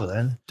sat over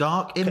there.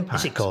 Dark Impact.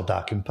 Is it called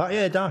Dark Impact?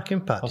 Yeah, Dark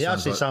Impact. That It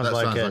actually sounds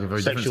like a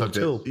very sexual different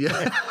tool.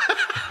 subject.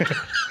 Yeah.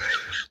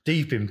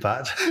 Deep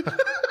Impact.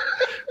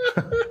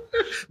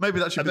 Maybe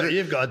that should I be. bet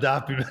you've got a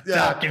Dark Impact.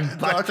 Dark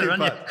Impact.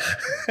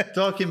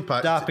 Dark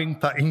Impact. Dark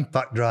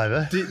Impact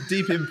driver.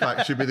 Deep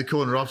Impact should be the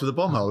corner after the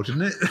bomb hole,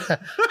 shouldn't it?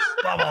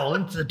 Bomb hole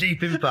into the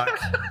Deep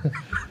Impact.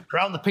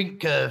 Round the pink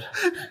curve.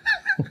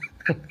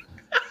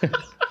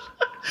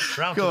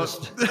 Round to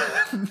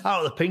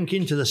out of the pink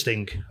into the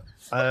stink.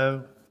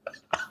 Come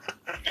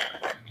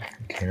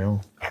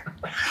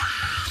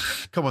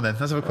on then,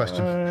 let's have a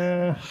question.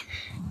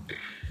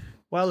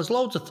 Well, there's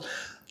loads of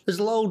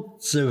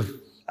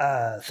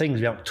things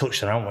we haven't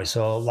touched on, haven't we?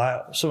 So,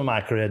 like some of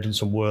my career, I've done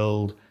some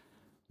world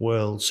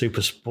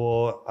super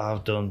sport.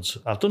 I've done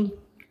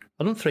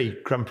 3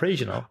 Grand Prix.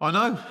 You know, I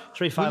know.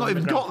 3 We've not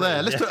even got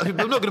there.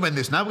 We're not going to end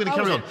this now. We're going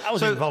to carry on. I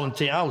was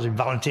in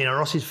Valentino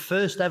Rossi's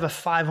first ever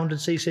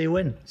 500cc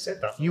win. You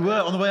said that. You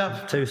were on the way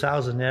up.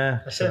 2000,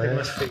 yeah. I said it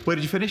must be. Where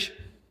did you finish?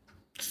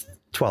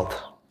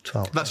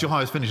 12th. That's your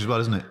highest finish as well,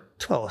 isn't it?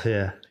 12th,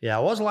 yeah. Yeah,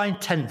 I was lying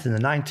 10th in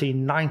the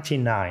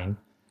 1999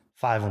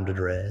 500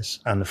 race,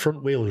 and the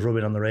front wheel was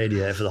rubbing on the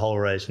radiator for the whole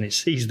race, and it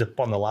seized up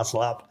on the last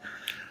lap.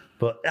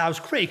 But I was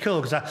pretty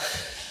cool because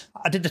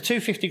I did the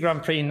 250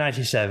 Grand Prix in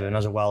 97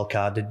 as a wild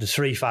card, did the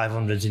 3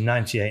 500s in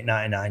 98,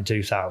 99,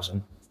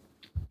 2000.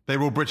 They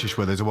were all British,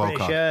 were they, as a wild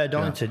card? Yeah,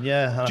 Donington,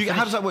 yeah. How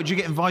does that work? Do you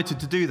get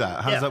invited to do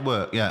that? How does that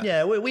work? Yeah.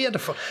 Yeah, we had a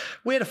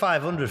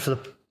 500 for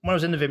when I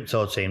was in the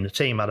Vimto team, the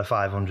team had a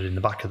 500 in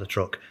the back of the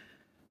truck.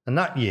 And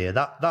that year,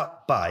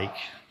 that bike,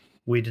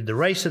 we did the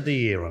race of the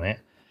year on it.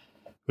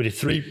 We did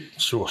 3,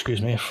 full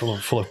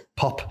of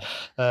pop.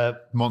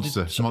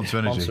 Monster Energy. Monster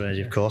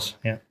Energy, of course,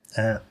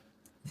 yeah.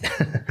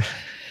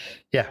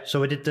 Yeah,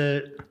 so we did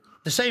the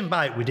same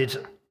bike. We did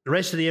the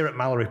race of the year at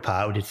Mallory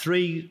Park. We did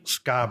 3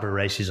 Scarborough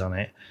races on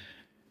it.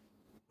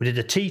 We did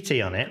a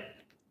TT on it.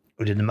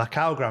 We did the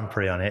Macau Grand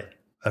Prix on it.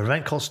 An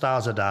event called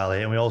Stars of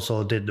Dali, and we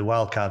also did the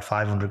Wildcard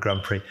 500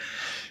 Grand Prix.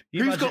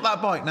 Who's got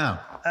that bike now?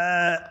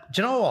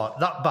 Do you know what?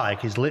 That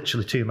bike is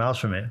literally 2 miles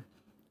from me.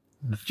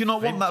 Do you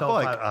not want that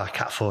bike? I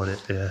can't afford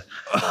it, yeah.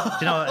 Do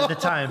you know, at the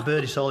time,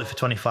 Birdie sold it for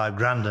 25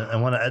 grand,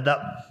 and when at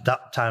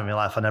that time in my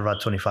life, I never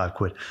had 25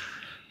 quid.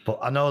 But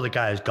I know the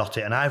guy who's got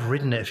it, and I've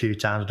ridden it a few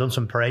times, done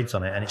some parades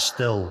on it, and it's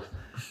still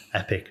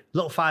epic.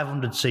 Little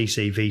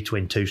 500cc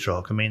V-twin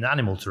 2-stroke. I mean,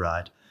 animal to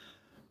ride.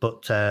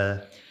 But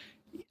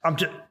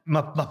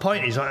my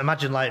point is,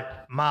 imagine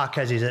like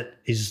Marquez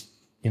is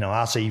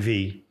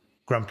RCV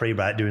Grand Prix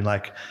bike doing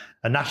like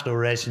a national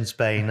race in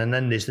Spain, and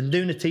then this, and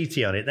doing a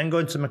TT on it, then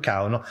going to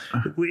Macau. And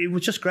it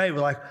was just great. We're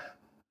like,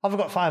 have I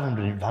got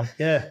 500 in van?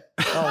 Yeah.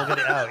 Oh, we'll get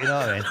it out, you know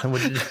what I mean? And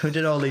we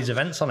did all these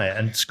events on it,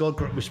 and we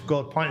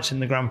scored points in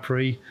the Grand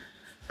Prix.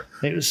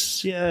 I've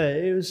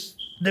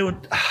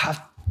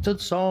done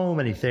so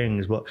many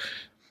things, but,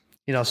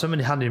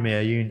 somebody handed me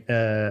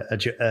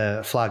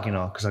a flag,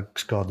 because I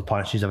scored the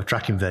points. Used to have a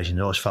tracking version.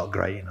 It always felt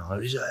great, It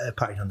was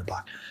patting on the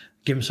back.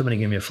 Somebody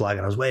give me a flag,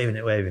 and I was waving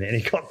it, and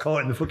he got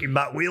caught in the fucking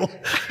back wheel.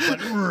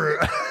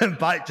 And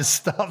bike just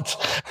stopped.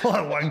 What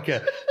a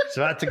wanker.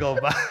 So I had to go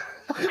back.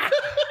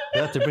 We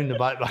had to bring the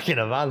bike back in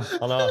a van.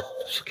 I know,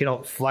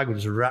 fucking flag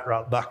was just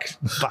right back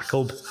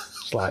up.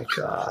 It's like,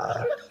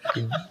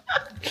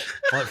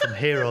 went from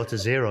hero to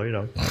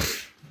zero,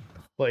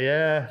 But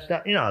yeah,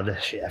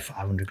 the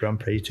 500 Grand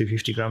Prix,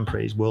 250 Grand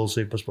Prix, World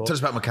Super Sport. Tell us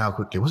about Macau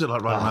quickly. What's it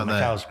like riding around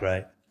there? Macau's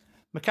great.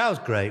 Macau's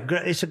great.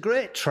 It's a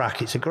great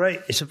track. It's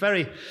a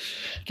very,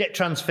 get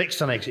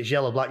transfixed on it 'cause it's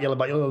yellow, black, yellow,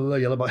 black,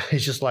 yellow, black.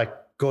 It's just like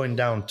going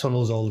down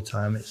tunnels all the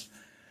time. It's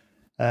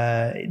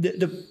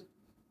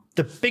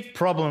the big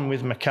problem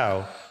with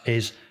Macau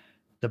is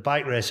the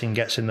bike racing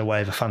gets in the way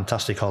of a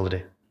fantastic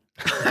holiday.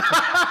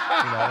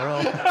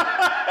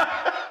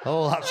 We're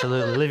all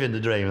absolutely living the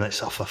dream. And it's,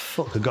 for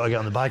fuck, I've got to get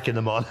on the bike in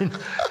the morning.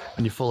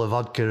 And you're full of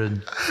vodka,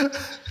 and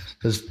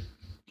there's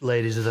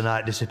ladies of the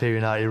night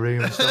disappearing out of your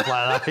room and stuff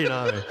like that, what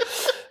I mean?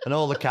 And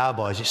all the car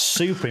boys, it's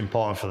super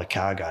important for the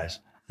car guys.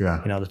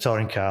 Yeah. The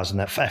touring cars and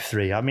that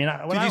F3. I mean,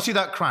 did you see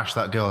that crash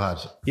that girl had?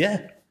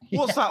 Yeah.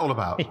 What's that all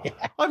about? Yeah.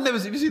 Have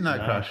you seen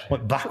that crash?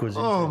 Went backwards.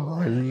 Oh,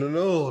 my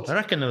Lord. I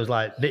reckon there was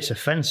like bits of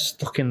fence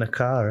stuck in the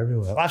car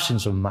everywhere. I've seen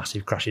some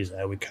massive crashes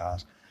there with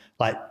cars.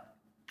 Like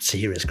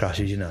serious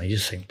crashes, you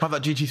just think. Like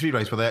that GT3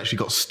 race where they actually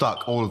got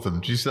stuck, all of them.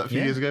 Did you see that a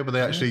few years ago? But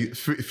they actually, a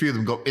few of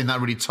them got in that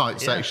really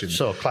tight section.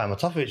 So climb on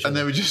top of each other. And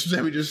they were just,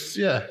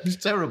 it's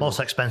terrible. Most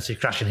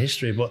expensive crash in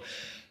history. But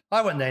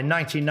I went there in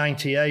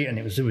 1998, and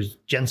there was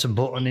Jensen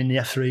Button in the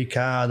F3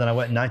 car. Then I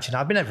went in 19.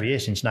 I've been every year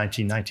since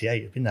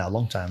 1998. I've been there a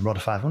long time. Rode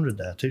a 500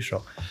 there,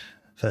 2-stroke.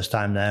 First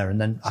time there.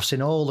 And then I've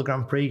seen all the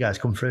Grand Prix guys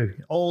come through.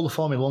 All the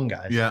Formula 1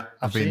 guys. Yeah,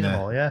 I've seen them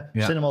all, yeah.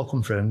 I've seen them all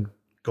come through and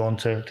go on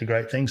to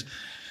great things.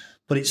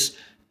 But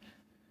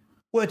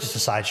we're just a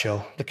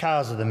sideshow. The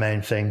cars are the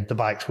main thing. The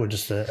bikes were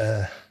just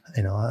a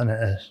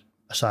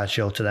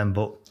sideshow to them,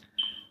 but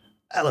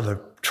hell of a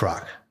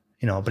track,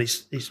 but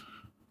it's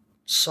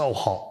so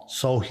hot,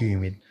 so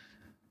humid,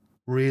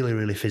 really,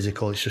 really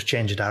physical. It's just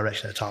change of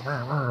direction at the top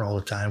all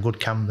the time, good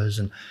cambers,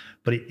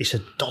 but it's a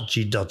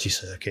dodgy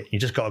circuit. You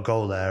just got to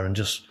go there and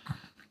just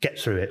get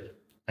through it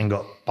and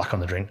got back on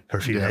the drink for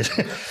a few days.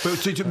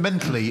 But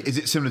mentally, is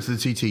it similar to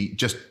the TT?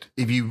 Just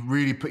if you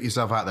really put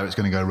yourself out there, it's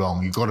going to go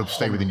wrong. You've got to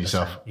stay within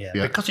yourself. Yeah,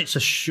 because it's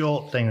a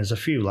short thing. There's a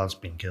few lads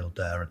been killed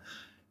there, and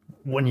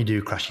when you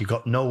do crash, you've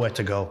got nowhere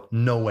to go.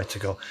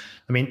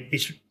 I mean,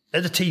 it's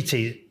at the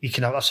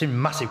TT. I've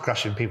seen massive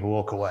crashes and people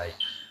walk away,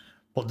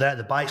 but there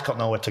the bike's got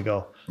nowhere to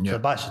go. So the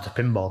bike's just a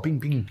pinball, bing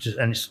bing,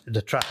 and it's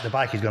the track. The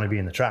bike is going to be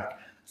in the track,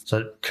 so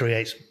it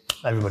creates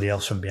everybody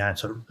else from behind.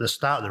 So the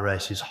start of the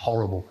race is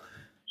horrible.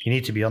 You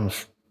need to be on the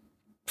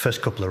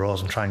first couple of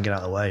rows and try and get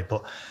out of the way.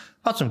 But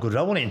I've had some good.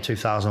 I won it in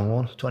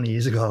 2001, 20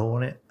 years ago. I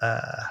won it.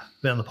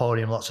 Been on the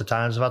podium lots of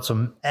times. I've had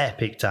some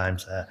epic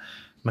times there.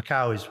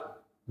 Macau is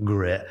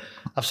great.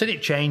 I've seen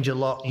it change a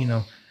lot.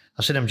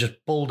 I've seen them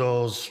just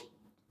bulldoze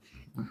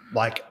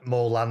like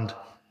more land,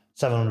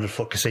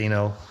 700-foot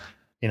casino.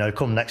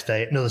 Come next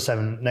day, another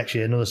 7 next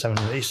year, another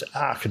 700. It's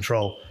out of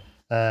control.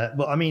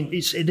 But I mean,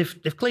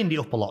 they've cleaned it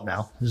up a lot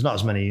now. There's not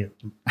as many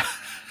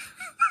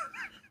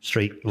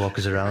street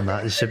walkers around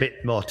that. It's a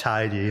bit more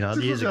tidy,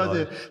 years ago.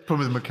 The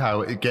problem with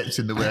Macau, it gets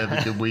in the way of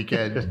a good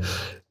weekend.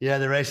 Yeah,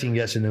 the racing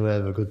gets in the way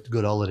of a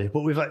good holiday.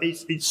 But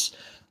it's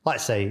like I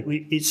say,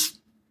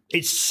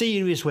 it's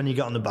serious when you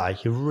get on the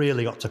bike. You've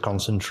really got to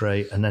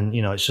concentrate, and then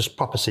it's just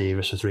proper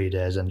serious for 3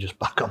 days and just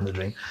back on the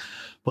drink.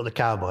 But the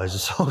cowboys are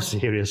so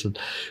serious, and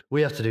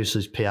we have to do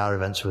some PR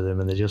events with them,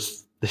 and they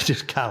just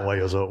can't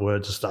weigh us up. We're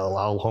just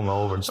all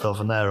hungover and stuff,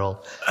 and they're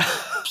all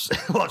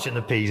watching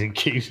the P's and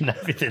Q's and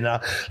everything.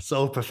 Now,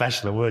 so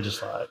professional. We're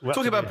just like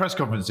talking about press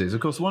conferences. Of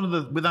course, one of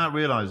the without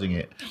realising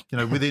it,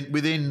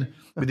 within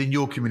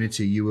your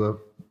community, you were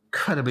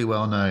incredibly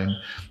well known,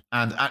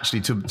 and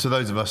actually to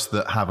those of us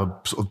that have a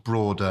sort of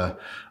broader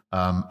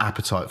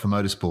appetite for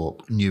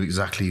motorsport, knew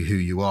exactly who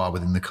you are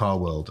within the car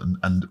world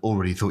and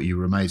already thought you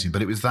were amazing.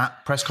 But it was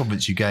that press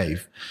conference you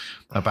gave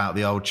about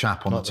the old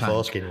chap on the tank.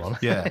 Foreskin one.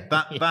 Yeah,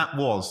 that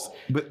was,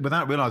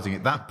 without realising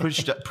it, that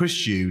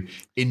pushed you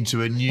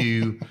into a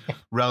new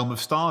realm of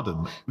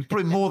stardom.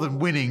 Probably more than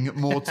winning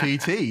more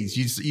TTs.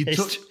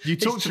 You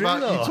talked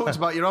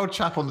about your old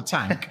chap on the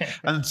tank,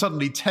 and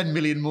suddenly 10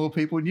 million more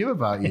people knew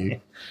about you.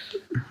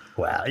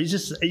 Well,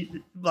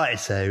 like I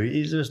say,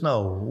 there's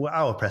no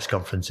our press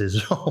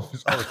conferences.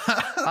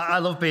 I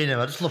love being there.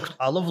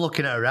 I love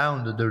looking at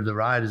around the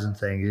riders and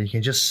things. You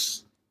can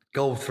just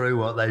go through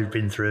what they've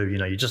been through.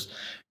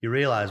 You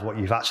realise what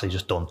you've actually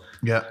just done.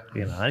 Yeah.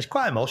 And it's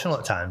quite emotional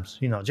at times.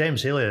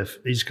 James Hillier,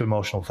 he's an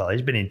emotional fella.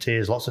 He's been in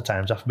tears lots of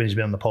times after he's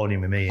been on the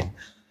podium with me,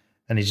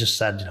 and he just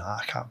said,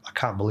 I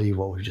can't believe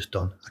what we've just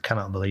done. I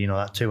cannot believe,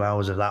 that 2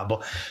 hours of that.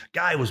 But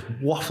guy was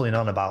waffling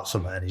on about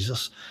something, and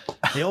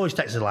he always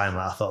texted a line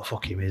like, I thought,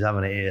 fuck him, he's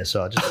having it here.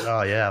 So I just,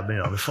 I've been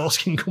on the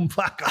foreskin come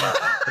back on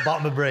the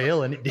bottom of Bray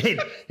Hill, and it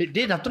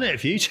did. I've done it a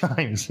few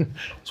times.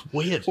 It's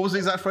weird. What was the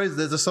exact phrase?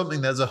 There's a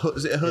hood.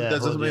 Is it a hood? Yeah,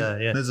 there's hood, something.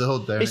 Yeah. There's a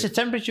hood there. It's a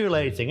temperature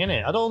related thing, isn't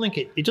it? I don't think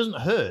it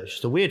doesn't hurt. It's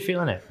just a weird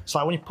feeling, isn't it? It's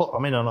like when you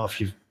I don't know if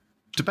you've...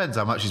 Depends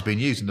how much it's been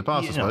used in the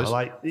past, I suppose.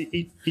 Like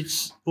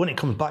it's when it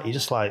comes back, you're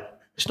just like,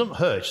 it doesn't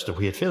hurt, it's just a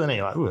weird feeling.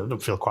 You're like, it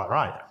doesn't feel quite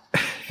right.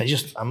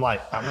 I'm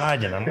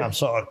riding, I'm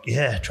sort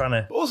of, trying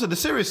to... Also, the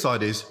serious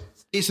side is,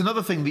 it's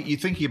another thing that you're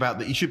thinking about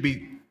that you should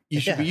be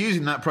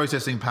using that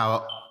processing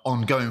power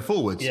on going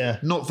forwards. Yeah.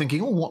 Not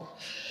thinking, what...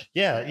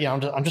 Yeah,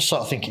 I'm just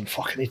sort of thinking,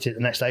 fuck, I need to hit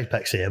the next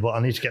apex here, but I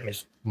need to get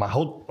my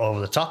hood over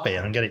the top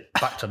here and get it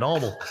back to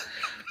normal.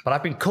 But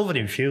I've been covered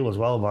in fuel as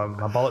well. My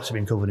bollocks have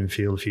been covered in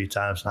fuel a few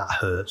times, and that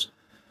hurts.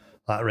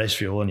 Like race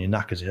fuel on your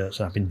knackers hurts,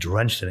 and I've been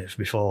drenched in it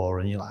before,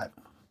 and you're like...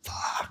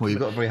 Fuck. Well, you've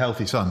got a very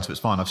healthy son, so it's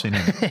fine. I've seen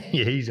him.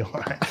 Yeah, he's all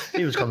right.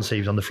 He was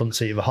conceived on the front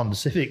seat of a Honda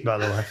Civic, by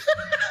the way.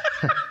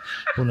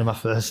 One of my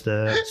first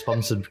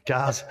sponsored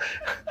cars.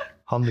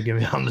 Honda gave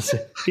me a Honda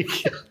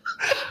Civic. Yeah.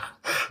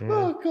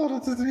 Oh, God, I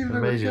didn't even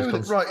know where to go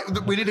with it. Right,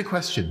 we need a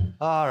question.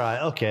 All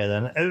right, okay,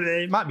 then.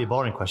 It might be a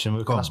boring question, but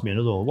you can ask me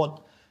another one.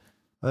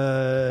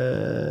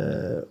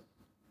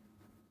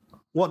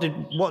 What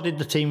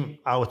did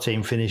our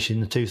team finish in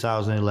the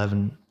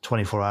 2011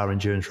 24-hour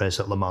endurance race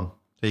at Le Mans?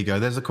 There you go.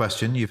 There's a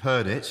question. You've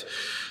heard it.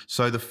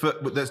 So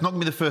that's not going to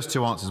be the first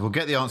two answers. We'll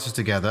get the answers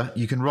together.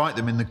 You can write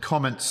them in the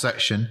comments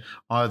section,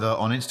 either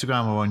on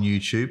Instagram or on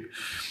YouTube.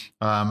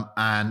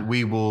 And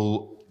we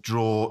will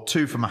draw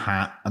two from a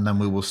hat, and then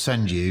we will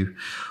send you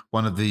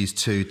one of these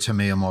two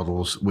Tamiya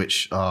models,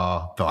 which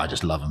are, I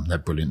just love them. They're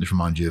brilliant. They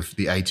remind you of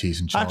the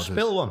 80s and childhood. I just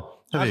built one.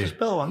 I just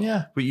built one,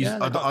 yeah. But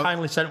I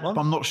kindly sent one.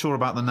 I'm not sure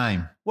about the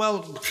name.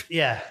 Well,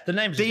 yeah, the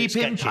name's Deep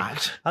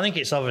Impact. I think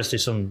it's obviously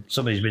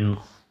somebody's been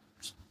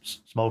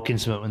smoking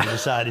something when they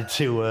decided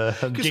to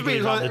dig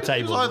it around the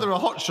table. It was either a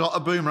hot shot, a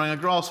boomerang, a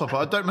grasshopper.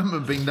 I don't remember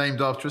them being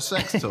named after a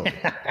sex toy.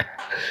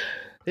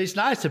 It's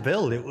nice to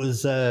build. It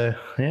was, there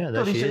she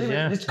is,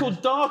 yeah. It's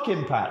called Dark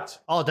Impact.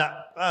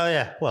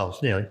 Yeah. Well,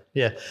 it's nearly,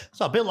 yeah.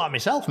 So I built that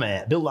myself,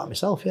 mate.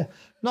 Yeah.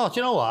 No, do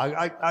you know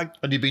what?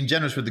 And you've been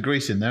generous with the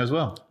grease in there as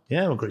well.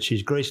 Yeah, well,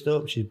 she's greased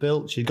up. She's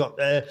built. She's got.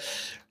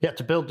 You had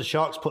to build the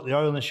shocks, put the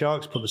oil in the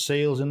shocks, put the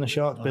seals in the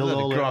shocks, build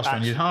all the grass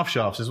on your half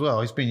shafts as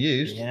well. It's been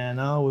used. Yeah,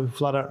 no, we've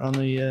flat out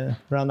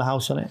around the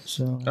house on it.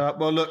 So,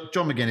 well, look,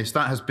 John McGuinness,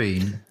 that has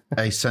been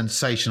a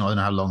sensational. I don't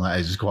know how long that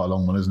is. It's quite a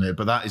long one, isn't it?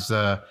 But that is.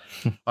 I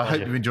hope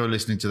you've enjoyed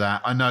listening to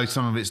that. I know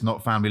some of it's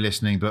not family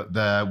listening, but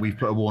we've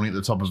put a warning at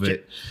the top of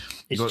it.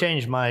 It's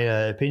changed my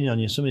opinion on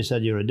you. Somebody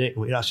said you're a dick,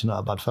 but you're actually not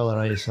a bad fella,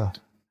 are you? So.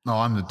 No,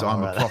 I'm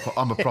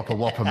a proper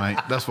whopper, mate.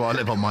 That's why I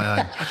live on my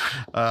own,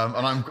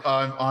 and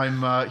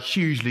I'm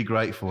hugely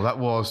grateful. That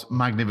was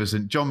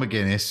magnificent, John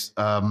McGuinness.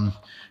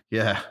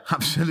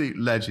 Absolute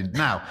legend.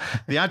 Now,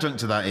 the adjunct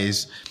to that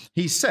is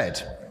he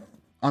said,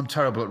 "I'm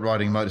terrible at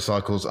riding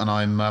motorcycles, and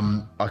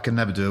I can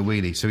never do a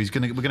wheelie." So we're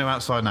going to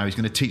outside now. He's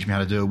going to teach me how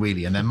to do a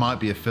wheelie, and there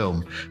might be a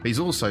film. But he's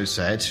also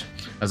said,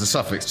 as a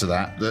suffix to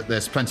that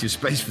there's plenty of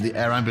space for the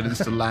air ambulance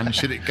to land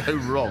should it go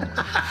wrong.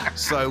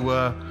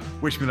 So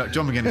wish me luck,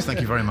 John McGuinness. Thank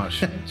you very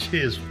much.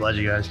 Cheers,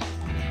 pleasure, guys.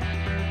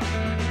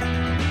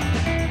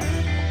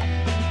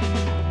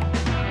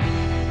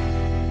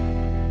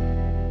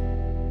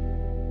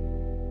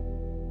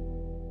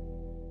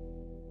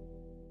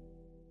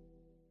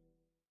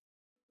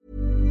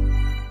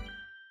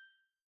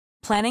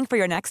 Planning for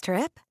your next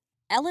trip?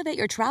 Elevate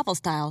your travel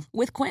style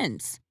with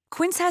Quince.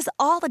 Quince has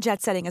all the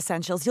jet-setting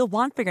essentials you'll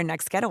want for your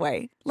next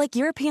getaway, like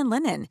European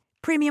linen,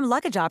 premium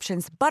luggage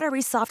options,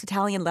 buttery soft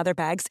Italian leather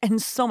bags, and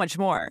so much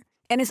more.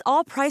 And is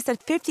all priced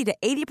at 50 to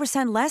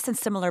 80% less than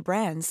similar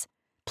brands.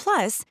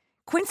 Plus,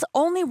 Quince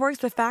only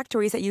works with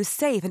factories that use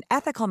safe and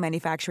ethical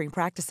manufacturing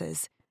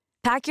practices.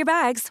 Pack your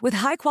bags with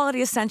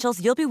high-quality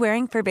essentials you'll be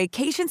wearing for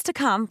vacations to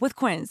come with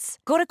Quince.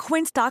 Go to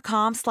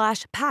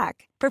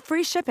quince.com/pack for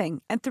free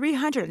shipping and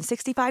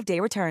 365-day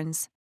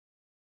returns.